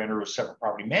broker enter a separate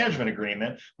property management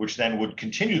agreement, which then would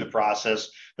continue the process,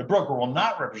 the broker will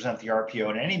not represent the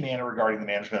RPO in any manner regarding the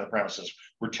management of the premises.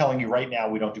 We're telling you right now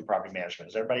we don't do property management.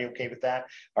 Is everybody okay with that?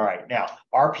 All right. Now,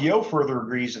 RPO further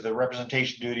agrees that the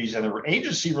representation duties and the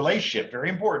agency relationship, very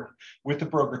important, with the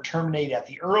broker terminate at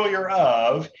the earlier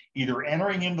of either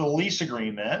entering into the lease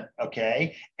agreement,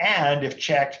 okay, and if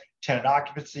checked, tenant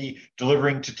occupancy,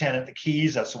 delivering to tenant the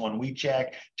keys, that's the one we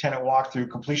check, tenant walkthrough,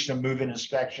 completion of move-in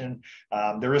inspection.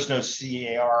 There is no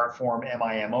CAR form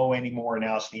MIMO anymore.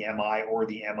 Now it's the MI or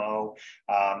the MO.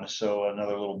 So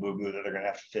another little boo-boo that they're going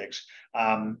to have to fix.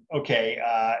 Okay,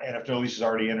 and if no lease is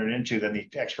already entered into, then the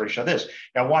expiration of this.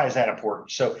 Now, why is that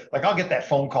important? So, like, I'll get that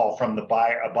phone call from the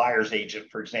buyer's agent,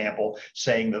 for example,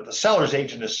 saying that the seller's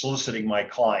agent is soliciting my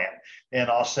client. And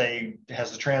I'll say,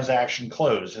 has the transaction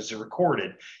closed? Is it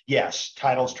recorded? Yes.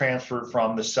 Title's transferred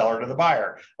from the seller to the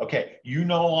buyer. Okay, you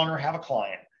no longer have a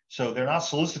client. So they're not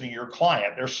soliciting your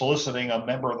client. They're soliciting a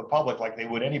member of the public like they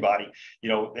would anybody. You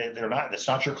know, they're not, that's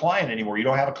not your client anymore. You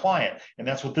don't have a client. And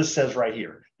that's what this says right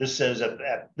here. This says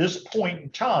at this point in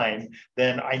time,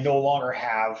 then I no longer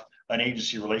have an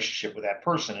agency relationship with that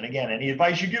person. And again, any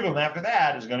advice you give them after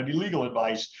that is going to be legal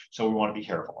advice. So we want to be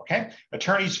careful, okay?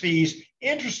 Attorney's fees,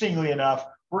 interestingly enough,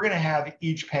 we're going to have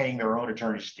each paying their own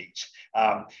attorney's fees.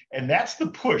 And that's the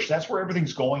push. That's where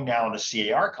everything's going now in the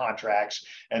CAR contracts.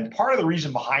 And part of the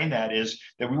reason behind that is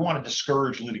that we want to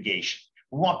discourage litigation.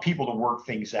 We want people to work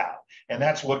things out. And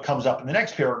that's what comes up in the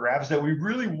next paragraph, is that we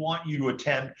really want you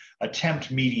to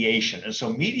attempt mediation. And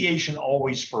so mediation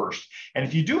always first. And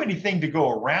if you do anything to go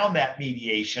around that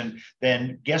mediation,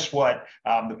 then guess what?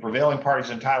 The prevailing party is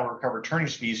entitled to recover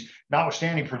attorney's fees,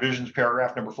 notwithstanding provisions,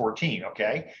 paragraph number 14,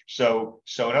 okay? So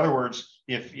in other words,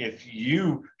 if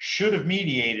you should have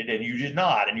mediated and you did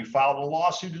not, and you filed a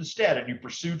lawsuit instead, and you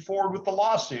pursued forward with the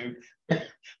lawsuit,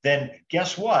 then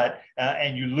guess what?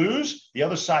 And you lose, the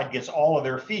other side gets all of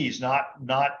their fees, not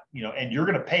and you're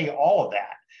going to pay all of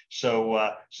that.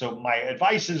 So my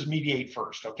advice is mediate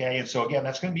first, okay? And so again,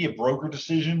 that's going to be a broker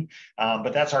decision,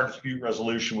 but that's our dispute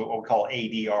resolution, what we call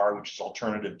ADR, which is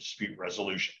alternative dispute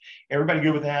resolution. Everybody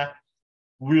good with that?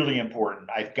 Really important.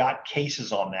 I've got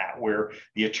cases on that where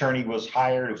the attorney was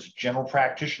hired, it was a general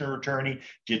practitioner attorney,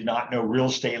 did not know real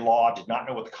estate law, did not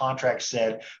know what the contract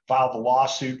said, filed the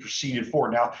lawsuit, proceeded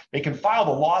forward. Now, they can file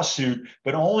the lawsuit,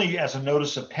 but only as a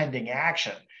notice of pending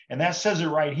action. And that says it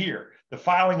right here. The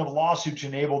filing of a lawsuit to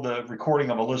enable the recording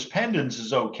of a lis pendens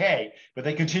is okay, but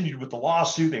they continued with the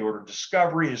lawsuit, they ordered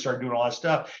discovery, they started doing all that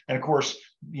stuff. And of course,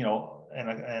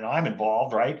 and I'm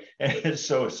involved, right? And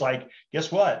so it's like, guess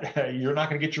what? You're not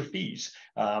going to get your fees.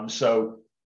 Then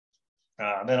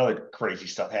other crazy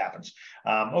stuff happens.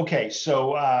 Okay,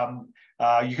 so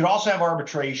you could also have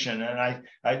arbitration, and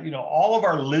all of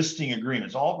our listing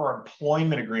agreements, all of our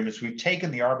employment agreements, we've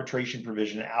taken the arbitration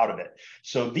provision out of it.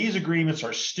 So these agreements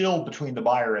are still between the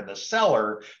buyer and the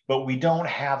seller, but we don't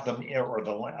have them, or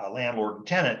the landlord and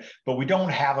tenant, but we don't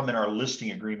have them in our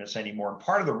listing agreements anymore. And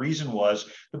part of the reason was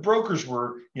the brokers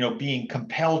were, being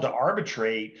compelled to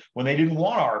arbitrate when they didn't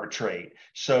want to arbitrate.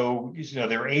 So,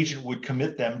 their agent would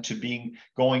commit them to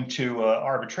going to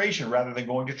arbitration rather than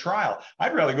going to trial.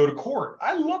 I'd rather go to court.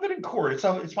 I love it in court.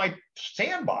 It's my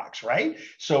sandbox, right?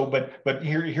 So, but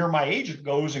here my agent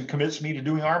goes and commits me to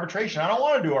doing arbitration. I don't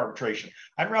want to do arbitration.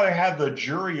 I'd rather have the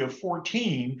jury of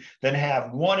 14 than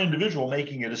have one individual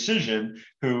making a decision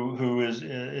who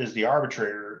is the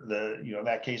arbitrator, in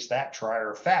that case, that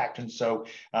trier of fact. And so,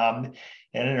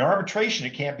 and in arbitration,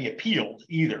 it can't be appealed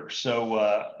either.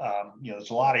 So, there's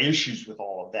a lot of issues with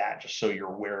all of that, just so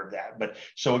you're aware of that. But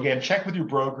so again, check with your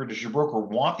broker. Does your broker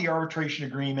want the arbitration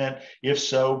agreement? If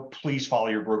so, please follow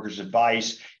your broker's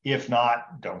advice. If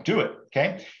not, don't do it,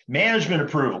 okay? Management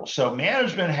approval. So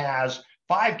management has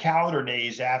 5 calendar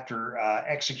days after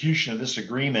execution of this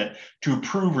agreement to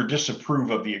approve or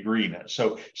disapprove of the agreement.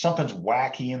 So something's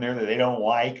wacky in there that they don't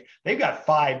like, they've got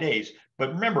 5 days.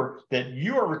 But remember that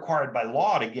you are required by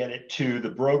law to get it to the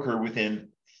broker within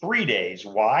 3 days.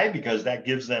 Why? Because that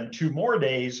gives them 2 more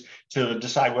days to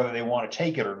decide whether they want to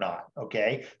take it or not.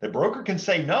 Okay. The broker can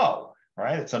say no. All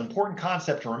right. It's an important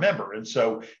concept to remember. And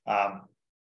so,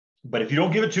 but if you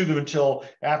don't give it to them until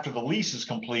after the lease is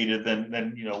completed,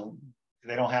 then you know,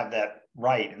 they don't have that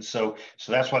right. And so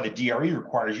that's why the DRE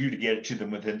requires you to get it to them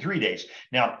within 3 days.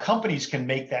 Now, companies can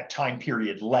make that time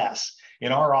period less.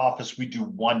 In our office, we do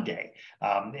 1 day.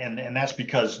 And that's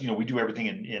because, you know, we do everything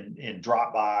in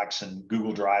Dropbox and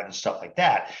Google Drive and stuff like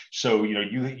that. So, you know,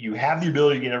 you have the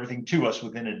ability to get everything to us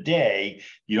within a day.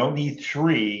 You don't need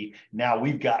 3. Now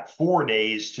we've got 4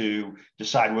 days to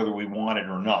decide whether we want it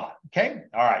or not. Okay.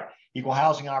 All right. Equal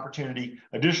housing opportunity,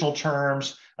 additional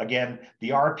terms. Again,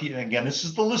 the RP, again, this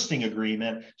is the listing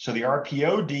agreement. So the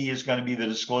RPOD is going to be the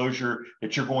disclosure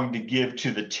that you're going to give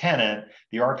to the tenant.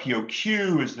 The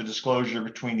RPOQ is the disclosure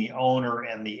between the owner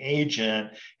and the agent.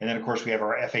 And then, of course, we have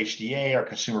our FHDA, our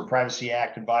Consumer Privacy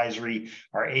Act advisory,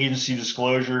 our agency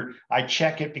disclosure. I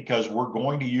check it because we're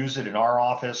going to use it in our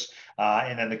office.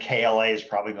 And then the KLA is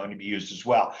probably going to be used as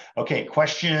well. Okay,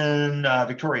 question,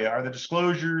 Victoria, are the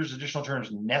disclosures, additional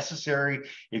terms necessary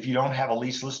if you don't have a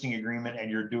lease listing agreement and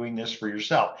you're doing this for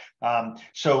yourself?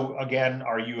 So again,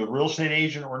 are you a real estate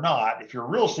agent or not? If you're a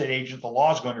real estate agent, the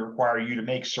law is going to require you to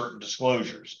make certain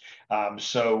disclosures.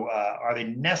 Are they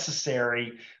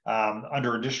necessary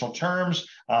under additional terms?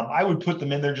 I would put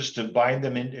them in there just to bind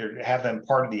them in or have them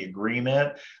part of the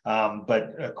agreement.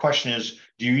 But the question is,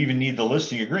 do you even need the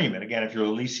listing agreement? Again, if you're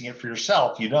leasing it for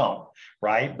yourself, you don't,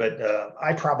 right? But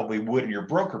I probably would, and your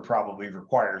broker probably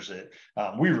requires it.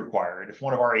 We require it. If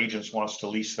one of our agents wants to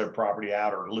lease their property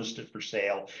out or list it for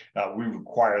sale, we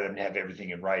require them to have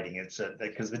everything in writing. It's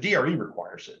because the DRE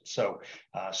requires it. So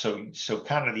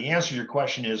kind of the answer to your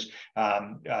question is,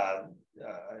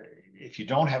 if you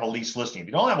don't have a lease listing, if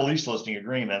you don't have a lease listing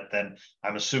agreement, then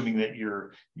I'm assuming that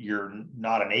you're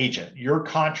not an agent. Your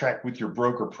contract with your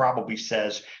broker probably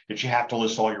says that you have to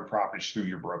list all your properties through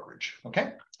your brokerage.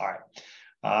 Okay. All right.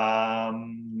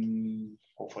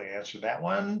 Hopefully I answered that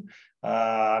one.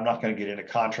 I'm not going to get into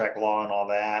contract law and all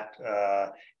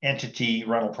that. Entity,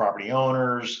 rental property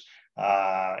owners,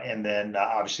 and then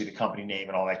obviously the company name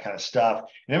and all that kind of stuff.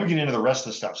 And then we get into the rest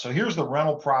of the stuff. So here's the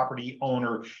rental property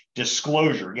owner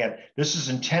disclosure. Again, this is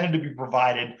intended to be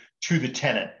provided to the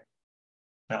tenant.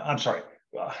 Now, I'm sorry,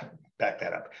 back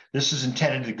that up. This is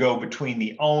intended to go between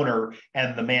the owner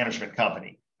and the management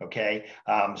company. Okay,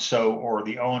 or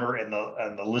the owner and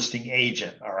the listing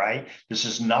agent. All right, this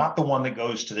is not the one that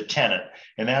goes to the tenant,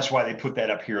 and that's why they put that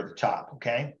up here at the top.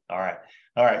 Okay, all right.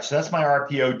 All right, so that's my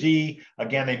RPOD.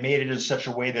 Again, they made it in such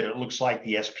a way that it looks like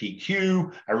the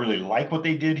SPQ. I really like what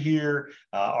they did here.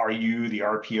 Are you the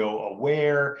RPO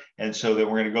aware? And so then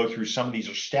we're going to go through some of these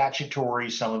are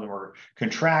statutory, some of them are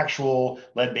contractual.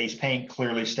 Lead-based paint,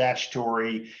 clearly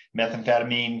statutory.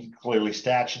 Methamphetamine, clearly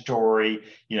statutory.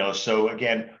 You know, so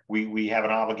again, we have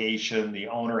an obligation. The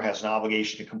owner has an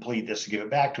obligation to complete this to give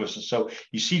it back to us. And so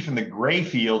you see from the gray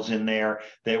fields in there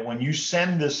that when you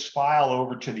send this file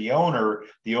over to the owner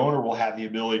will have the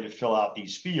ability to fill out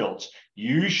these fields.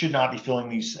 You should not be filling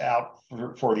these out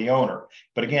for the owner.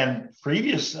 But again,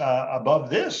 above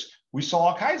this, we saw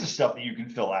all kinds of stuff that you can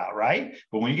fill out, right?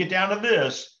 But when you get down to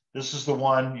this is the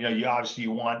one, you know,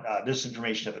 you want this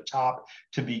information at the top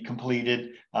to be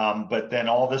completed. But then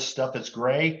all this stuff that's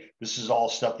gray, this is all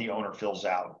stuff the owner fills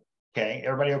out. Okay,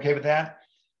 everybody okay with that?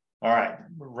 All right,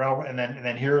 and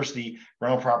then here's the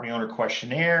rental property owner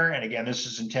questionnaire. And again, this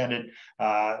is intended,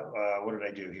 what did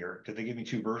I do here? Did they give me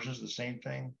 2 versions of the same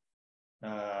thing? The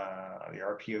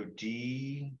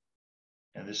RPOD,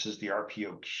 and this is the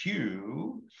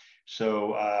RPOQ.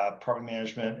 So property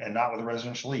management and not with a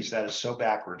residential lease. That is so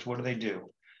backwards. What do they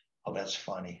do? Oh, that's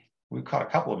funny. We've caught a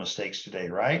couple of mistakes today,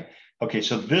 right? Okay,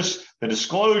 so the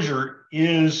disclosure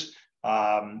is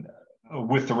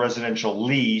with the residential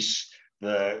lease.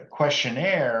 The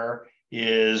questionnaire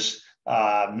is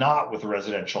not with the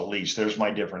residential lease. There's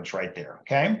my difference right there.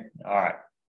 Okay. All right.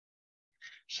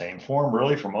 Same form,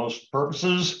 really, for most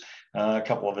purposes. A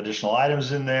couple of additional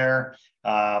items in there.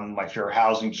 My fair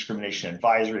housing discrimination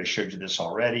advisory. I showed you this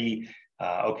already.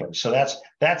 Okay, so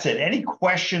that's it. Any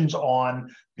questions on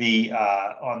the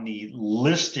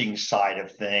listing side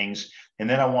of things? And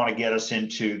then I want to get us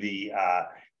into the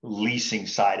leasing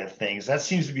side of things. That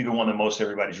seems to be the one that most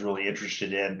everybody's really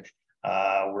interested in.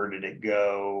 Where did it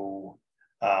go?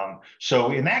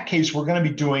 So in that case, we're going to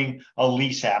be doing a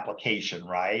lease application,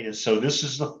 right? And so this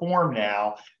is the form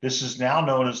now. This is now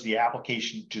known as the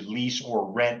application to lease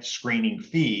or rent screening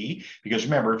fee, because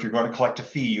remember, if you're going to collect a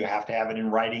fee, you have to have it in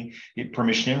writing,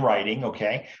 permission in writing,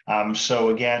 okay? So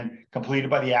again, completed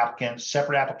by the applicant,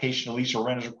 separate application to lease or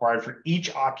rent is required for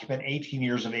each occupant 18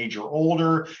 years of age or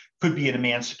older. Could be an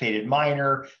emancipated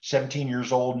minor, 17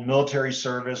 years old, military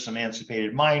service,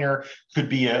 emancipated minor, could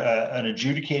be an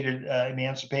adjudicated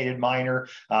emancipated minor.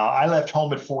 I left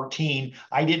home at 14.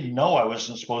 I didn't know I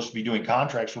wasn't supposed to be doing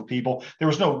contracts with people. There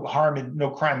was no harm and no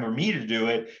crime for me to do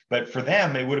it, but for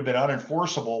them, it would have been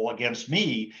unenforceable against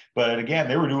me. But again,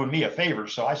 they were doing me a favor.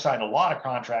 So I signed a lot of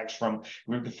contracts from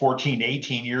 14 to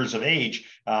 18 years of age,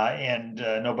 and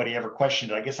nobody ever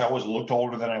questioned it. I guess I always looked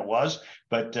older than I was.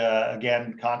 But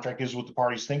again, contract is what the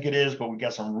parties think it is. But we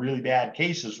got some really bad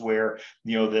cases where,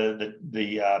 you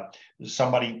know,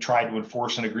 somebody tried to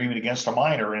enforce an agreement against a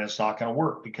minor, and it's not going to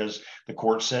work because the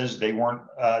court says they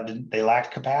they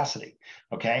lacked capacity.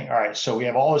 Okay, all right. So we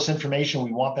have all this information.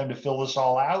 We want them to fill this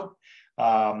all out.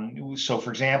 So,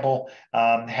 for example,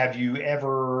 have you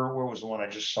ever? Where was the one I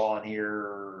just saw in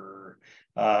here?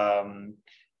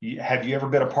 Have you ever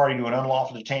been a party to an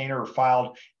unlawful detainer or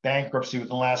filed bankruptcy within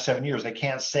the last 7 years? They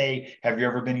can't say, have you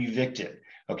ever been evicted?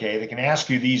 Okay, they can ask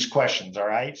you these questions, all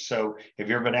right? So have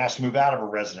you ever been asked to move out of a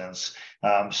residence?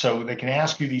 So they can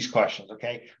ask you these questions,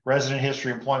 okay? Resident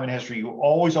history, employment history, you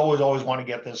always want to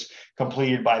get this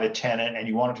completed by the tenant, and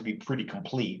you want it to be pretty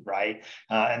complete, right?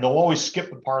 And they'll always skip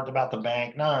the part about the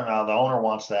bank. No, the owner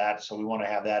wants that, so we want to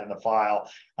have that in the file.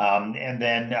 And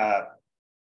then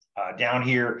down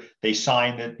here, they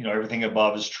sign that, you know, everything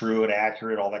above is true and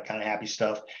accurate, all that kind of happy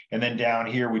stuff. And then down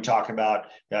here, we talk about,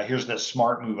 here's the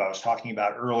smart move I was talking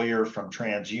about earlier from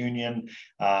TransUnion.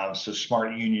 So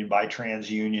smart union by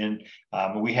TransUnion.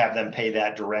 We have them pay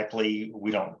that directly.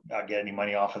 We don't get any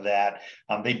money off of that.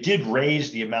 They did raise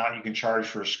the amount you can charge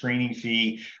for a screening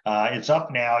fee. It's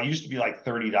up now. It used to be like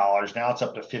 $30. Now it's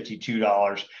up to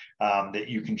 $52 that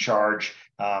you can charge,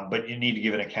 but you need to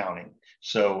give an accounting.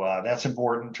 So that's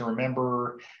important to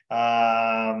remember.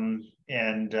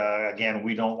 Again,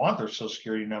 we don't want their social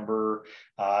security number.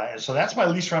 And so that's my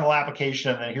lease rental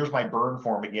application. And then here's my burn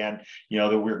form again, you know,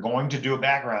 that we're going to do a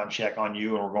background check on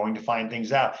you and we're going to find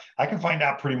things out. I can find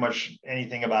out pretty much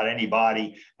anything about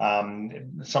anybody.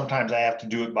 Sometimes I have to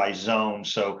do it by zone.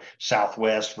 So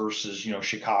Southwest versus, you know,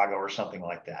 Chicago or something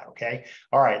like that. Okay.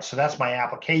 All right. So that's my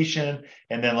application.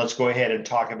 And then let's go ahead and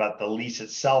talk about the lease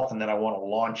itself. And then I want to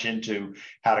launch into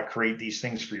how to create these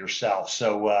things for yourself.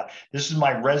 So this is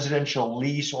my residential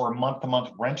lease or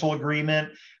month-to-month rental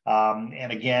agreement.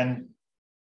 And again,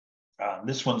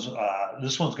 this one's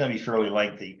going to be fairly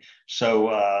lengthy. So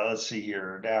let's see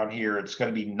here. Down here, it's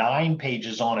going to be 9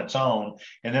 pages on its own,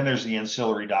 and then there's the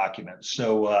ancillary documents.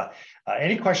 So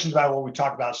any questions about what we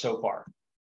talked about so far?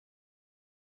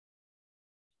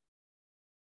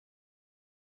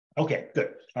 Okay,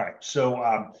 good. All right. So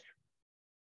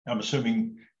I'm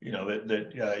assuming, you know,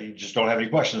 that you just don't have any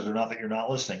questions, or not that you're not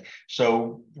listening.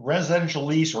 So residential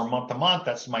lease or month to month,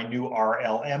 that's my new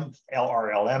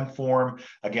LRLM form.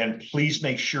 Again, please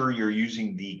make sure you're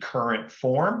using the current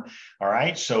form. All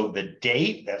right. So the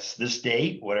date, that's this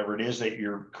date, whatever it is that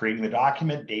you're creating the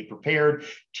document, date prepared,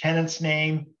 tenant's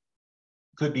name.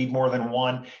 Could be more than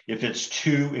one. If it's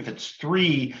 2, if it's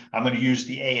 3, I'm going to use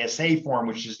the ASA form,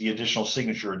 which is the additional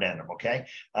signature addendum. Okay.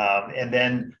 And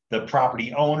then the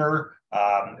property owner,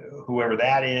 whoever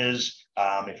that is.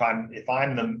 If I'm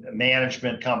the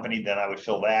management company, then I would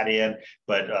fill that in.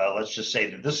 But let's just say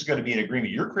that this is going to be an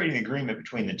agreement. You're creating an agreement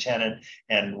between the tenant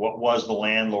and what was the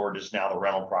landlord is now the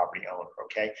rental property owner.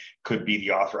 Okay, could be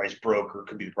the authorized broker,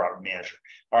 could be the property manager.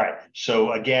 All right.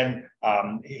 So again,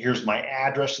 here's my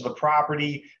address of the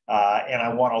property, and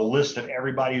I want a list of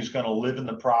everybody who's going to live in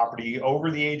the property over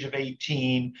the age of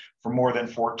 18 for more than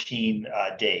 14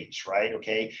 days. Right.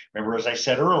 Okay. Remember, as I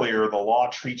said earlier, the law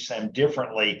treats them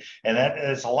differently, and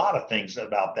there's a lot of things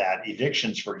about that.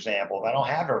 Evictions, for example, if I don't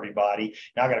have everybody,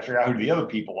 now I got to figure out who the other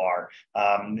people are.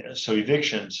 So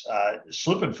evictions,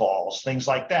 slip and falls, things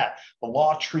like that. The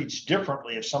law treats differently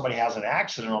if somebody has an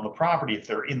accident on the property, if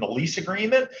they're in the lease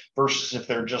agreement versus if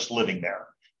they're just living there.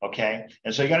 Okay.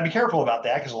 And so you got to be careful about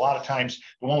that, because a lot of times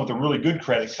the one with the really good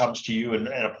credit comes to you and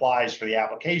applies for the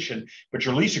application, but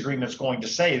your lease agreement is going to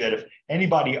say that if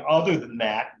anybody other than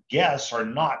that, guests are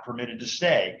not permitted to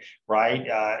stay, right?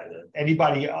 Any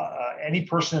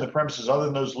person in the premises other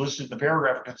than those listed in the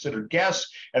paragraph are considered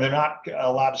guests, and they're not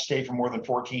allowed to stay for more than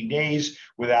 14 days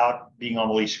without being on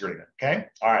the lease agreement. Okay.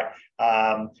 All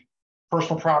right.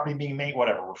 personal property being made,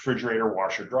 whatever, refrigerator,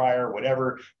 washer, dryer,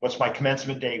 whatever. What's my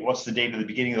commencement date? What's the date of the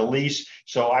beginning of the lease?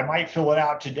 So I might fill it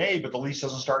out today, but the lease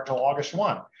doesn't start until August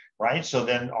 1, right? So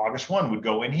then August 1 would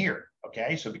go in here.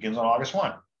 Okay, so it begins on August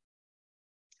 1.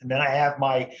 And then I have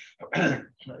my,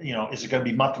 is it going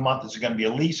to be month to month? Is it going to be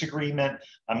a lease agreement?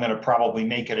 I'm going to probably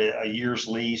make it a year's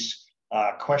lease.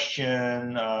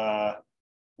 Question,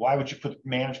 why would you put the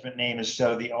management name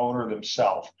instead of the owner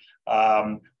themselves?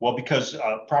 Well, because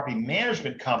a property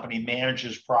management company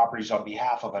manages properties on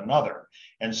behalf of another.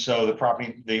 And so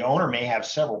the owner may have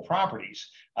several properties.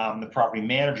 The property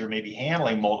manager may be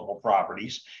handling multiple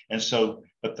properties. And so,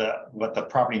 but the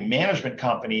property management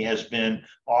company has been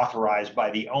authorized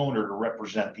by the owner to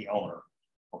represent the owner.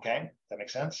 Okay, that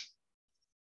makes sense?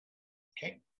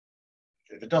 Okay.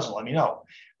 If it doesn't, let me know.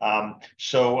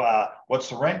 What's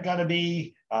the rent going to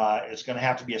be? It's going to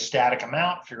have to be a static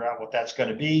amount. Figure out what that's going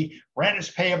to be. Rent is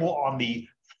payable on the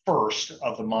first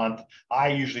of the month. I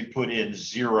usually put in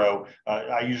 0.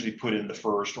 I usually put in the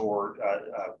first, or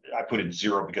I put in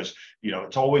 0 because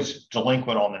it's always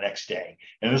delinquent on the next day.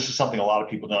 And this is something a lot of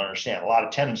people don't understand. A lot of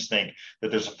tenants think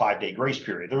that there's a 5-day grace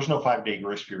period. There's no 5-day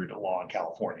grace period of law in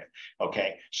California.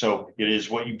 Okay, so it is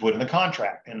what you put in the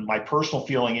contract. And my personal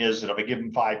feeling is that if I give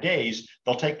them 5 days,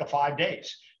 they'll take the 5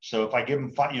 days. So if I give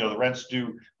them, the rent's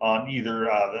due on either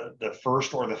the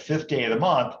first or the 5th day of the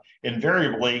month,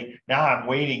 invariably, now I'm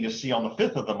waiting to see on the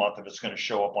 5th of the month if it's going to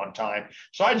show up on time.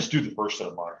 So I just do the 1st of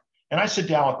the month. And I sit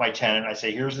down with my tenant. I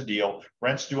say, here's the deal.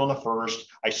 Rent's due on the 1st.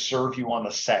 I serve you on the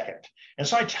 2nd. And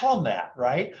so I tell them that,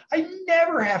 right? I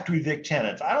never have to evict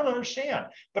tenants. I don't understand.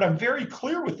 But I'm very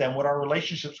clear with them what our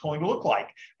relationship's going to look like.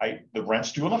 The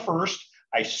rent's due on the 1st.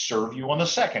 I serve you on the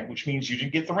 2nd, which means you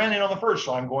didn't get the rent in on the 1st.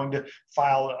 So I'm going to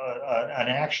file an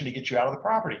action to get you out of the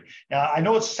property. Now, I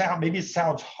know maybe it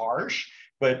sounds harsh,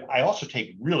 but I also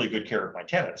take really good care of my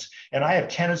tenants. And I have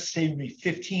tenants stay with me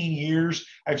 15 years.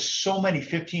 I have so many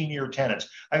 15-year tenants.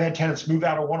 I've had tenants move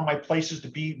out of one of my places to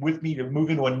be with me to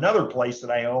move into another place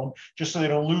that I own just so they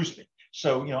don't lose me.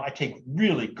 So, I take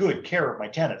really good care of my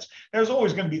tenants. There's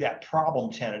always going to be that problem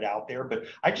tenant out there, but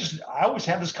I always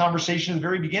have this conversation at the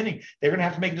very beginning. They're going to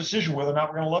have to make a decision whether or not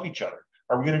we're going to love each other.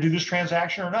 Are we going to do this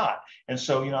transaction or not? And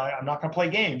so, I'm not going to play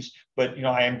games, but,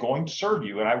 I am going to serve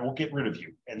you and I will get rid of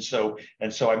you. And so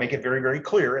I make it very, very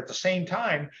clear. At the same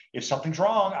time, if something's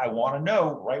wrong, I want to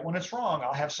know right when it's wrong.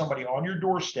 I'll have somebody on your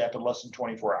doorstep in less than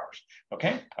 24 hours.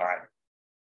 Okay. All right.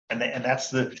 And that's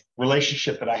the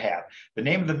relationship that I have. The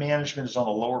name of the management is on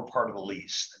the lower part of the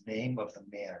lease. The name of the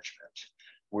management.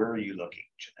 Where are you looking,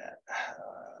 Jeanette?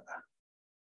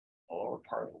 The lower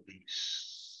part of the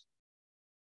lease.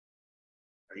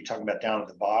 Are you talking about down at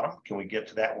the bottom? Can we get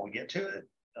to that when we get to it?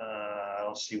 I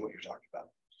don't see what you're talking about.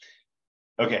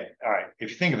 Okay. All right.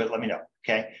 If you think of it, let me know.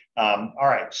 Okay. All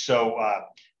right. So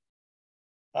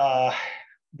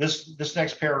this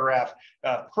next paragraph,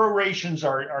 prorations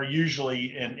are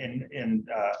usually in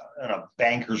a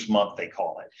banker's month, they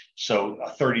call it. So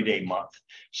a 30-day month.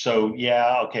 So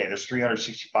yeah, okay, there's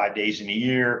 365 days in a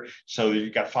year. So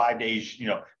you've got 5 days,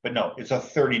 but no, it's a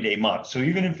 30-day month. So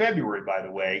even in February, by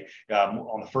the way,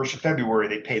 on the 1st of February,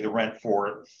 they pay the rent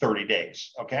for 30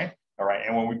 days. Okay. All right.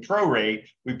 And when we prorate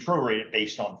it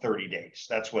based on 30 days.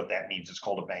 That's what that means. It's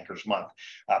called a banker's month.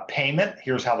 Payment,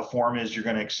 here's how the form is you're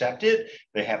going to accept it.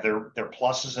 They have their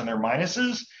pluses and their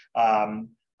minuses.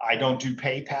 I don't do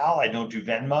PayPal. I don't do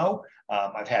Venmo.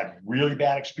 I've had really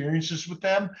bad experiences with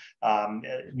them,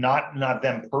 not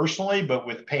them personally, but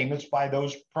with payments by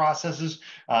those processes.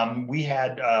 We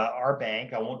had our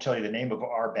bank, I won't tell you the name of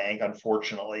our bank,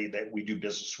 unfortunately, that we do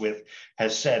business with,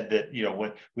 has said that,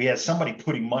 when we had somebody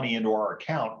putting money into our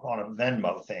account on a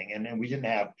Venmo thing, and we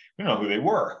didn't know who they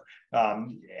were.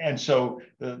 And so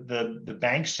the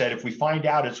bank said, if we find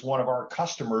out it's one of our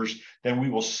customers, then we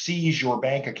will seize your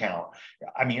bank account.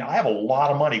 I mean, I have a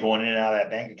lot of money going in and out of that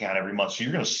bank account every month. So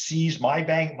you're going to seize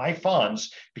my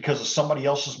funds because of somebody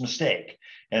else's mistake.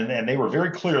 And they were very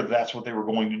clear that that's what they were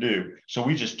going to do. So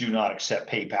we just do not accept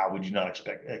PayPal. We do not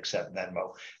accept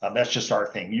Venmo. That's just our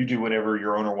thing. You do whatever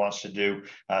your owner wants to do.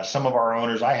 Some of our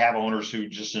owners, I have owners who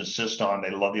just insist on,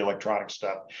 they love the electronic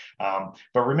stuff.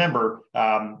 But remember,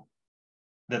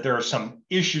 that there are some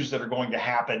issues that are going to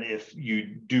happen if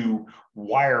you do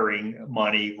wiring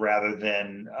money rather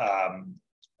than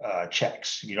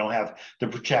checks. You don't have the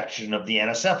protection of the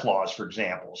NSF laws, for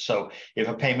example. So if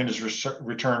a payment is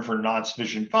returned for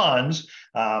non-sufficient funds,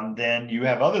 then you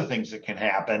have other things that can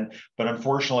happen. But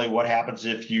unfortunately, what happens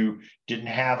if you didn't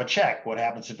have a check? What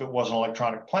happens if it was an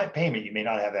electronic payment? You may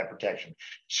not have that protection.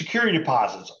 Security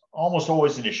deposits, almost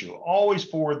always an issue. Always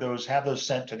forward those, have those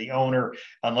sent to the owner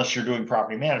unless you're doing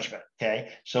property management, okay?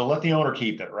 So let the owner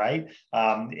keep it, right?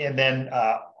 And then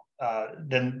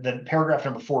paragraph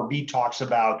number 4B talks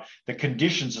about the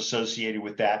conditions associated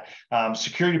with that.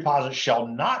 Security deposits shall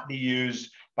not be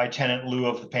used by tenant in lieu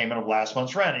of the payment of last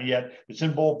month's rent. And yet it's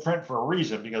in bold print for a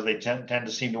reason, because they tend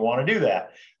to seem to want to do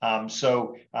that.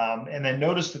 And then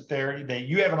notice that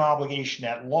you have an obligation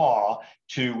at law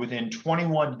to, within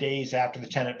 21 days after the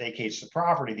tenant vacates the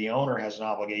property, the owner has an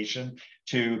obligation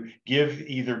to give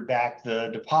either back the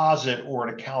deposit or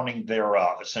an accounting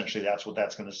thereof. Essentially, that's what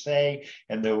that's going to say.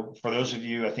 And for those of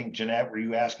you, I think, Jeanette, were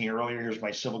you asking earlier, here's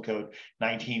my Civil Code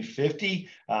 1950.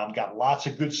 Got lots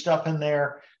of good stuff in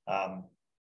there.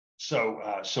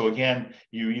 So again,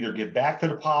 you either give back the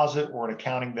deposit or an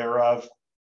accounting thereof.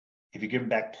 If you give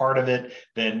back part of it,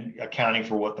 then accounting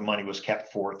for what the money was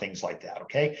kept for, things like that,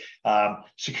 okay?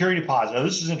 Security deposit, now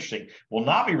this is interesting, will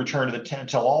not be returned to the tenant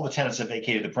until all the tenants have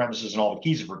vacated the premises and all the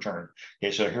keys have returned.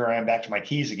 Okay, so here I am back to my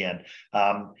keys again.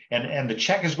 And the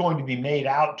check is going to be made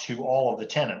out to all of the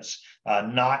tenants,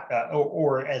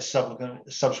 or as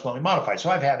subsequently modified. So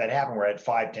I've had that happen where I had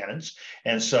 5 tenants.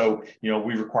 And so,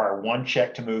 we require 1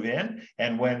 check to move in.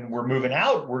 And when we're moving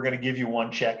out, we're going to give you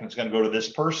 1 check and it's going to go to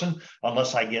this person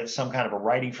unless I get some kind of a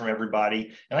writing from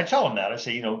everybody. And I tell them that. I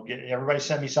say, everybody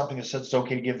send me something that says it's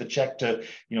okay to give the check to,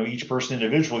 each person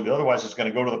individually, but otherwise it's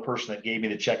going to go to the person that gave me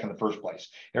the check in the first place.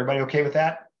 Everybody okay with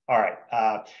that? All right.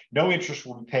 No interest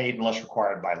will be paid unless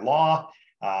required by law.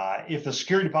 If the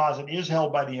security deposit is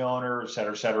held by the owner, et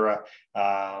cetera, et cetera.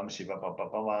 Let me see.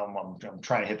 I'm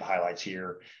trying to hit the highlights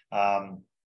here. Down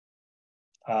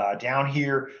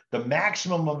here, the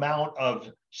maximum amount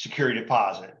of security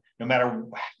deposit, no matter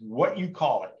what you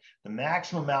call it, the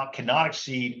maximum amount cannot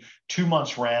exceed 2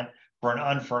 months' rent for an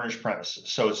unfurnished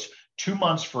premises. So it's 2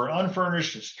 months for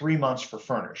unfurnished, it's 3 months for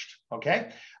furnished,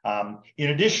 okay?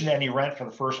 In addition to any rent for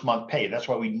the first month paid. That's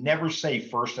why we never say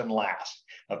first and last,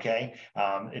 okay?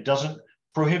 It doesn't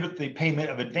prohibit the payment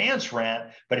of advance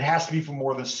rent, but it has to be for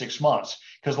more than 6 months,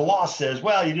 because the law says,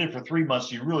 well, you did it for 3 months,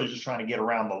 so you're really just trying to get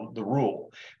around the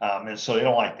rule. And so they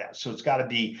don't like that. So it's got to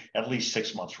be at least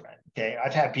 6 months rent. Okay,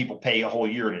 I've had people pay a whole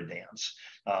year in advance.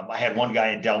 I had one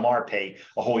guy in Del Mar pay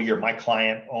a whole year. My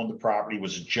client owned the property,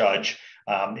 was a judge,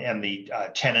 and the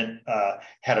tenant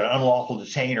had an unlawful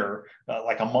detainer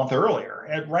like a month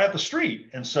earlier, right up the street.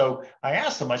 And so I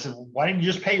asked them, I said, why didn't you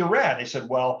just pay your rent? They said,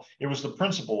 well, it was the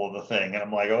principle of the thing. And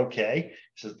I'm like, okay.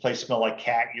 He says, the place smelled like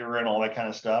cat urine, all that kind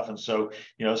of stuff. And so,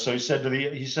 so he said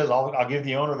he says, I'll give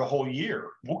the owner the whole year.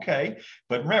 Okay.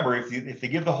 But remember, if they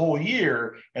give the whole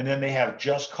year and then they have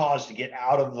just cause to get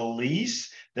out of the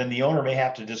lease, then the owner may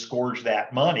have to disgorge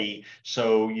that money.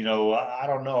 So, I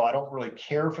don't know. I don't really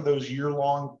care for those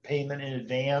year-long payment in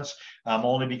advance,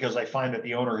 only because I find that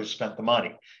the owner has spent the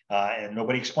money, and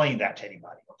nobody explained that to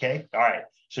anybody. Okay. All right.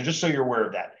 So just so you're aware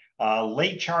of that.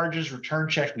 Late charges, return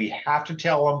checks, we have to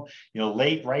tell them,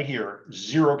 late right here,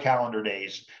 0 calendar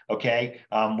days. Okay.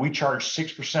 We charge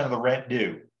 6% of the rent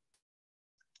due.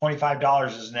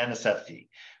 $25 is an NSF fee.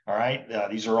 All right.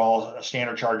 These are all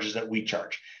standard charges that we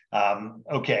charge.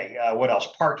 Okay. What else?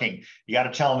 Parking. You got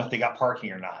to tell them if they got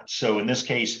parking or not. So in this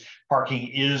case, parking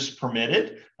is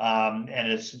permitted, and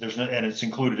it's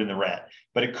included in the rent.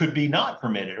 But it could be not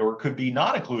permitted, or it could be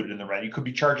not included in the rent. You could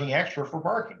be charging extra for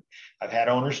parking. I've had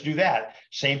owners do that.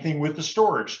 Same thing with the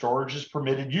storage. Storage is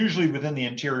permitted usually within the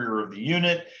interior of the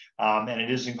unit, and it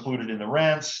is included in the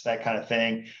rents, that kind of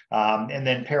thing. And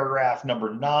then paragraph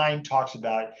number 9 talks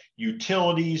about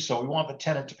utilities. So we want the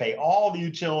tenant to pay all the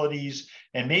utilities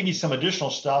and maybe some additional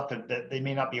stuff that they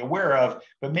may not be aware of,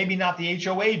 but maybe not the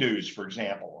HOA dues, for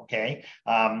example, okay?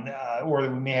 Or we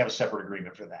may have a separate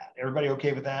agreement for that. Everybody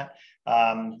okay with that?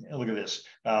 Look at this.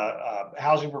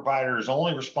 Housing provider is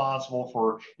only responsible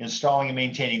for installing and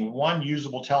maintaining 1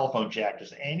 usable telephone jack.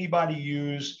 Does anybody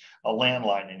use a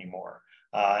landline anymore?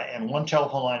 And 1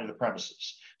 telephone line to the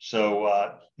premises.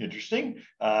 So interesting.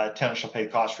 Tenant shall pay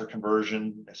the cost for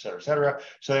conversion, et cetera, et cetera.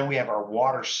 So then we have our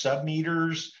water sub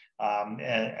meters.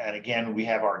 And again, we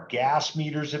have our gas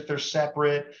meters if they're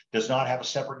separate, does not have a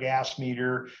separate gas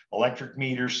meter, electric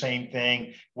meter, same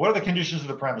thing. What are the conditions of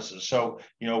the premises? So,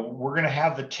 we're going to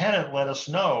have the tenant let us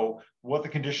know what the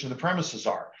condition of the premises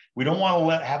are. We don't want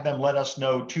to have them let us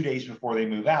know 2 days before they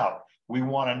move out. we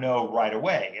want to know right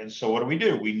away. And so what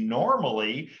do? We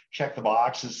normally check the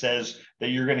box that says that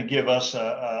you're going to give us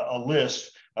a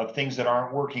list of things that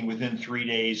aren't working within 3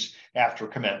 days after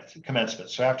commencement.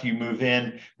 So after you move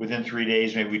in, within 3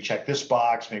 days, maybe we check this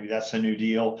box, maybe that's a new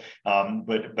deal.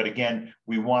 But again,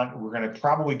 we're going to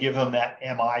probably give them that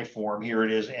MI form. Here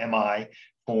it is, MI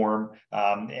form,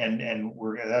 and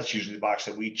that's usually the box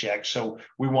that we check. So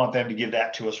we want them to give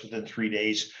that to us within 3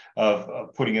 days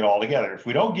of putting it all together. If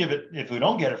we don't get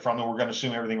it from them, we're going to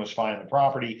assume everything was fine in the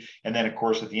property. And then, of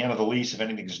course, at the end of the lease, if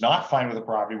anything's not fine with the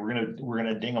property, we're going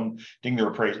to ding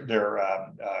their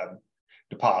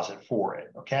deposit for it.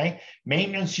 Okay.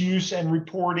 Maintenance, use, and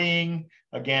reporting.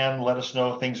 Again, let us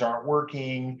know if things aren't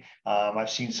working. I've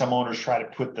seen some owners try to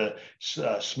put the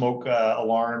smoke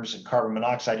alarms and carbon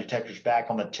monoxide detectors back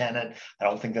on the tenant. I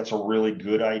don't think that's a really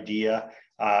good idea.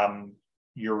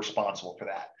 You're responsible for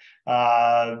that.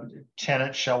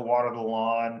 Tenant shall water the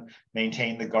lawn,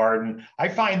 maintain the garden. I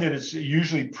find that it's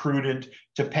usually prudent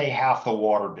to pay half the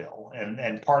water bill.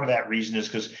 And part of that reason is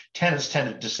because tenants tend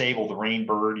to disable the rain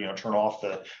bird, turn off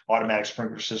the automatic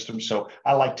sprinkler system. So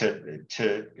I like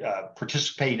to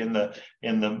participate in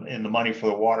the money for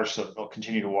the water so that they'll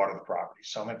continue to water the property.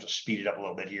 So I'm going to have to speed it up a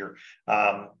little bit here.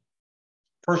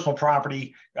 Personal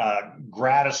property,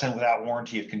 gratis and without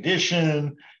warranty of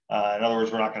condition. In other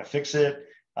words, we're not going to fix it.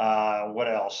 What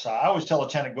else? I always tell a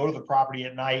tenant, go to the property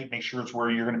at night, make sure it's where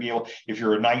you're going to be able, if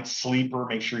you're a night sleeper,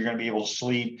 make sure you're going to be able to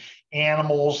sleep.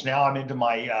 Animals, now I'm into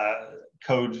my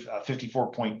code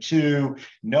 54.2,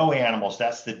 no animals,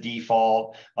 that's the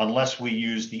default, unless we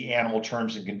use the animal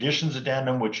terms and conditions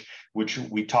addendum, which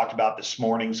we talked about this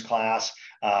morning's class.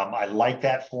 I like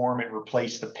that form. It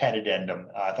replaced the pet addendum.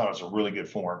 I thought it was a really good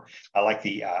form. I like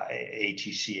the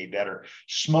ATCA better.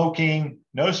 Smoking,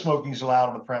 no smoking is allowed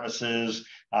on the premises,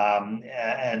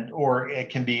 or it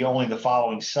can be only the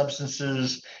following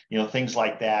substances, things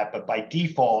like that. But by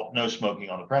default, no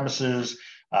smoking on the premises.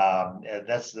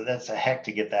 That's a heck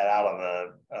to get that out of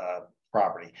the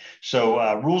property.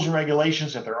 So rules and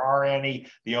regulations, if there are any,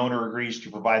 the owner agrees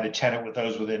to provide the tenant with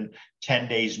those within 10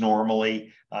 days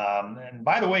normally. And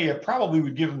by the way, I probably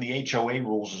would give them the HOA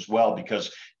rules as well,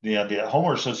 because the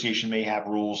homeowner association may have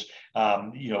rules,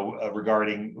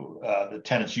 regarding the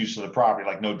tenant's use of the property,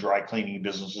 like no dry cleaning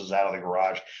businesses out of the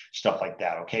garage, stuff like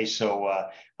that. Okay, so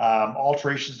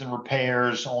alterations and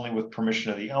repairs only with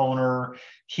permission of the owner.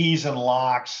 Keys and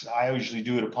locks, I usually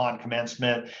do it upon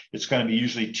commencement. It's going to be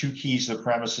usually 2 keys to the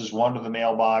premises, 1 to the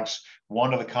mailbox,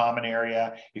 1 to the common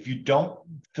area. If you don't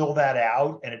fill that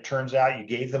out and it turns out you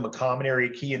gave them a common area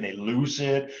key and they lose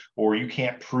it, or you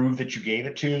can't prove that you gave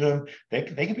it to them, they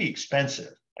can be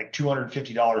expensive, like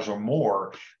 $250 or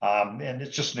more. And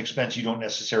it's just an expense you don't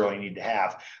necessarily need to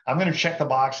have. I'm going to check the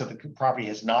box that the property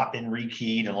has not been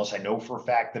rekeyed unless I know for a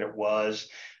fact that it was.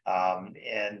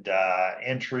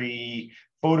 Entry,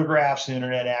 photographs,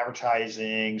 internet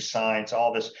advertising, signs,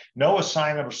 all this, no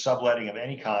assignment or subletting of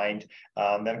any kind.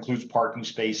 That includes parking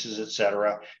spaces,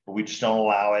 etc. But we just don't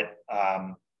allow it.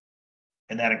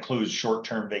 And that includes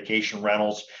short-term vacation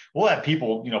rentals. We'll have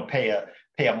people, pay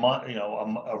a month,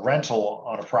 a rental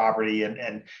on a property,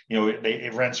 and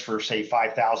it rents for say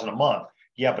 $5,000 a month.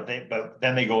 Yeah, but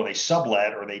then they go and they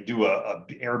sublet, or they do a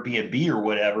Airbnb or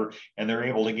whatever, and they're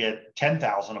able to get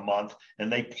 $10,000 a month, and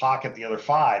they pocket the other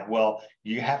 5. Well,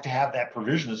 you have to have that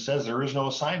provision that says there is no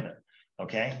assignment.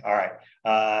 Okay, all right.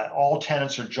 All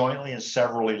tenants are jointly and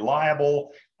severally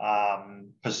liable.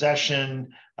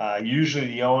 Possession, usually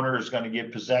the owner is going to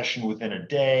give possession within a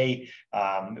day,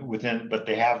 but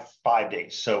they have 5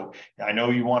 days. So I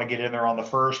know you want to get in there on the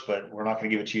 1st, but we're not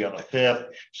going to give it to you on the 5th.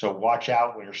 So watch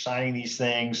out when you're signing these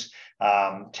things.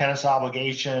 Tenant's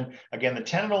obligation, again, the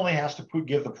tenant only has to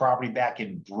give the property back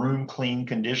in broom clean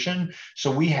condition.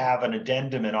 So we have an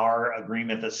addendum in our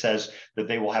agreement that says that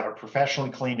they will have it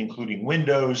professionally cleaned, including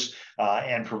windows,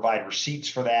 and provide receipts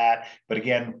for that. But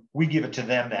again, we give it to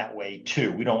them that way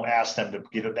too. We don't ask them to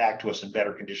give it back to us in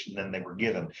better condition than they were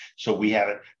given. So we have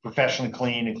it professionally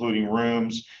cleaned, including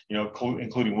rooms,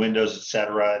 including windows,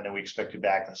 etc. And then we expect it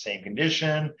back in the same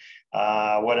condition.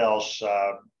 What else?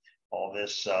 All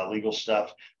this legal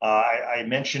stuff. I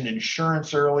mentioned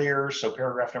insurance earlier. So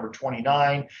paragraph number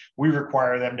 29, we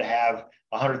require them to have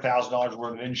 $100,000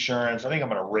 worth of insurance. I think I'm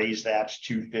going to raise that to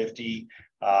 250,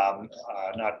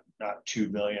 not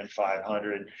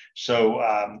 2,500,000.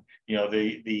 So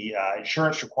the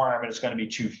insurance requirement is going to be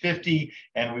 250,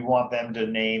 and we want them to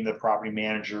name the property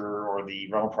manager or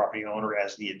the rental property owner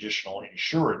as the additional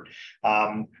insured.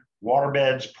 Water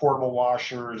beds, portable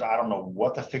washers. I don't know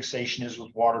what the fixation is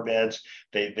with water beds.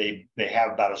 They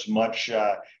have about as much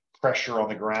pressure on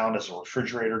the ground as a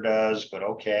refrigerator does, but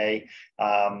okay.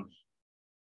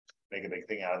 Make a big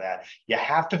thing out of that. You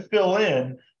have to fill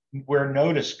in where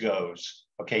notice goes.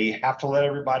 Okay, you have to let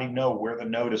everybody know where the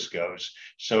notice goes.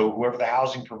 So whoever the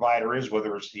housing provider is,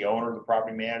 whether it's the owner, the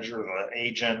property manager, the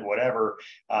agent, whatever,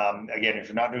 again, if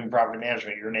you're not doing property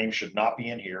management, your name should not be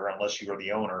in here unless you are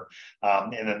the owner.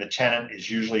 And then the tenant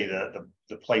is usually the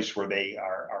place where they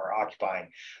are occupying.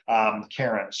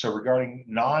 Karen, so regarding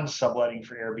non-subletting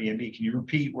for Airbnb, can you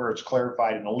repeat where it's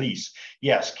clarified in the lease?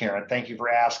 Yes, Karen, thank you for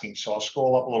asking. So I'll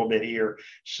scroll up a little bit here.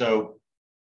 So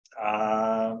up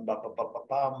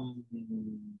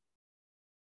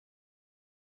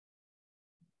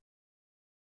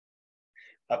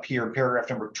here, paragraph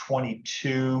number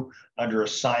 22, under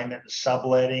assignment and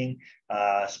subletting,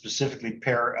 specifically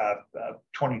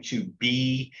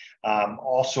 22B,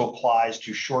 also applies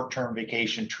to short-term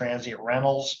vacation transient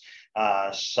rentals,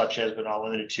 such as but not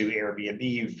limited to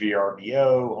Airbnb,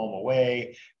 VRBO, home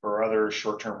away, or other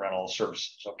short-term rental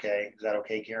services. Okay, is that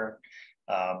okay, Karen?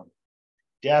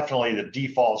 Definitely the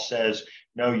default says,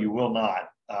 no, you will not.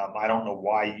 I don't know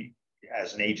why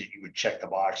as an agent, you would check the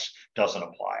box, doesn't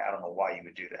apply. I don't know why you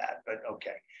would do that, but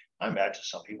okay. I imagine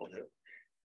some people do.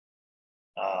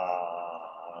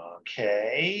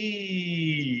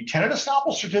 Okay. Tenant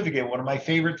estoppel certificate, one of my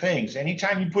favorite things.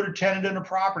 Anytime you put a tenant in a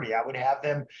property, I would have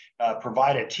them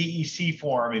provide a TEC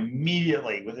form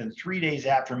immediately within 3 days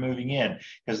after moving in,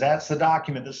 because that's the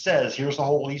document that says, here's the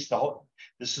whole lease,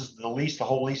 this is the lease, the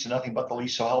whole lease, and nothing but the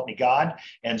lease, so help me God.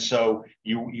 And so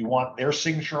you want their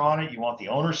signature on it. You want the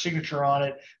owner's signature on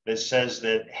it that says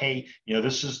that, hey,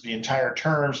 this is the entire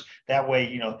terms. That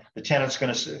way, the tenant's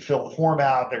going to fill the form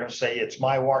out. They're going to say, it's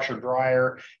my washer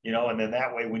dryer, and then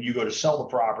that way, when you go to sell the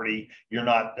property, you're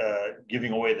not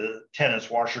giving away the tenant's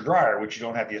washer dryer, which you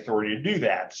don't have the authority to do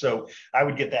that. So I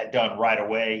would get that done right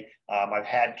away. I've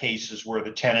had cases where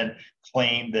the tenant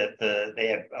claimed that they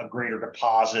had a greater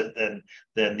deposit than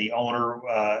the owner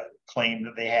claimed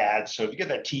that they had. So if you get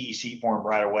that TEC form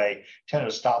right away,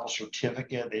 tenant estoppel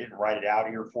certificate, they didn't write it out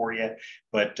here for you,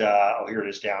 but here it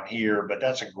is down here. But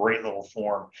that's a great little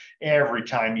form. Every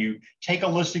time you take a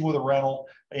listing with a rental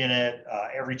in it,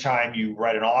 every time you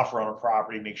write an offer on a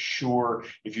property, make sure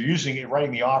if you're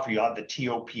writing the offer, you have the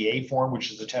TOPA form,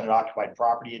 which is the tenant occupied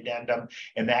property addendum,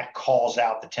 and that calls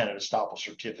out the tenant estoppel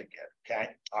certificate. Okay.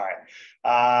 All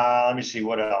right. Let me see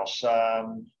what else.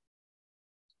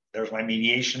 There's my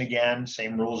mediation again,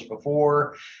 same rules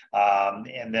before.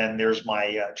 And then there's my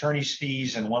attorney's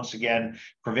fees. And once again,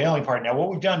 prevailing party. Now, what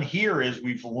we've done here is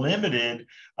we've limited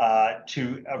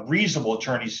to a reasonable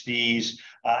attorney's fees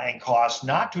and costs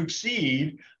not to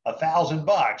exceed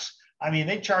 $1,000. I mean,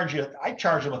 I charge them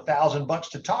 $1,000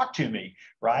 to talk to me,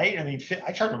 right? I mean,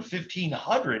 I charge them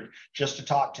 $1,500 just to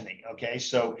talk to me. Okay,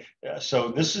 so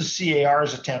this is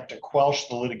CAR's attempt to quelch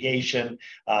the litigation.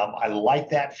 I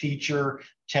like that feature.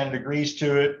 Tenant agrees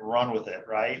to it, run with it,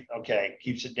 right? Okay,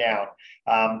 keeps it down.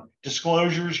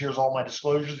 Disclosures, here's all my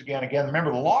disclosures again.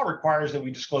 Remember, the law requires that we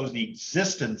disclose the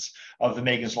existence of the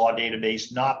Megan's Law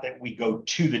database, not that we go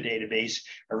to the database.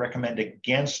 I recommend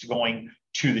against going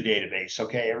to the database.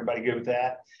 Okay, everybody good with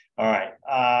that? All right.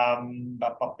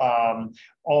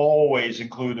 Always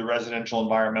include the residential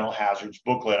environmental hazards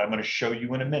booklet. I'm going to show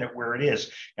you in a minute where it is.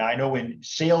 Now, I know in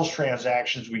sales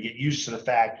transactions, we get used to the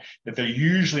fact that they're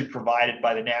usually provided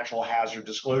by the Natural Hazard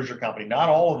Disclosure Company. Not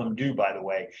all of them do, by the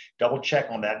way. Double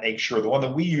check on that. Make sure the one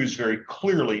that we use very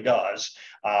clearly does.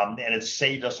 And it's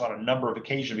saved us on a number of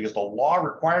occasions because the law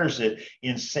requires it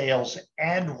in sales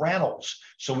and rentals.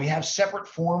 So we have separate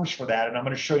forms for that. And I'm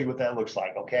going to show you what that looks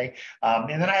like. Okay.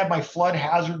 And then I have my flood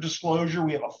hazard disclosure.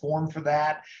 We have a form for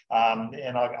that.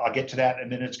 And I'll get to that.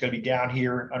 And then it's going to be down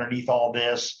here underneath all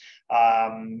this.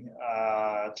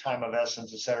 Time of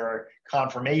essence, et cetera.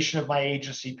 Confirmation of my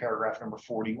agency, paragraph number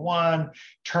 41.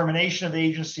 Termination of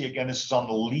agency. Again, this is on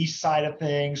the lease side of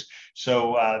things.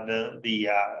 So the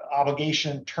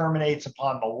obligation terminates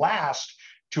upon the last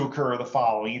to occur the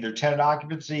following: either tenant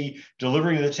occupancy,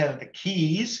 delivery of the tenant the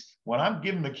keys. When I'm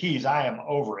giving the keys, I am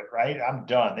over it, right? I'm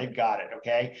done. They've got it.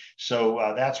 Okay.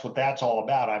 So that's what that's all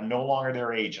about. I'm no longer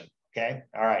their agent. Okay.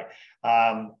 All right.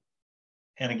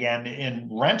 And again, in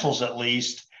rentals, at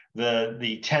least,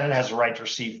 the tenant has a right to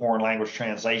receive foreign language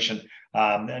translation,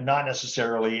 and not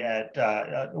necessarily at,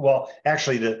 well,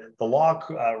 actually the law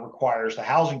requires the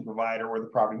housing provider or the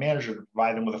property manager to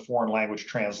provide them with a foreign language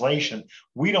translation.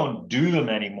 We don't do them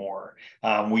anymore.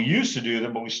 We used to do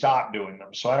them, but we stopped doing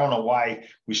them. So I don't know why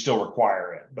we still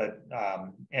require it. But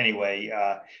anyway,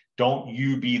 don't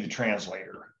you be the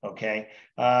translator, okay?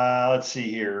 Let's see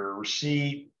here,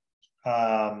 receipt.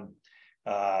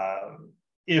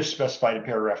 if specified in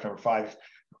paragraph number 5,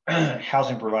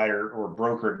 housing provider or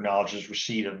broker acknowledges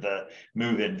receipt of the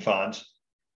move-in funds.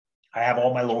 I have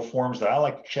all my little forms that I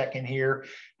like to check in here.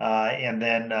 And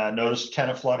then notice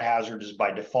tenant flood hazard is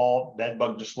by default, bed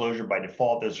bug disclosure by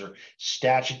default. Those are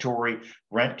statutory,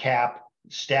 rent cap,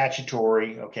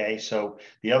 statutory. Okay, so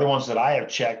the other ones that I have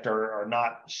checked are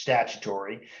not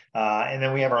statutory. And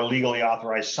then we have our legally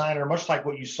authorized signer, much like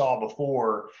what you saw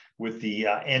before with the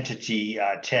entity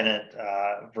tenant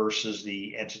versus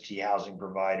the entity housing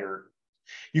provider.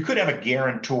 You could have a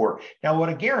guarantor. Now, what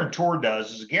a guarantor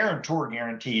does is a guarantor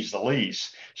guarantees the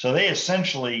lease. So they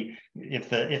essentially, if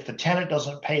the tenant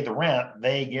doesn't pay the rent,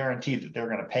 they guarantee that they're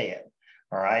going to pay it.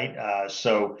 All right.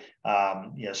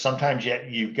 Sometimes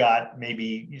you've got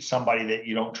maybe somebody that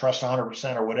you don't trust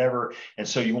 100% or whatever. And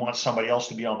so you want somebody else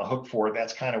to be on the hook for it.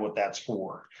 That's kind of what that's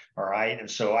for. All right. And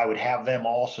so I would have them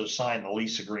also sign the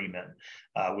lease agreement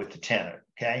with the tenant.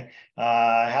 Okay.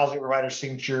 Housing provider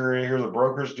signature. Here, the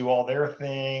brokers do all their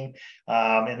thing.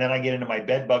 And then I get into my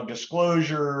bed bug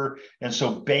disclosure. And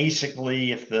so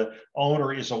basically, if the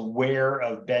owner is aware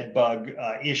of bed bug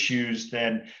issues,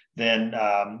 then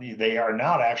they are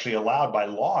not actually allowed by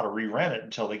law to re-rent it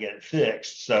until they get it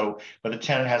fixed. So, but the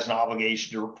tenant has an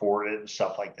obligation to report it and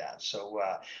stuff like that. So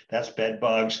that's bed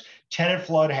bugs. Tenant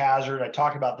flood hazard. I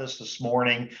talked about this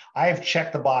morning. I have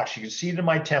checked the box. You can see it in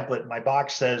my template. My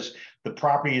box says the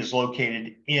property is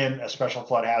located in a special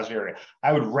flood hazard area.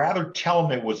 I would rather tell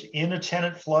them it was in a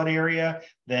tenant flood area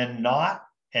than not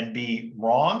and be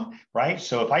wrong, right?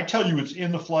 So if I tell you it's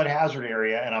in the flood hazard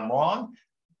area and I'm wrong,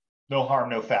 no harm,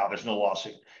 no foul. There's no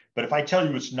lawsuit. But if I tell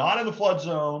you it's not in the flood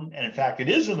zone, and in fact it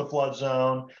is in the flood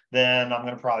zone, then I'm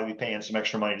going to probably be paying some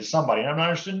extra money to somebody. And I'm not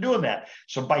interested in doing that.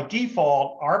 So by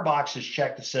default, our box is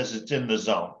checked that says it's in the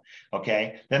zone.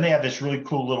 Okay. Then they have this really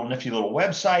cool little nifty little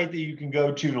website that you can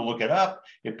go to look it up.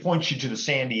 It points you to the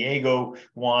San Diego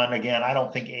one. Again, I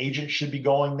don't think agents should be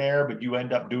going there, but you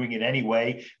end up doing it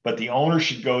anyway. But the owner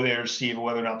should go there to see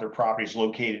whether or not their property is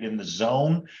located in the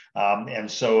zone. And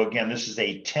so again, this is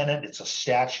a tenant. It's a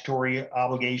statutory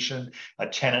obligation, a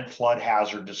tenant flood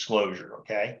hazard disclosure.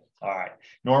 Okay. All right.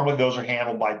 Normally those are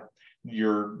handled by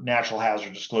your natural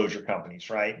hazard disclosure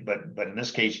companies, right? But in this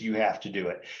case, you have to do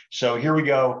it. So here we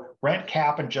go. Rent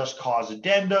cap and just cause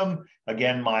addendum.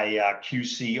 Again, my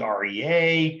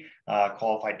QCREA,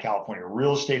 qualified California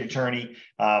real estate attorney.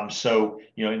 So,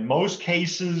 in most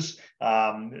cases,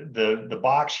 the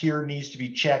box here needs to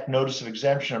be checked. Notice of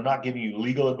exemption. I'm not giving you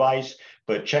legal advice,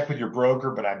 but check with your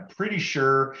broker. But I'm pretty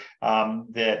sure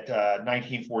that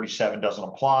 1947 doesn't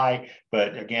apply.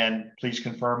 But again, please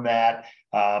confirm that.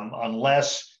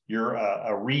 Unless you're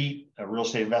a REIT, a real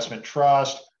estate investment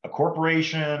trust, a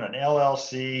corporation, an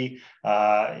LLC,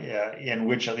 in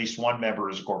which at least one member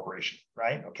is a corporation,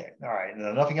 right? Okay, all right,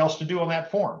 and nothing else to do on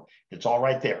that form. It's all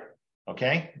right there,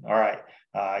 okay? All right,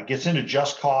 it gets into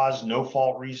just cause, no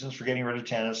fault reasons for getting rid of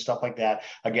tenants, stuff like that.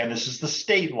 Again, this is the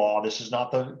state law. This is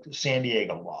not the San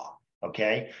Diego law.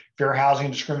 Okay, fair housing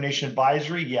and discrimination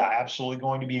advisory. Yeah, absolutely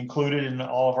going to be included in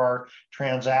all of our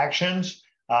transactions.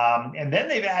 And then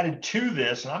they've added to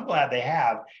this, and I'm glad they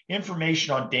have,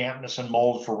 information on dampness and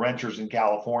mold for renters in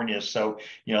California. So,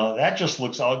 that just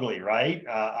looks ugly, right?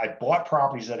 I bought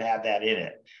properties that had that in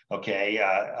it. Okay.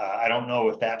 I don't know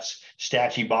if that's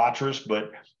stachybotrys,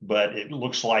 but it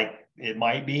looks like it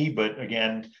might be. But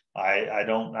again, I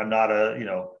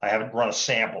haven't run a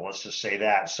sample, let's just say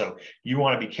that. So you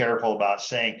want to be careful about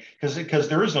saying, because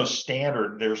there is no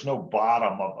standard, there's no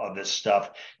bottom of this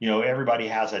stuff. Everybody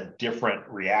has a different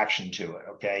reaction to it.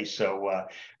 Okay. So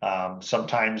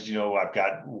sometimes, I've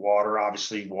got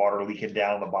obviously water leaking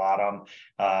down the bottom.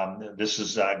 This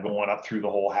is going up through the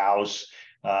whole house,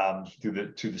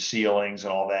 through the ceilings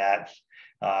and all that.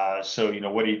 So,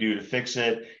 what do you do to fix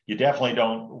it? You definitely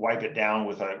don't wipe it down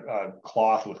with a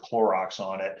cloth with Clorox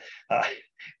on it.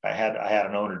 I had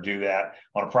an owner do that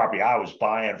on a property I was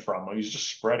buying from. He was just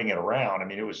spreading it around. I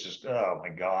mean, it was just, oh my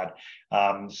God.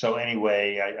 So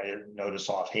anyway, I didn't notice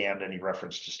offhand any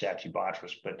reference to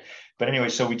stachybotrys, but anyway,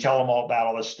 so we tell them all about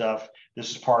all this stuff.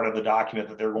 This is part of the document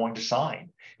that they're going to sign.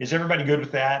 Is everybody good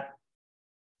with that?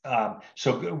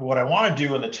 So what I want to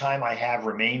do in the time I have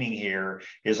remaining here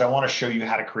is I want to show you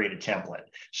how to create a template.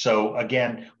 So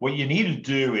again, what you need to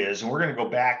do is, and we're going to go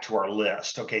back to our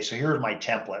list. Okay, so here are my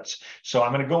templates. So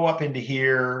I'm going to go up into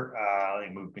here. Let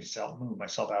me move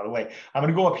myself out of the way. I'm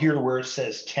going to go up here to where it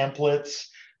says templates.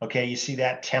 Okay, you see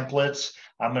that, templates.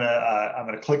 I'm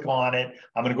gonna click on it.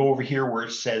 I'm gonna go over here where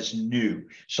it says new.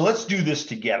 So let's do this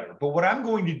together. But what I'm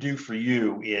going to do for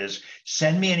you is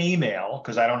send me an email,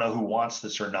 because I don't know who wants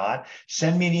this or not.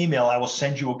 Send me an email. I will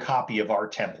send you a copy of our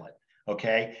template.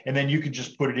 Okay. And then you can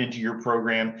just put it into your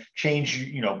program,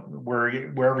 change,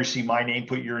 wherever you see my name,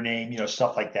 put your name,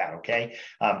 stuff like that. Okay.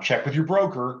 Check with your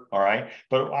broker. All right.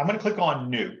 But I'm going to click on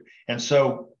new. And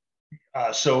so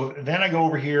then I go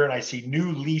over here and I see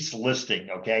new lease listing.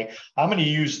 Okay. I'm going to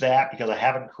use that because I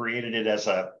haven't created it as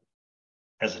a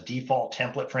default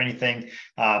template for anything.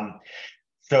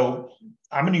 So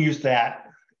I'm going to use that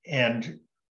and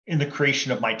in the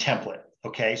creation of my template.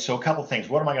 Okay. So a couple of things.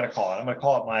 What am I going to call it? I'm going to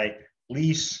call it my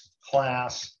lease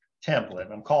class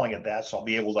template. I'm calling it that, so I'll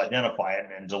be able to identify it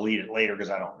and delete it later because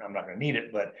I'm not going to need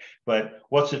it. But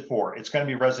what's it for? It's going to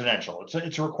be residential.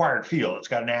 It's a required field. It's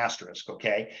got an asterisk.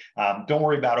 Okay. Don't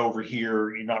worry about over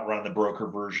here. You're not running the broker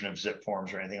version of zip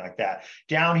forms or anything like that.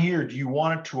 Down here, do you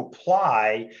want it to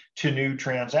apply to new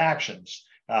transactions?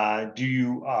 Do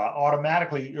you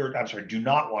do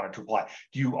not want it to apply?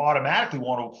 Do you automatically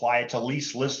want to apply it to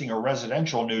lease, listing, or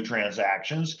residential new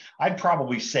transactions? I'd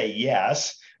probably say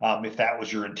yes, if that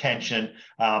was your intention.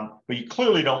 But you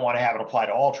clearly don't want to have it apply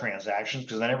to all transactions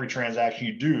because then every transaction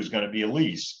you do is going to be a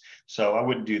lease. So I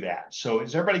wouldn't do that. So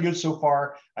is everybody good so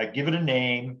far? I give it a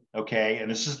name, okay?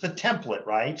 And this is the template,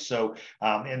 right? So,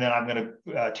 and then I'm going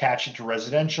to attach it to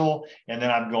residential, and then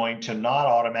I'm going to not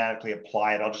automatically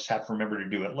apply it. I'll just have to remember to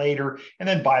do it later. And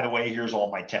then, by the way, here's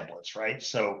all my templates, right?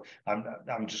 So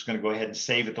I'm just going to go ahead and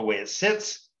save it the way it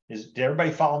sits. Did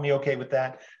everybody follow me okay with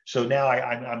that? So now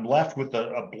I'm left with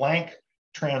a blank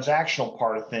transactional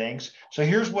part of things. So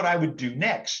here's what I would do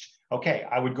next. Okay,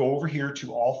 I would go over here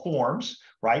to all forms,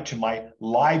 right, to my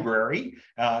library,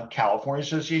 California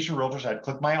Association of Realtors. I'd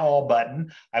click my all button.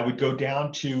 I would go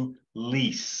down to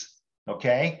lease.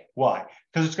 Okay, why?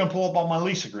 Because it's going to pull up all my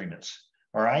lease agreements.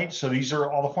 All right, so these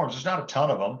are all the forms. There's not a ton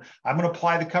of them. I'm going to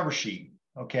apply the cover sheet.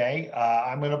 Okay,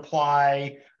 I'm going to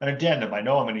apply an addendum. I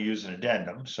know I'm going to use an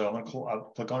addendum, so I'm going to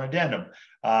click on addendum.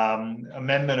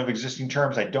 Amendment of existing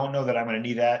terms. I don't know that I'm going to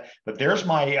need that, but there's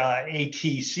my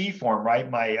ATC form,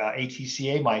 right? My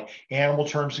ATCA, my animal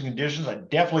terms and conditions. I'm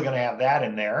definitely going to have that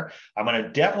in there. I'm going to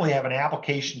definitely have an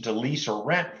application to lease or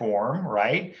rent form,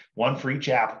 right? One for each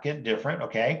applicant, different.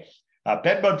 Okay.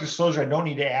 Bed bug disclosure, I don't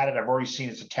need to add it. I've already seen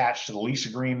it's attached to the lease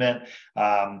agreement.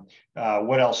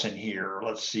 What else in here?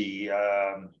 Let's see.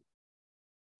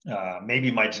 Maybe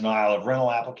my denial of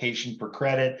rental application for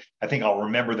credit. I think I'll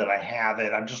remember that I have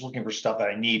it. I'm just looking for stuff that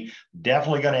I need.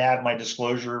 Definitely going to add my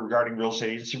disclosure regarding real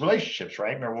estate agency relationships,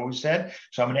 right? Remember what we said?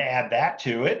 So I'm going to add that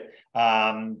to it.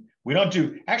 We don't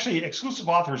do actually exclusive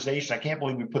authorization. I can't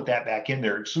believe we put that back in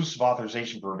there. Exclusive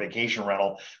authorization for a vacation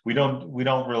rental. We don't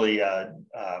really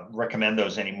recommend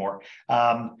those anymore.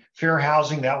 Fair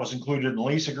housing, that was included in the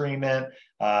lease agreement.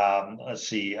 Let's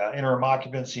see, interim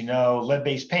occupancy, no.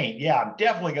 Lead-based paint, yeah, I'm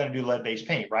definitely going to do lead-based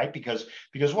paint, right? Because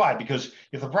why? Because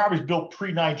if the property's built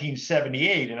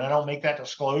pre-1978 and I don't make that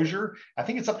disclosure, I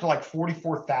think it's up to like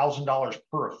 $44,000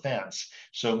 per offense.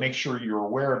 So make sure you're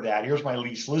aware of that. Here's my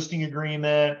lease listing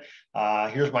agreement.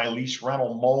 Here's my lease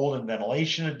rental mold and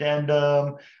ventilation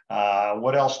addendum.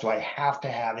 What else do I have to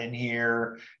have in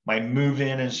here? My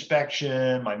move-in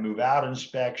inspection, my move-out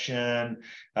inspection,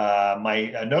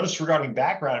 my notice regarding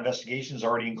background investigation is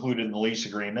already included in the lease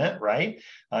agreement, right?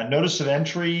 Notice of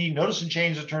entry, notice and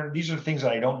change of turn. These are things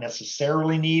that I don't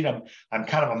necessarily need. I'm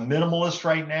kind of a minimalist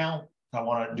right now. I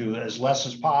want to do as less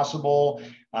as possible.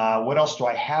 What else do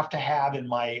I have to have in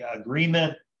my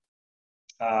agreement?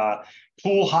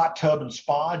 Pool, hot tub, and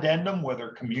spa addendum, whether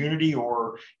community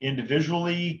or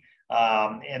individually.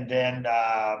 And then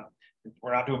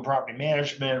we're not doing property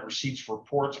management, receipts for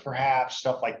reports, perhaps,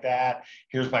 stuff like that.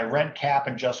 Here's my rent cap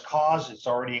and just cause. It's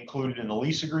already included in the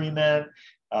lease agreement.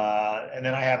 And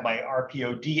then I have my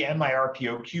RPOD and my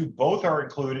RPOQ. Both are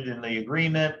included in the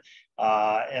agreement.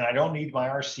 And I don't need my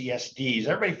RCSDs.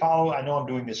 Everybody follow? I know I'm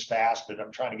doing this fast, but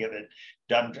I'm trying to get it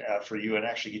done for you and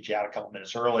actually get you out a couple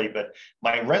minutes early. But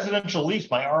my residential lease,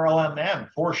 my RLMM,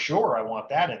 for sure, I want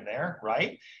that in there,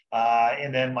 right?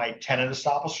 And then my tenant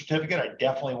estoppel certificate, I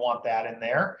definitely want that in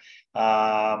there.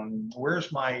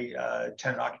 Where's my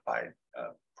tenant occupied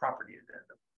property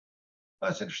addendum? Oh,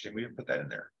 that's interesting. We didn't put that in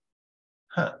there.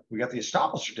 Huh. We got the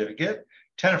estoppel certificate.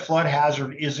 Tenant flood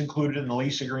hazard is included in the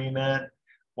lease agreement.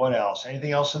 What else?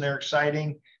 Anything else in there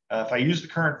exciting? If I use the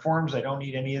current forms, I don't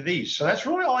need any of these. So that's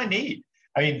really all I need.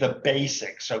 I mean, the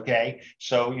basics, okay?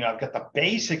 So, I've got the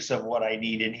basics of what I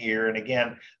need in here. And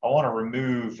again, I want to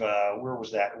remove, where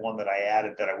was that one that I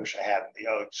added that I wish I had,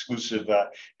 the exclusive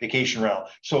vacation rental.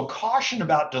 So caution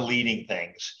about deleting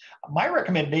things. My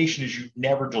recommendation is you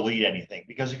never delete anything,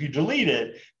 because if you delete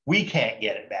it, we can't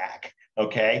get it back.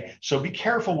 Okay, so be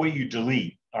careful what you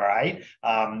delete. All right.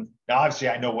 Now, obviously,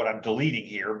 I know what I'm deleting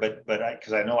here, but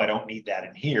because I know I don't need that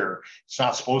in here. It's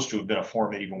not supposed to have been a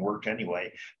form that even worked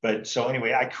anyway. But so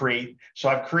anyway, I've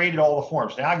created all the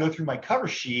forms. Now I go through my cover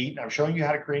sheet. I'm showing you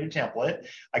how to create a template.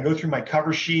 I go through my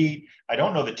cover sheet. I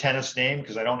don't know the tenant's name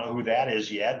because I don't know who that is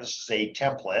yet. This is a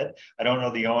template. I don't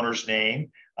know the owner's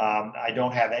name. I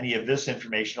don't have any of this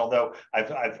information, although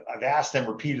I've asked them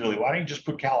repeatedly, why don't you just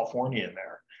put California in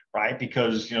there? Right?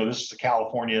 Because, this is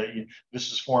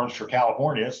this is forms for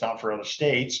California. It's not for other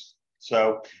states.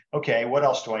 So, okay, what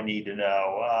else do I need to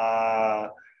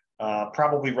know?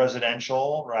 Probably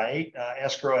residential, right?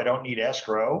 Escrow, I don't need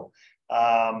escrow.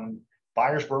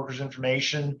 Buyer's broker's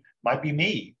information might be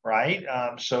me, right?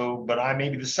 But I may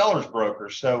be the seller's broker.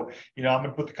 So, I'm going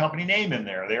to put the company name in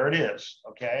there. There it is.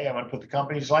 Okay. I'm going to put the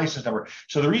company's license number.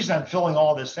 So the reason I'm filling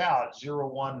all this out,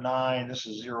 019, this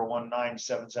is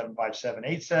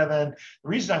 019775787. The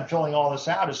reason I'm filling all this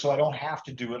out is so I don't have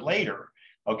to do it later.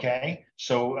 Okay,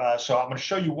 so I'm going to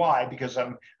show you why, because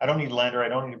I don't need lender, I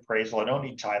don't need appraisal, I don't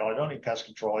need title, I don't need pest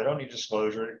control, I don't need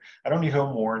disclosure, I don't need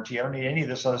home warranty, I don't need any of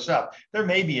this other stuff. There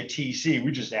may be a TC,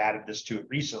 we just added this to it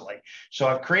recently. So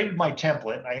I've created my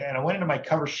template, and I went into my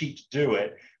cover sheet to do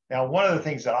it. Now, one of the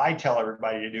things that I tell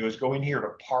everybody to do is go in here to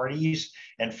parties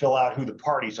and fill out who the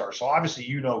parties are. So obviously,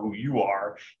 you know who you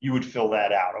are, you would fill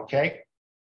that out, okay?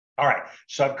 All right,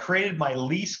 so I've created my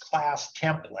lease class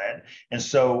template. And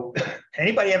so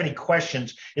anybody have any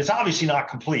questions? It's obviously not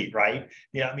complete, right?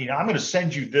 I'm going to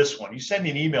send you this one. You send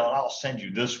me an email and I'll send you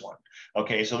this one.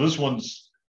 Okay, so this one's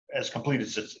as complete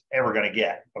as it's ever going to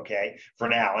get, okay? For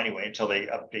now, anyway, until they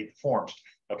update the forms.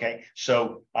 Okay,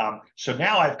 so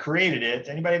now I've created it.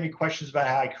 Anybody have any questions about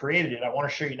how I created it? I want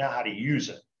to show you now how to use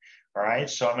it. All right,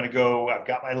 so I'm going to go, I've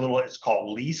got my little, it's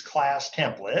called lease class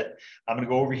template. I'm going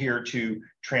to go over here to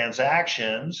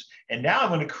transactions, and now I'm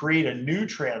going to create a new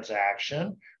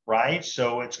transaction, right?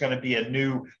 So it's going to be a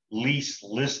new lease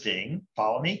listing.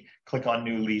 Follow me? Click on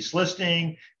new lease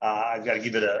listing. I've got to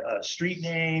give it a street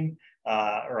name.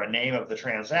 Or a name of the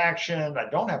transaction. I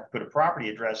don't have to put a property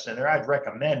address in there. I'd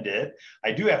recommend it.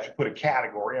 I do have to put a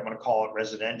category. I'm going to call it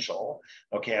residential.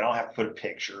 Okay, I don't have to put a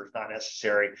picture. It's not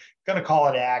necessary. I'm going to call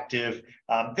it active.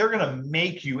 They're going to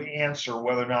make you answer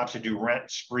whether or not to do rent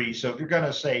spree. So if you're going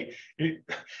to say,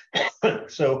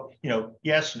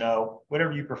 yes, no,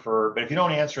 whatever you prefer. But if you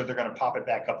don't answer it, they're going to pop it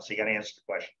back up. So you got to answer the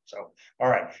question. So, all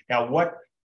right. Now, what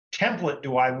template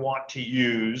do I want to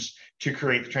use to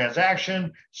create the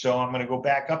transaction? So I'm going to go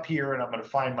back up here and I'm going to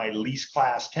find my lease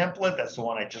class template. That's the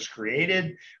one I just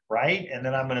created, right? And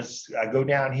then I'm going to go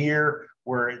down here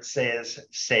where it says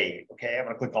save. Okay, I'm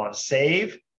going to click on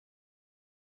save.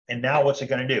 And now what's it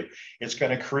going to do? It's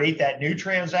going to create that new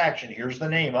transaction. Here's the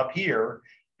name up here.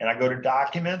 And I go to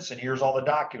documents, and here's all the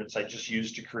documents I just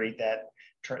used to create that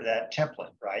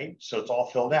template, right? So it's all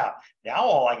filled out. Now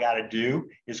all I got to do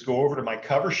is go over to my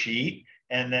cover sheet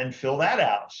and then fill that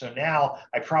out. So now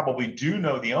I probably do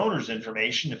know the owner's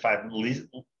information if I'm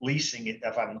leasing it,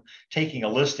 if I'm taking a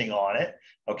listing on it.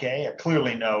 Okay, I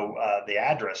clearly know the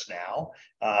address now.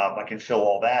 I can fill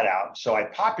all that out. So I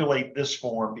populate this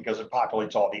form because it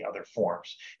populates all the other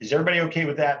forms. Is everybody okay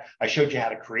with that? I showed you how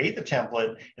to create the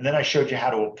template, and then I showed you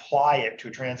how to apply it to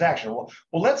a transaction. Well,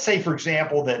 let's say, for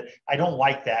example, that I don't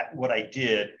like that, what I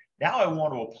did. Now I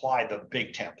want to apply the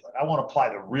big template. I want to apply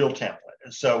the real template.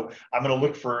 And so I'm going to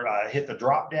look for, hit the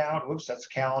drop down. Whoops, that's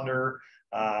calendar.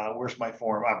 Where's my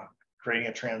form? I'm creating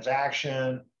a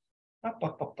transaction.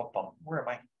 Where am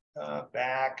I?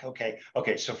 Back. Okay.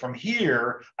 Okay. So from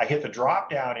here, I hit the drop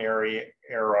down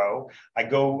arrow. I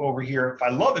go over here. If I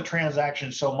love the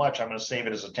transaction so much, I'm going to save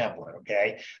it as a template.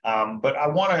 Okay. But I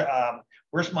want to,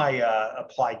 where's my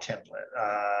apply template?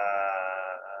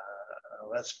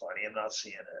 That's funny. I'm not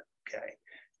seeing it. Okay.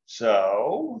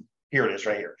 So here it is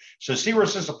right here. So see where it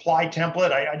says apply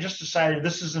template? I just decided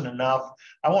this isn't enough.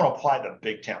 I want to apply the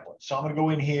big template. So I'm going to go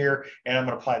in here and I'm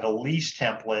going to apply the lease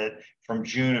template from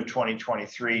June of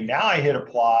 2023. Now I hit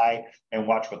apply and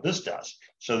watch what this does.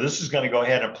 So this is going to go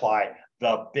ahead and apply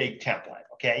the big template.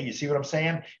 Okay, you see what I'm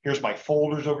saying? Here's my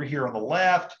folders over here on the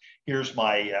left. Here's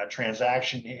my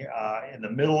transaction in the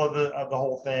middle of the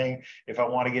whole thing. If I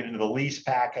want to get into the lease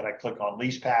packet, I click on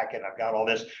lease packet. I've got all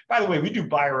this. By the way, we do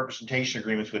buyer representation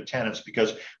agreements with tenants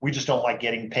because we just don't like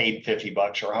getting paid $50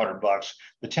 or $100.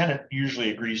 The tenant usually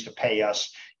agrees to pay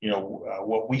us,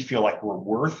 what we feel like we're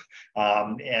worth,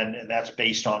 and that's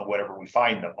based on whatever we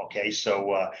find them. Okay,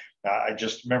 so I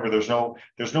just remember there's no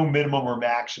minimum or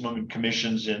maximum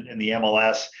commissions in the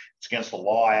MLS. It's against the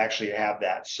law. I actually have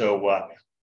that. So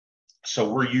So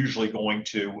we're usually going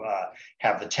to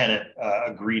have the tenant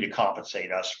agree to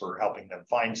compensate us for helping them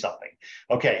find something.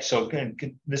 Okay, so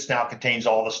this now contains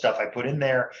all the stuff I put in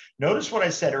there. Notice what I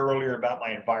said earlier about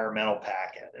my environmental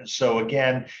packet. And so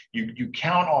again, you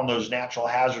count on those natural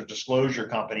hazard disclosure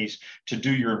companies to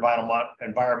do your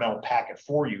environmental packet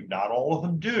for you. Not all of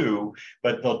them do,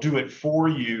 but they'll do it for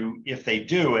you if they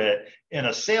do it in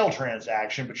a sale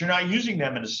transaction, but you're not using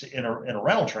them in a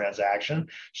rental transaction.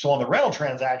 So on the rental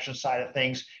transaction side of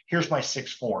things, here's my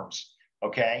 6 forms.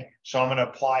 Okay, so I'm going to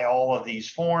apply all of these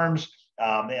forms.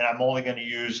 And I'm only going to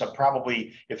use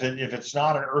probably, if it's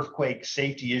not an earthquake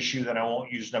safety issue, then I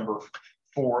won't use number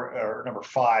 4 or number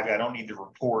 5. I don't need the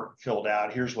report filled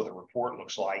out. Here's what the report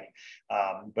looks like.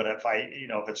 But if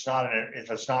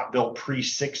it's not built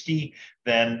pre-60,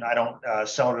 then I don't,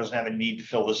 seller doesn't have a need to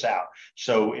fill this out.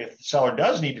 So if the seller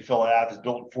does need to fill it out, if it's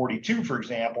built 42, for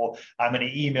example, I'm going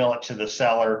to email it to the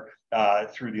seller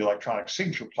through the electronic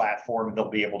signature platform, and they'll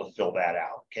be able to fill that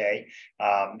out. Okay.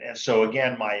 And so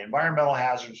again, my environmental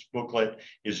hazards booklet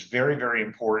is very, very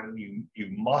important. You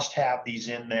must have these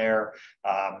in there.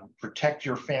 Protect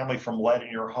your family from lead in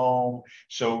your home.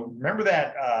 So remember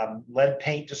that lead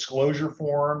paint disclosure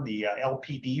form, the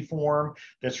LPD form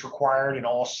that's required in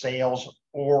all sales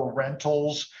or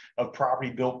rentals of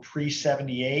property built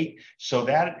pre-78. So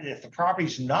that if the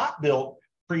property's not built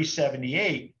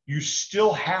pre-78, you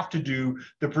still have to do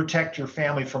the protect your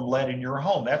family from lead in your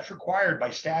home. That's required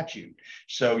by statute.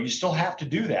 So you still have to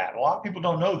do that. A lot of people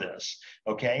don't know this.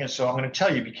 Okay. And so I'm going to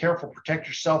tell you, be careful, protect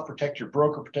yourself, protect your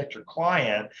broker, protect your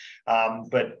client.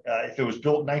 But if it was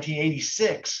built in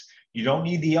 1986, you don't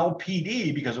need the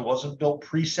LPD because it wasn't built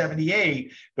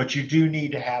pre-78, but you do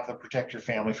need to have the protect your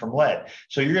family from lead.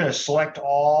 So you're going to select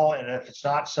all, and if it's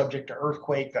not subject to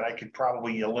earthquake, then I could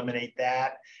probably eliminate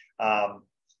that.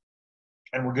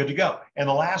 And we're good to go. And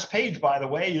the last page, by the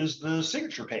way, is the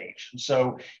signature page. And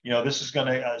so, this is going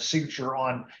to signature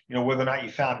on, whether or not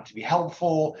you found it to be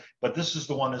helpful, but this is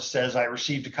the one that says I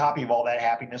received a copy of all that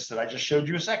happiness that I just showed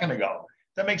you a second ago.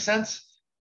 Does that make sense?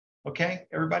 Okay,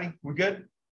 everybody, we're good?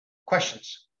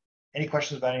 Questions? Any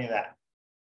questions about any of that?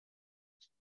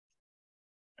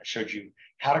 I showed you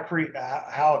how to create,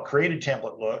 how a created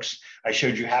template looks. I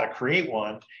showed you how to create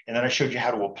one, and then I showed you how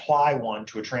to apply one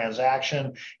to a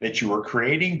transaction that you were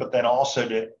creating, but then also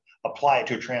to apply it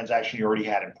to a transaction you already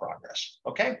had in progress.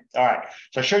 Okay. All right.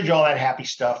 So I showed you all that happy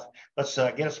stuff. Let's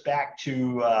get us back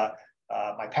to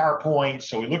my PowerPoint.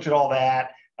 So we looked at all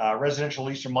that. Residential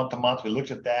lease or month to month. We looked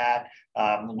at that.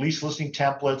 Lease listing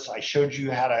templates. I showed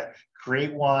you how to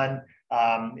create one.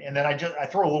 And then I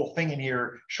throw a little thing in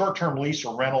here, short-term lease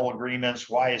or rental agreements.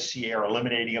 Why is CAR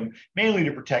eliminating them? Mainly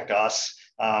to protect us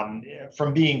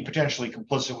from being potentially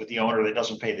complicit with the owner that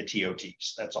doesn't pay the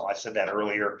TOTs. That's all. I said that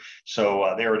earlier.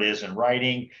 So there it is in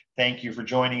writing. Thank you for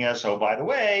joining us. Oh, by the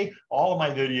way, all of my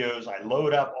videos I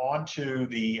load up onto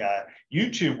the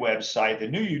YouTube website, the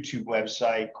new YouTube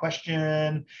website.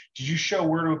 Question, did you show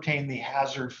where to obtain the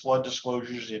hazard flood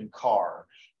disclosures in CAR?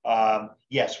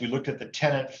 Yes, we looked at the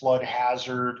tenant flood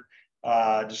hazard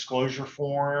disclosure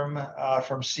form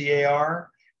from CAR.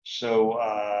 So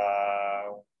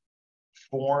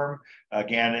form,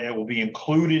 again, it will be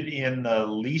included in the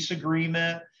lease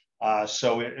agreement.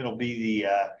 So it'll be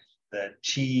the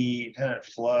tenant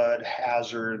flood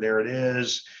hazard. There it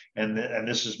is. And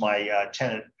this is my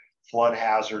tenant flood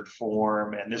hazard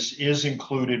form, and this is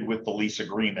included with the lease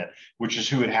agreement, which is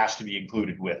who it has to be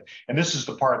included with. And this is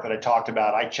the part that I talked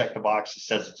about. I check the box that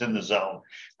says it's in the zone,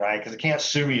 right? Because they can't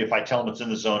sue me if I tell them it's in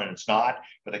the zone and it's not,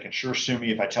 but they can sure sue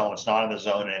me if I tell them it's not in the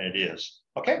zone and it is.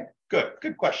 Okay,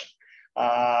 good question.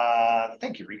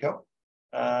 Thank you, Rico.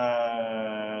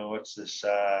 What's this?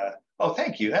 Oh,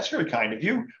 thank you. That's very kind of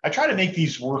you. I try to make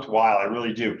these worthwhile. I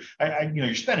really do.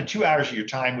 You're spending 2 hours of your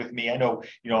time with me. I know,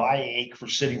 I ache for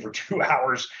sitting for 2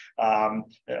 hours. I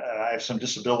have some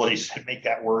disabilities that make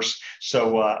that worse.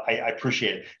 So I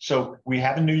appreciate it. So we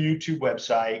have a new YouTube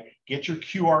website. Get your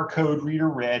QR code reader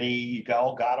ready. You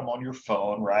all got them on your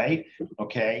phone, right?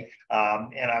 Okay.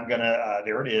 And I'm gonna,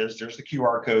 there it is. There's the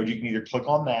QR code. You can either click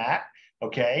on that.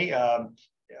 Okay.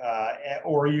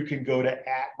 Or you can go to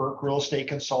 @Burke Real Estate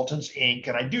Consultants Inc.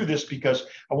 And I do this because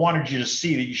I wanted you to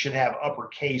see that you should have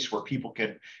uppercase where people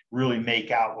can really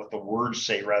make out what the words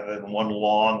say rather than one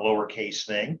long lowercase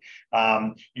thing.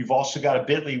 You've also got a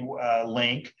bit.ly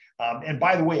link. And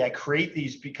by the way, I create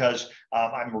these because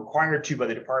I'm required to by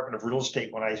the Department of Real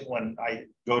Estate when I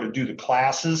go to do the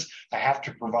classes. I have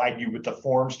to provide you with the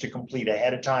forms to complete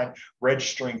ahead of time,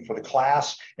 registering for the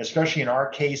class. Especially in our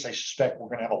case, I suspect we're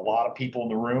going to have a lot of people in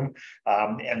the room.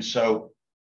 And so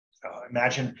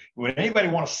imagine, would anybody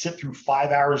want to sit through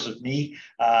 5 hours of me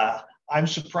I'm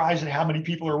surprised at how many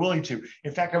people are willing to.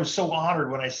 In fact, I was so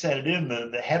honored when I said it in,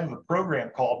 the head of the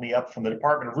program called me up from the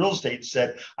Department of Real Estate and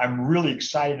said, I'm really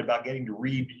excited about getting to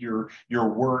read your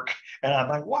work. And I'm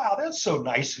like, wow, that's so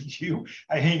nice of you.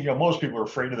 I mean, most people are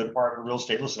afraid of the Department of Real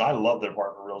Estate. Listen, I love the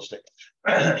Department of Real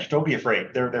Estate. Don't be afraid.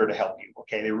 They're there to help you.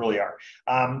 Okay, they really are.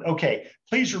 Okay,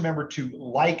 please remember to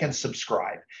like and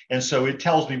subscribe. And so it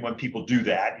tells me when people do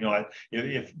that,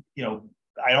 if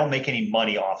I don't make any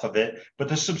money off of it, but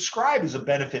the subscribe is a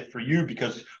benefit for you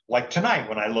because like tonight,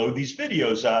 when I load these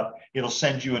videos up, it'll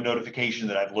send you a notification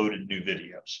that I've loaded new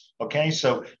videos. Okay,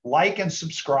 so like and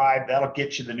subscribe, that'll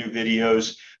get you the new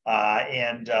videos.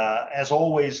 As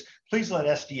always, please let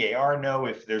SDAR know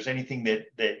if there's anything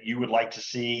that you would like to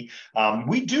see.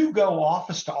 We do go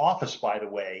office to office, by the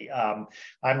way.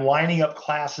 I'm lining up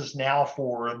classes now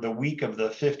for the week of the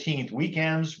 15th,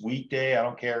 weekends, weekday, I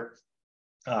don't care.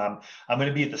 I'm going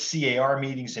to be at the CAR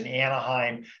meetings in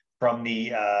Anaheim from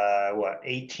the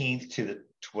 18th to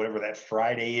whatever that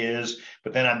Friday is.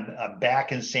 But then I'm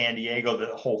back in San Diego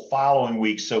the whole following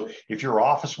week. So if your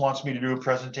office wants me to do a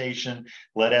presentation,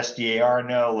 let SDAR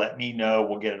know, let me know.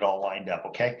 We'll get it all lined up.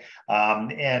 Okay.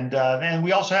 And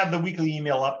we also have the weekly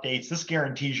email updates. This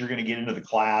guarantees you're going to get into the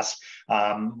class.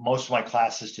 Most of my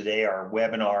classes today are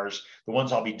webinars. The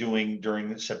ones I'll be doing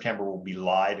during September will be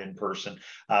live in person.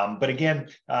 But again,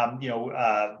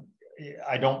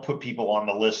 I don't put people on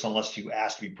the list unless you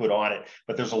ask to be put on it,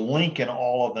 but there's a link in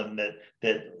all of them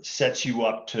that sets you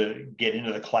up to get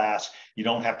into the class. You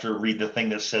don't have to read the thing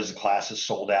that says the class is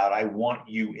sold out. I want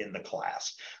you in the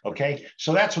class. Okay,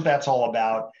 so that's what that's all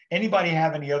about. Anybody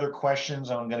have any other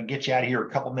questions? I'm going to get you out of here a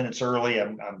couple minutes early.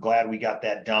 I'm glad we got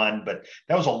that done, but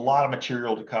that was a lot of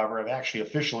material to cover. I've actually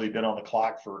officially been on the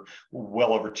clock for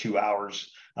well over 2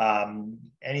 hours.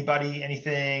 Anybody,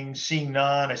 anything? Seeing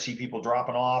none. I see people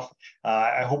dropping off.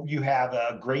 I hope you have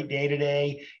a great day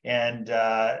today, and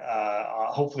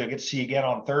hopefully I'll get to see you again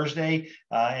on Thursday.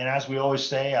 And as we always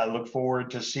say, I look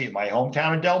forward to seeing my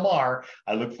hometown in Del Mar.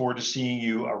 I look forward to seeing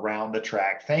you around the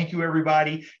track. Thank you,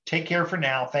 everybody. Take care for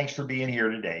now. Thanks for being here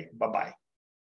today. Bye-bye.